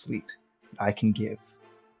Space Fleet I can give.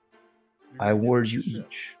 I award you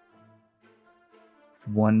each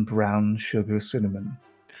with 1 brown sugar cinnamon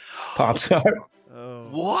Pop-Tart. Oh.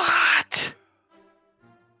 What?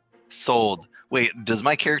 Sold. Wait, does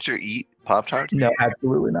my character eat Pop-Tarts? No,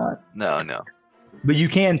 absolutely not. No. But you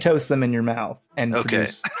can toast them in your mouth and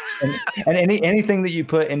produce, and anything that you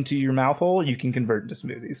put into your mouth hole, you can convert into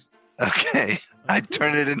smoothies. Okay, I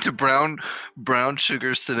turn it into brown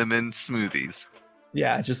sugar cinnamon smoothies.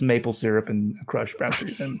 Yeah, it's just maple syrup and crushed brown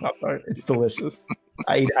sugar and Pop-Tart. It's delicious.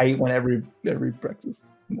 I eat one every breakfast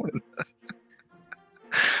morning.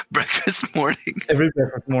 Breakfast morning. Every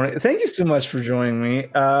breakfast morning. Thank you so much for joining me.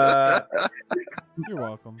 You're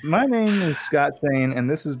welcome. My name is Scott Shane, and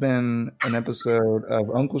this has been an episode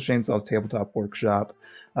of Uncle Shainsaw's Tabletop Workshop.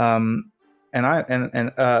 We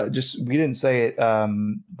didn't say it,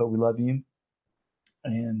 but we love you.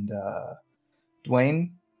 And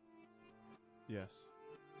Dwayne. Yes.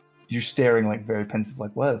 You're staring like very pensive,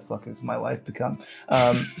 like what the fuck has my life become?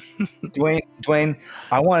 Dwayne,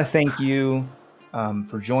 I want to thank you.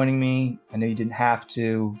 For joining me. I know you didn't have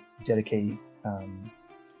to dedicate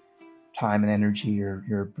time and energy. You're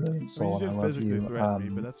a brilliant soul. You and I did physically love you. threaten me,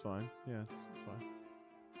 but that's fine. Yeah, it's fine.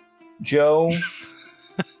 Joe,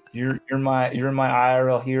 you're my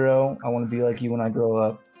IRL hero. I want to be like you when I grow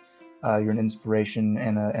up. You're an inspiration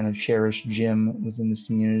and a cherished gem within this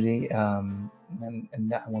community. And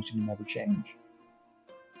that I want you to never change.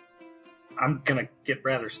 I'm gonna get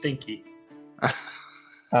rather stinky.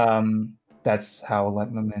 That's how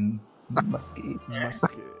Lemon Muskie.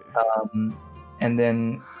 And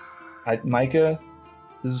then, Micah,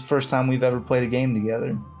 this is the first time we've ever played a game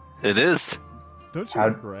together. It is. Don't you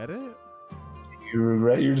regret it? You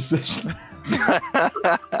regret your decision?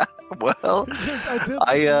 Well, I did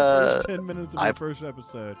the first 10 minutes of the first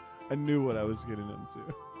episode. I knew what I was getting into.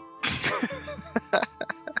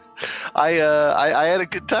 I had a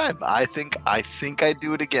good time. I think I'd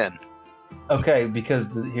do it again. Okay,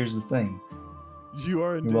 because here's the thing. You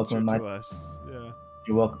are indentured to us. Yeah.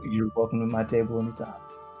 You're welcome to my table anytime.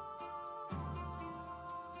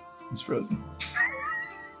 He's frozen.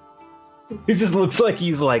 He just looks like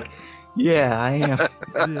he's like, yeah, I am.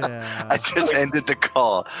 Yeah. I just ended the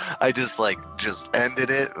call. I just ended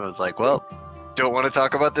it. I was like, well, don't want to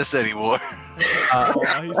talk about this anymore.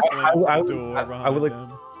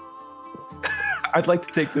 I'd like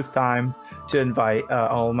to take this time to invite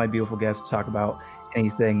all of my beautiful guests to talk about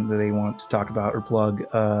anything that they want to talk about or plug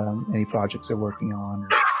any projects they're working on or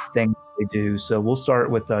things they do. So we'll start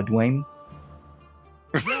with Dwayne.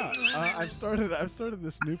 Yeah, I've started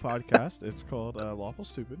this new podcast. It's called Lawful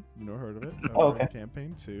Stupid. You never heard of it? Okay.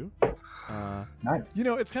 Campaign 2. Nice. You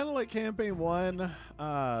know, it's kind of like Campaign 1.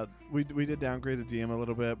 We did downgrade the DM a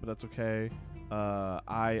little bit, but that's okay.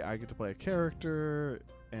 I get to play a character,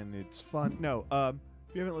 and it's fun. No, if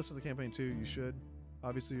you haven't listened to Campaign 2, you should.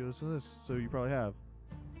 Obviously, you listen to this, so you probably have.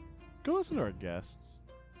 Go listen to our guests.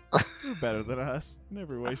 They're better than us in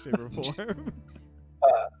every way, shape, or form.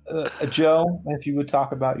 Joe, if you would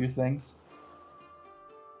talk about your things.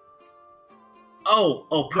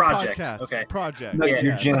 Oh, project. Okay. Project. No,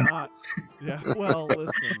 yeah, Jim. Yeah, well,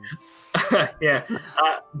 listen. Yeah.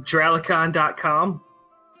 Dralicon.com.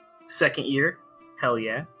 Second year. Hell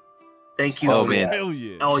yeah. Thank you. Oh, man. Hell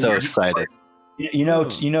yeah. Oh, So yeah. excited. You know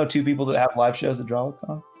two people that have live shows at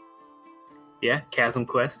Drawlicon? Yeah, Chasm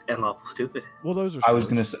Quest and Lawful Stupid. Well, those are. I was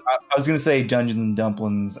gonna say Dungeons and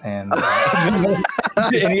Dumplings and the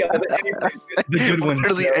good ones.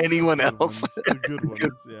 Literally anyone else. The good ones,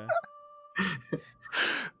 yeah.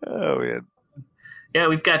 Oh man. Yeah,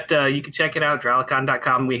 we've got. You can check it out,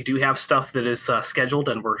 Dralicon.com. We do have stuff that is scheduled,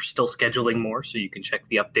 and we're still scheduling more, so you can check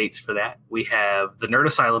the updates for that. We have the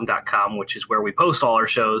NerdAsylum.com, which is where we post all our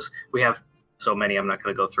shows. We have so many, I'm not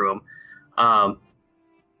going to go through them.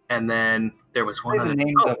 And then there was one other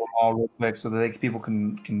names of them all real quick so that people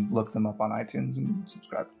can look them up on iTunes and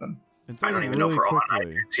subscribe to them. I don't even know if we're all on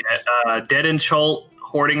iTunes yet. Dead and Chult,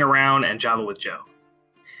 Hoarding Around, and Java with Joe.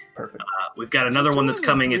 Perfect. We've got another one that's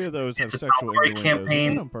coming. It's a sexual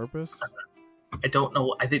campaign. On purpose? I don't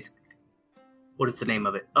know. I think. What is the name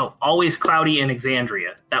of it? Oh, Always Cloudy in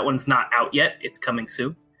Exandria. That one's not out yet. It's coming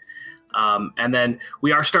soon. And then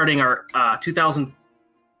we are starting our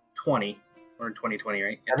 2020. We're in 2020,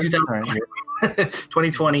 right? Yeah,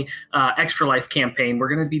 2020 Extra Life campaign. We're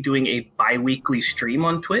going to be doing a bi-weekly stream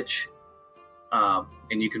on Twitch.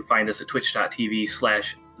 And you can find us at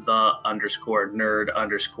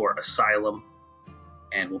twitch.tv/the_nerd_asylum.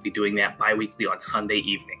 And we'll be doing that bi-weekly on Sunday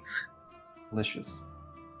evenings. Delicious.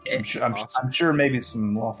 Yeah. I'm sure maybe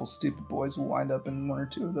some Lawful Stupid boys will wind up in one or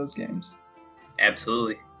two of those games.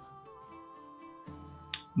 Absolutely.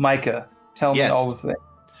 Micah, tell me all the things.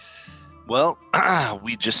 Well,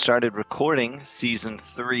 we just started recording season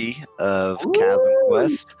 3 of Chasm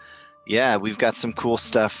Quest. Yeah, we've got some cool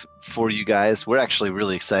stuff for you guys. We're actually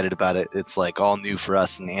really excited about it. It's like all new for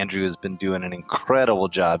us, and Andrew has been doing an incredible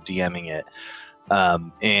job DMing it.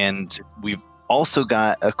 And we've also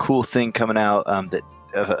got a cool thing coming out that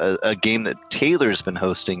a game that Taylor's been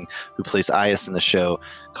hosting, who plays Ias in the show,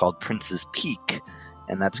 called Prince's Peak.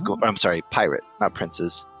 And that's I'm sorry, Pirate, not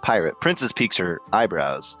Prince's. Pirate. Prince's Peaks are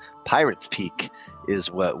eyebrows. Pirate's Peak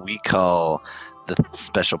is what we call the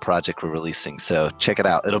special project we're releasing. So check it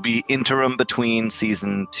out. It'll be interim between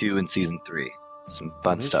season 2 and season 3. Some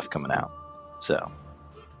fun stuff coming out. So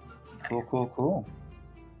cool.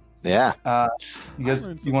 Yeah. You guys,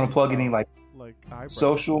 you want to plug any like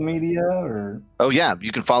social media or? Oh yeah,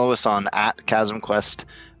 you can follow us on @ChasmQuest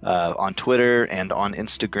on Twitter and on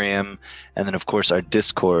Instagram, and then of course our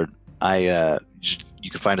Discord. You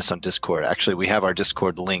can find us on Discord. Actually, we have our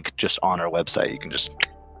Discord link just on our website. You can just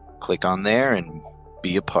click on there and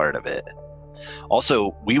be a part of it.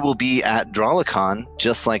 Also, we will be at Drawlicon,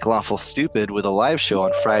 just like Lawful Stupid, with a live show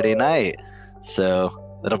on Friday night.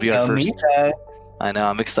 So that'll be our first. I know.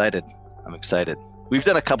 I'm excited. We've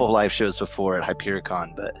done a couple of live shows before at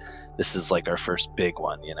Hypericon, but this is like our first big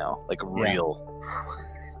one. Like real.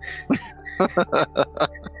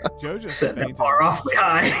 Joe just set that bar awfully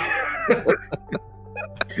high.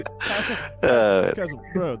 Because,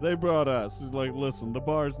 bro, they brought us. It's like, listen, the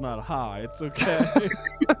bar's not high. It's okay.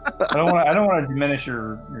 I don't want to diminish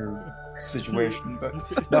your situation, but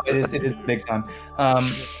no, it is big time.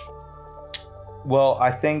 Well,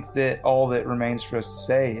 I think that all that remains for us to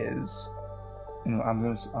say is, I'm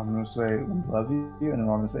gonna say we love you, and then I'm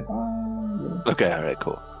gonna say bye. Okay, all right,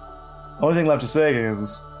 cool. Only thing left to say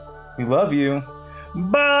is we love you.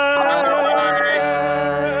 Bye.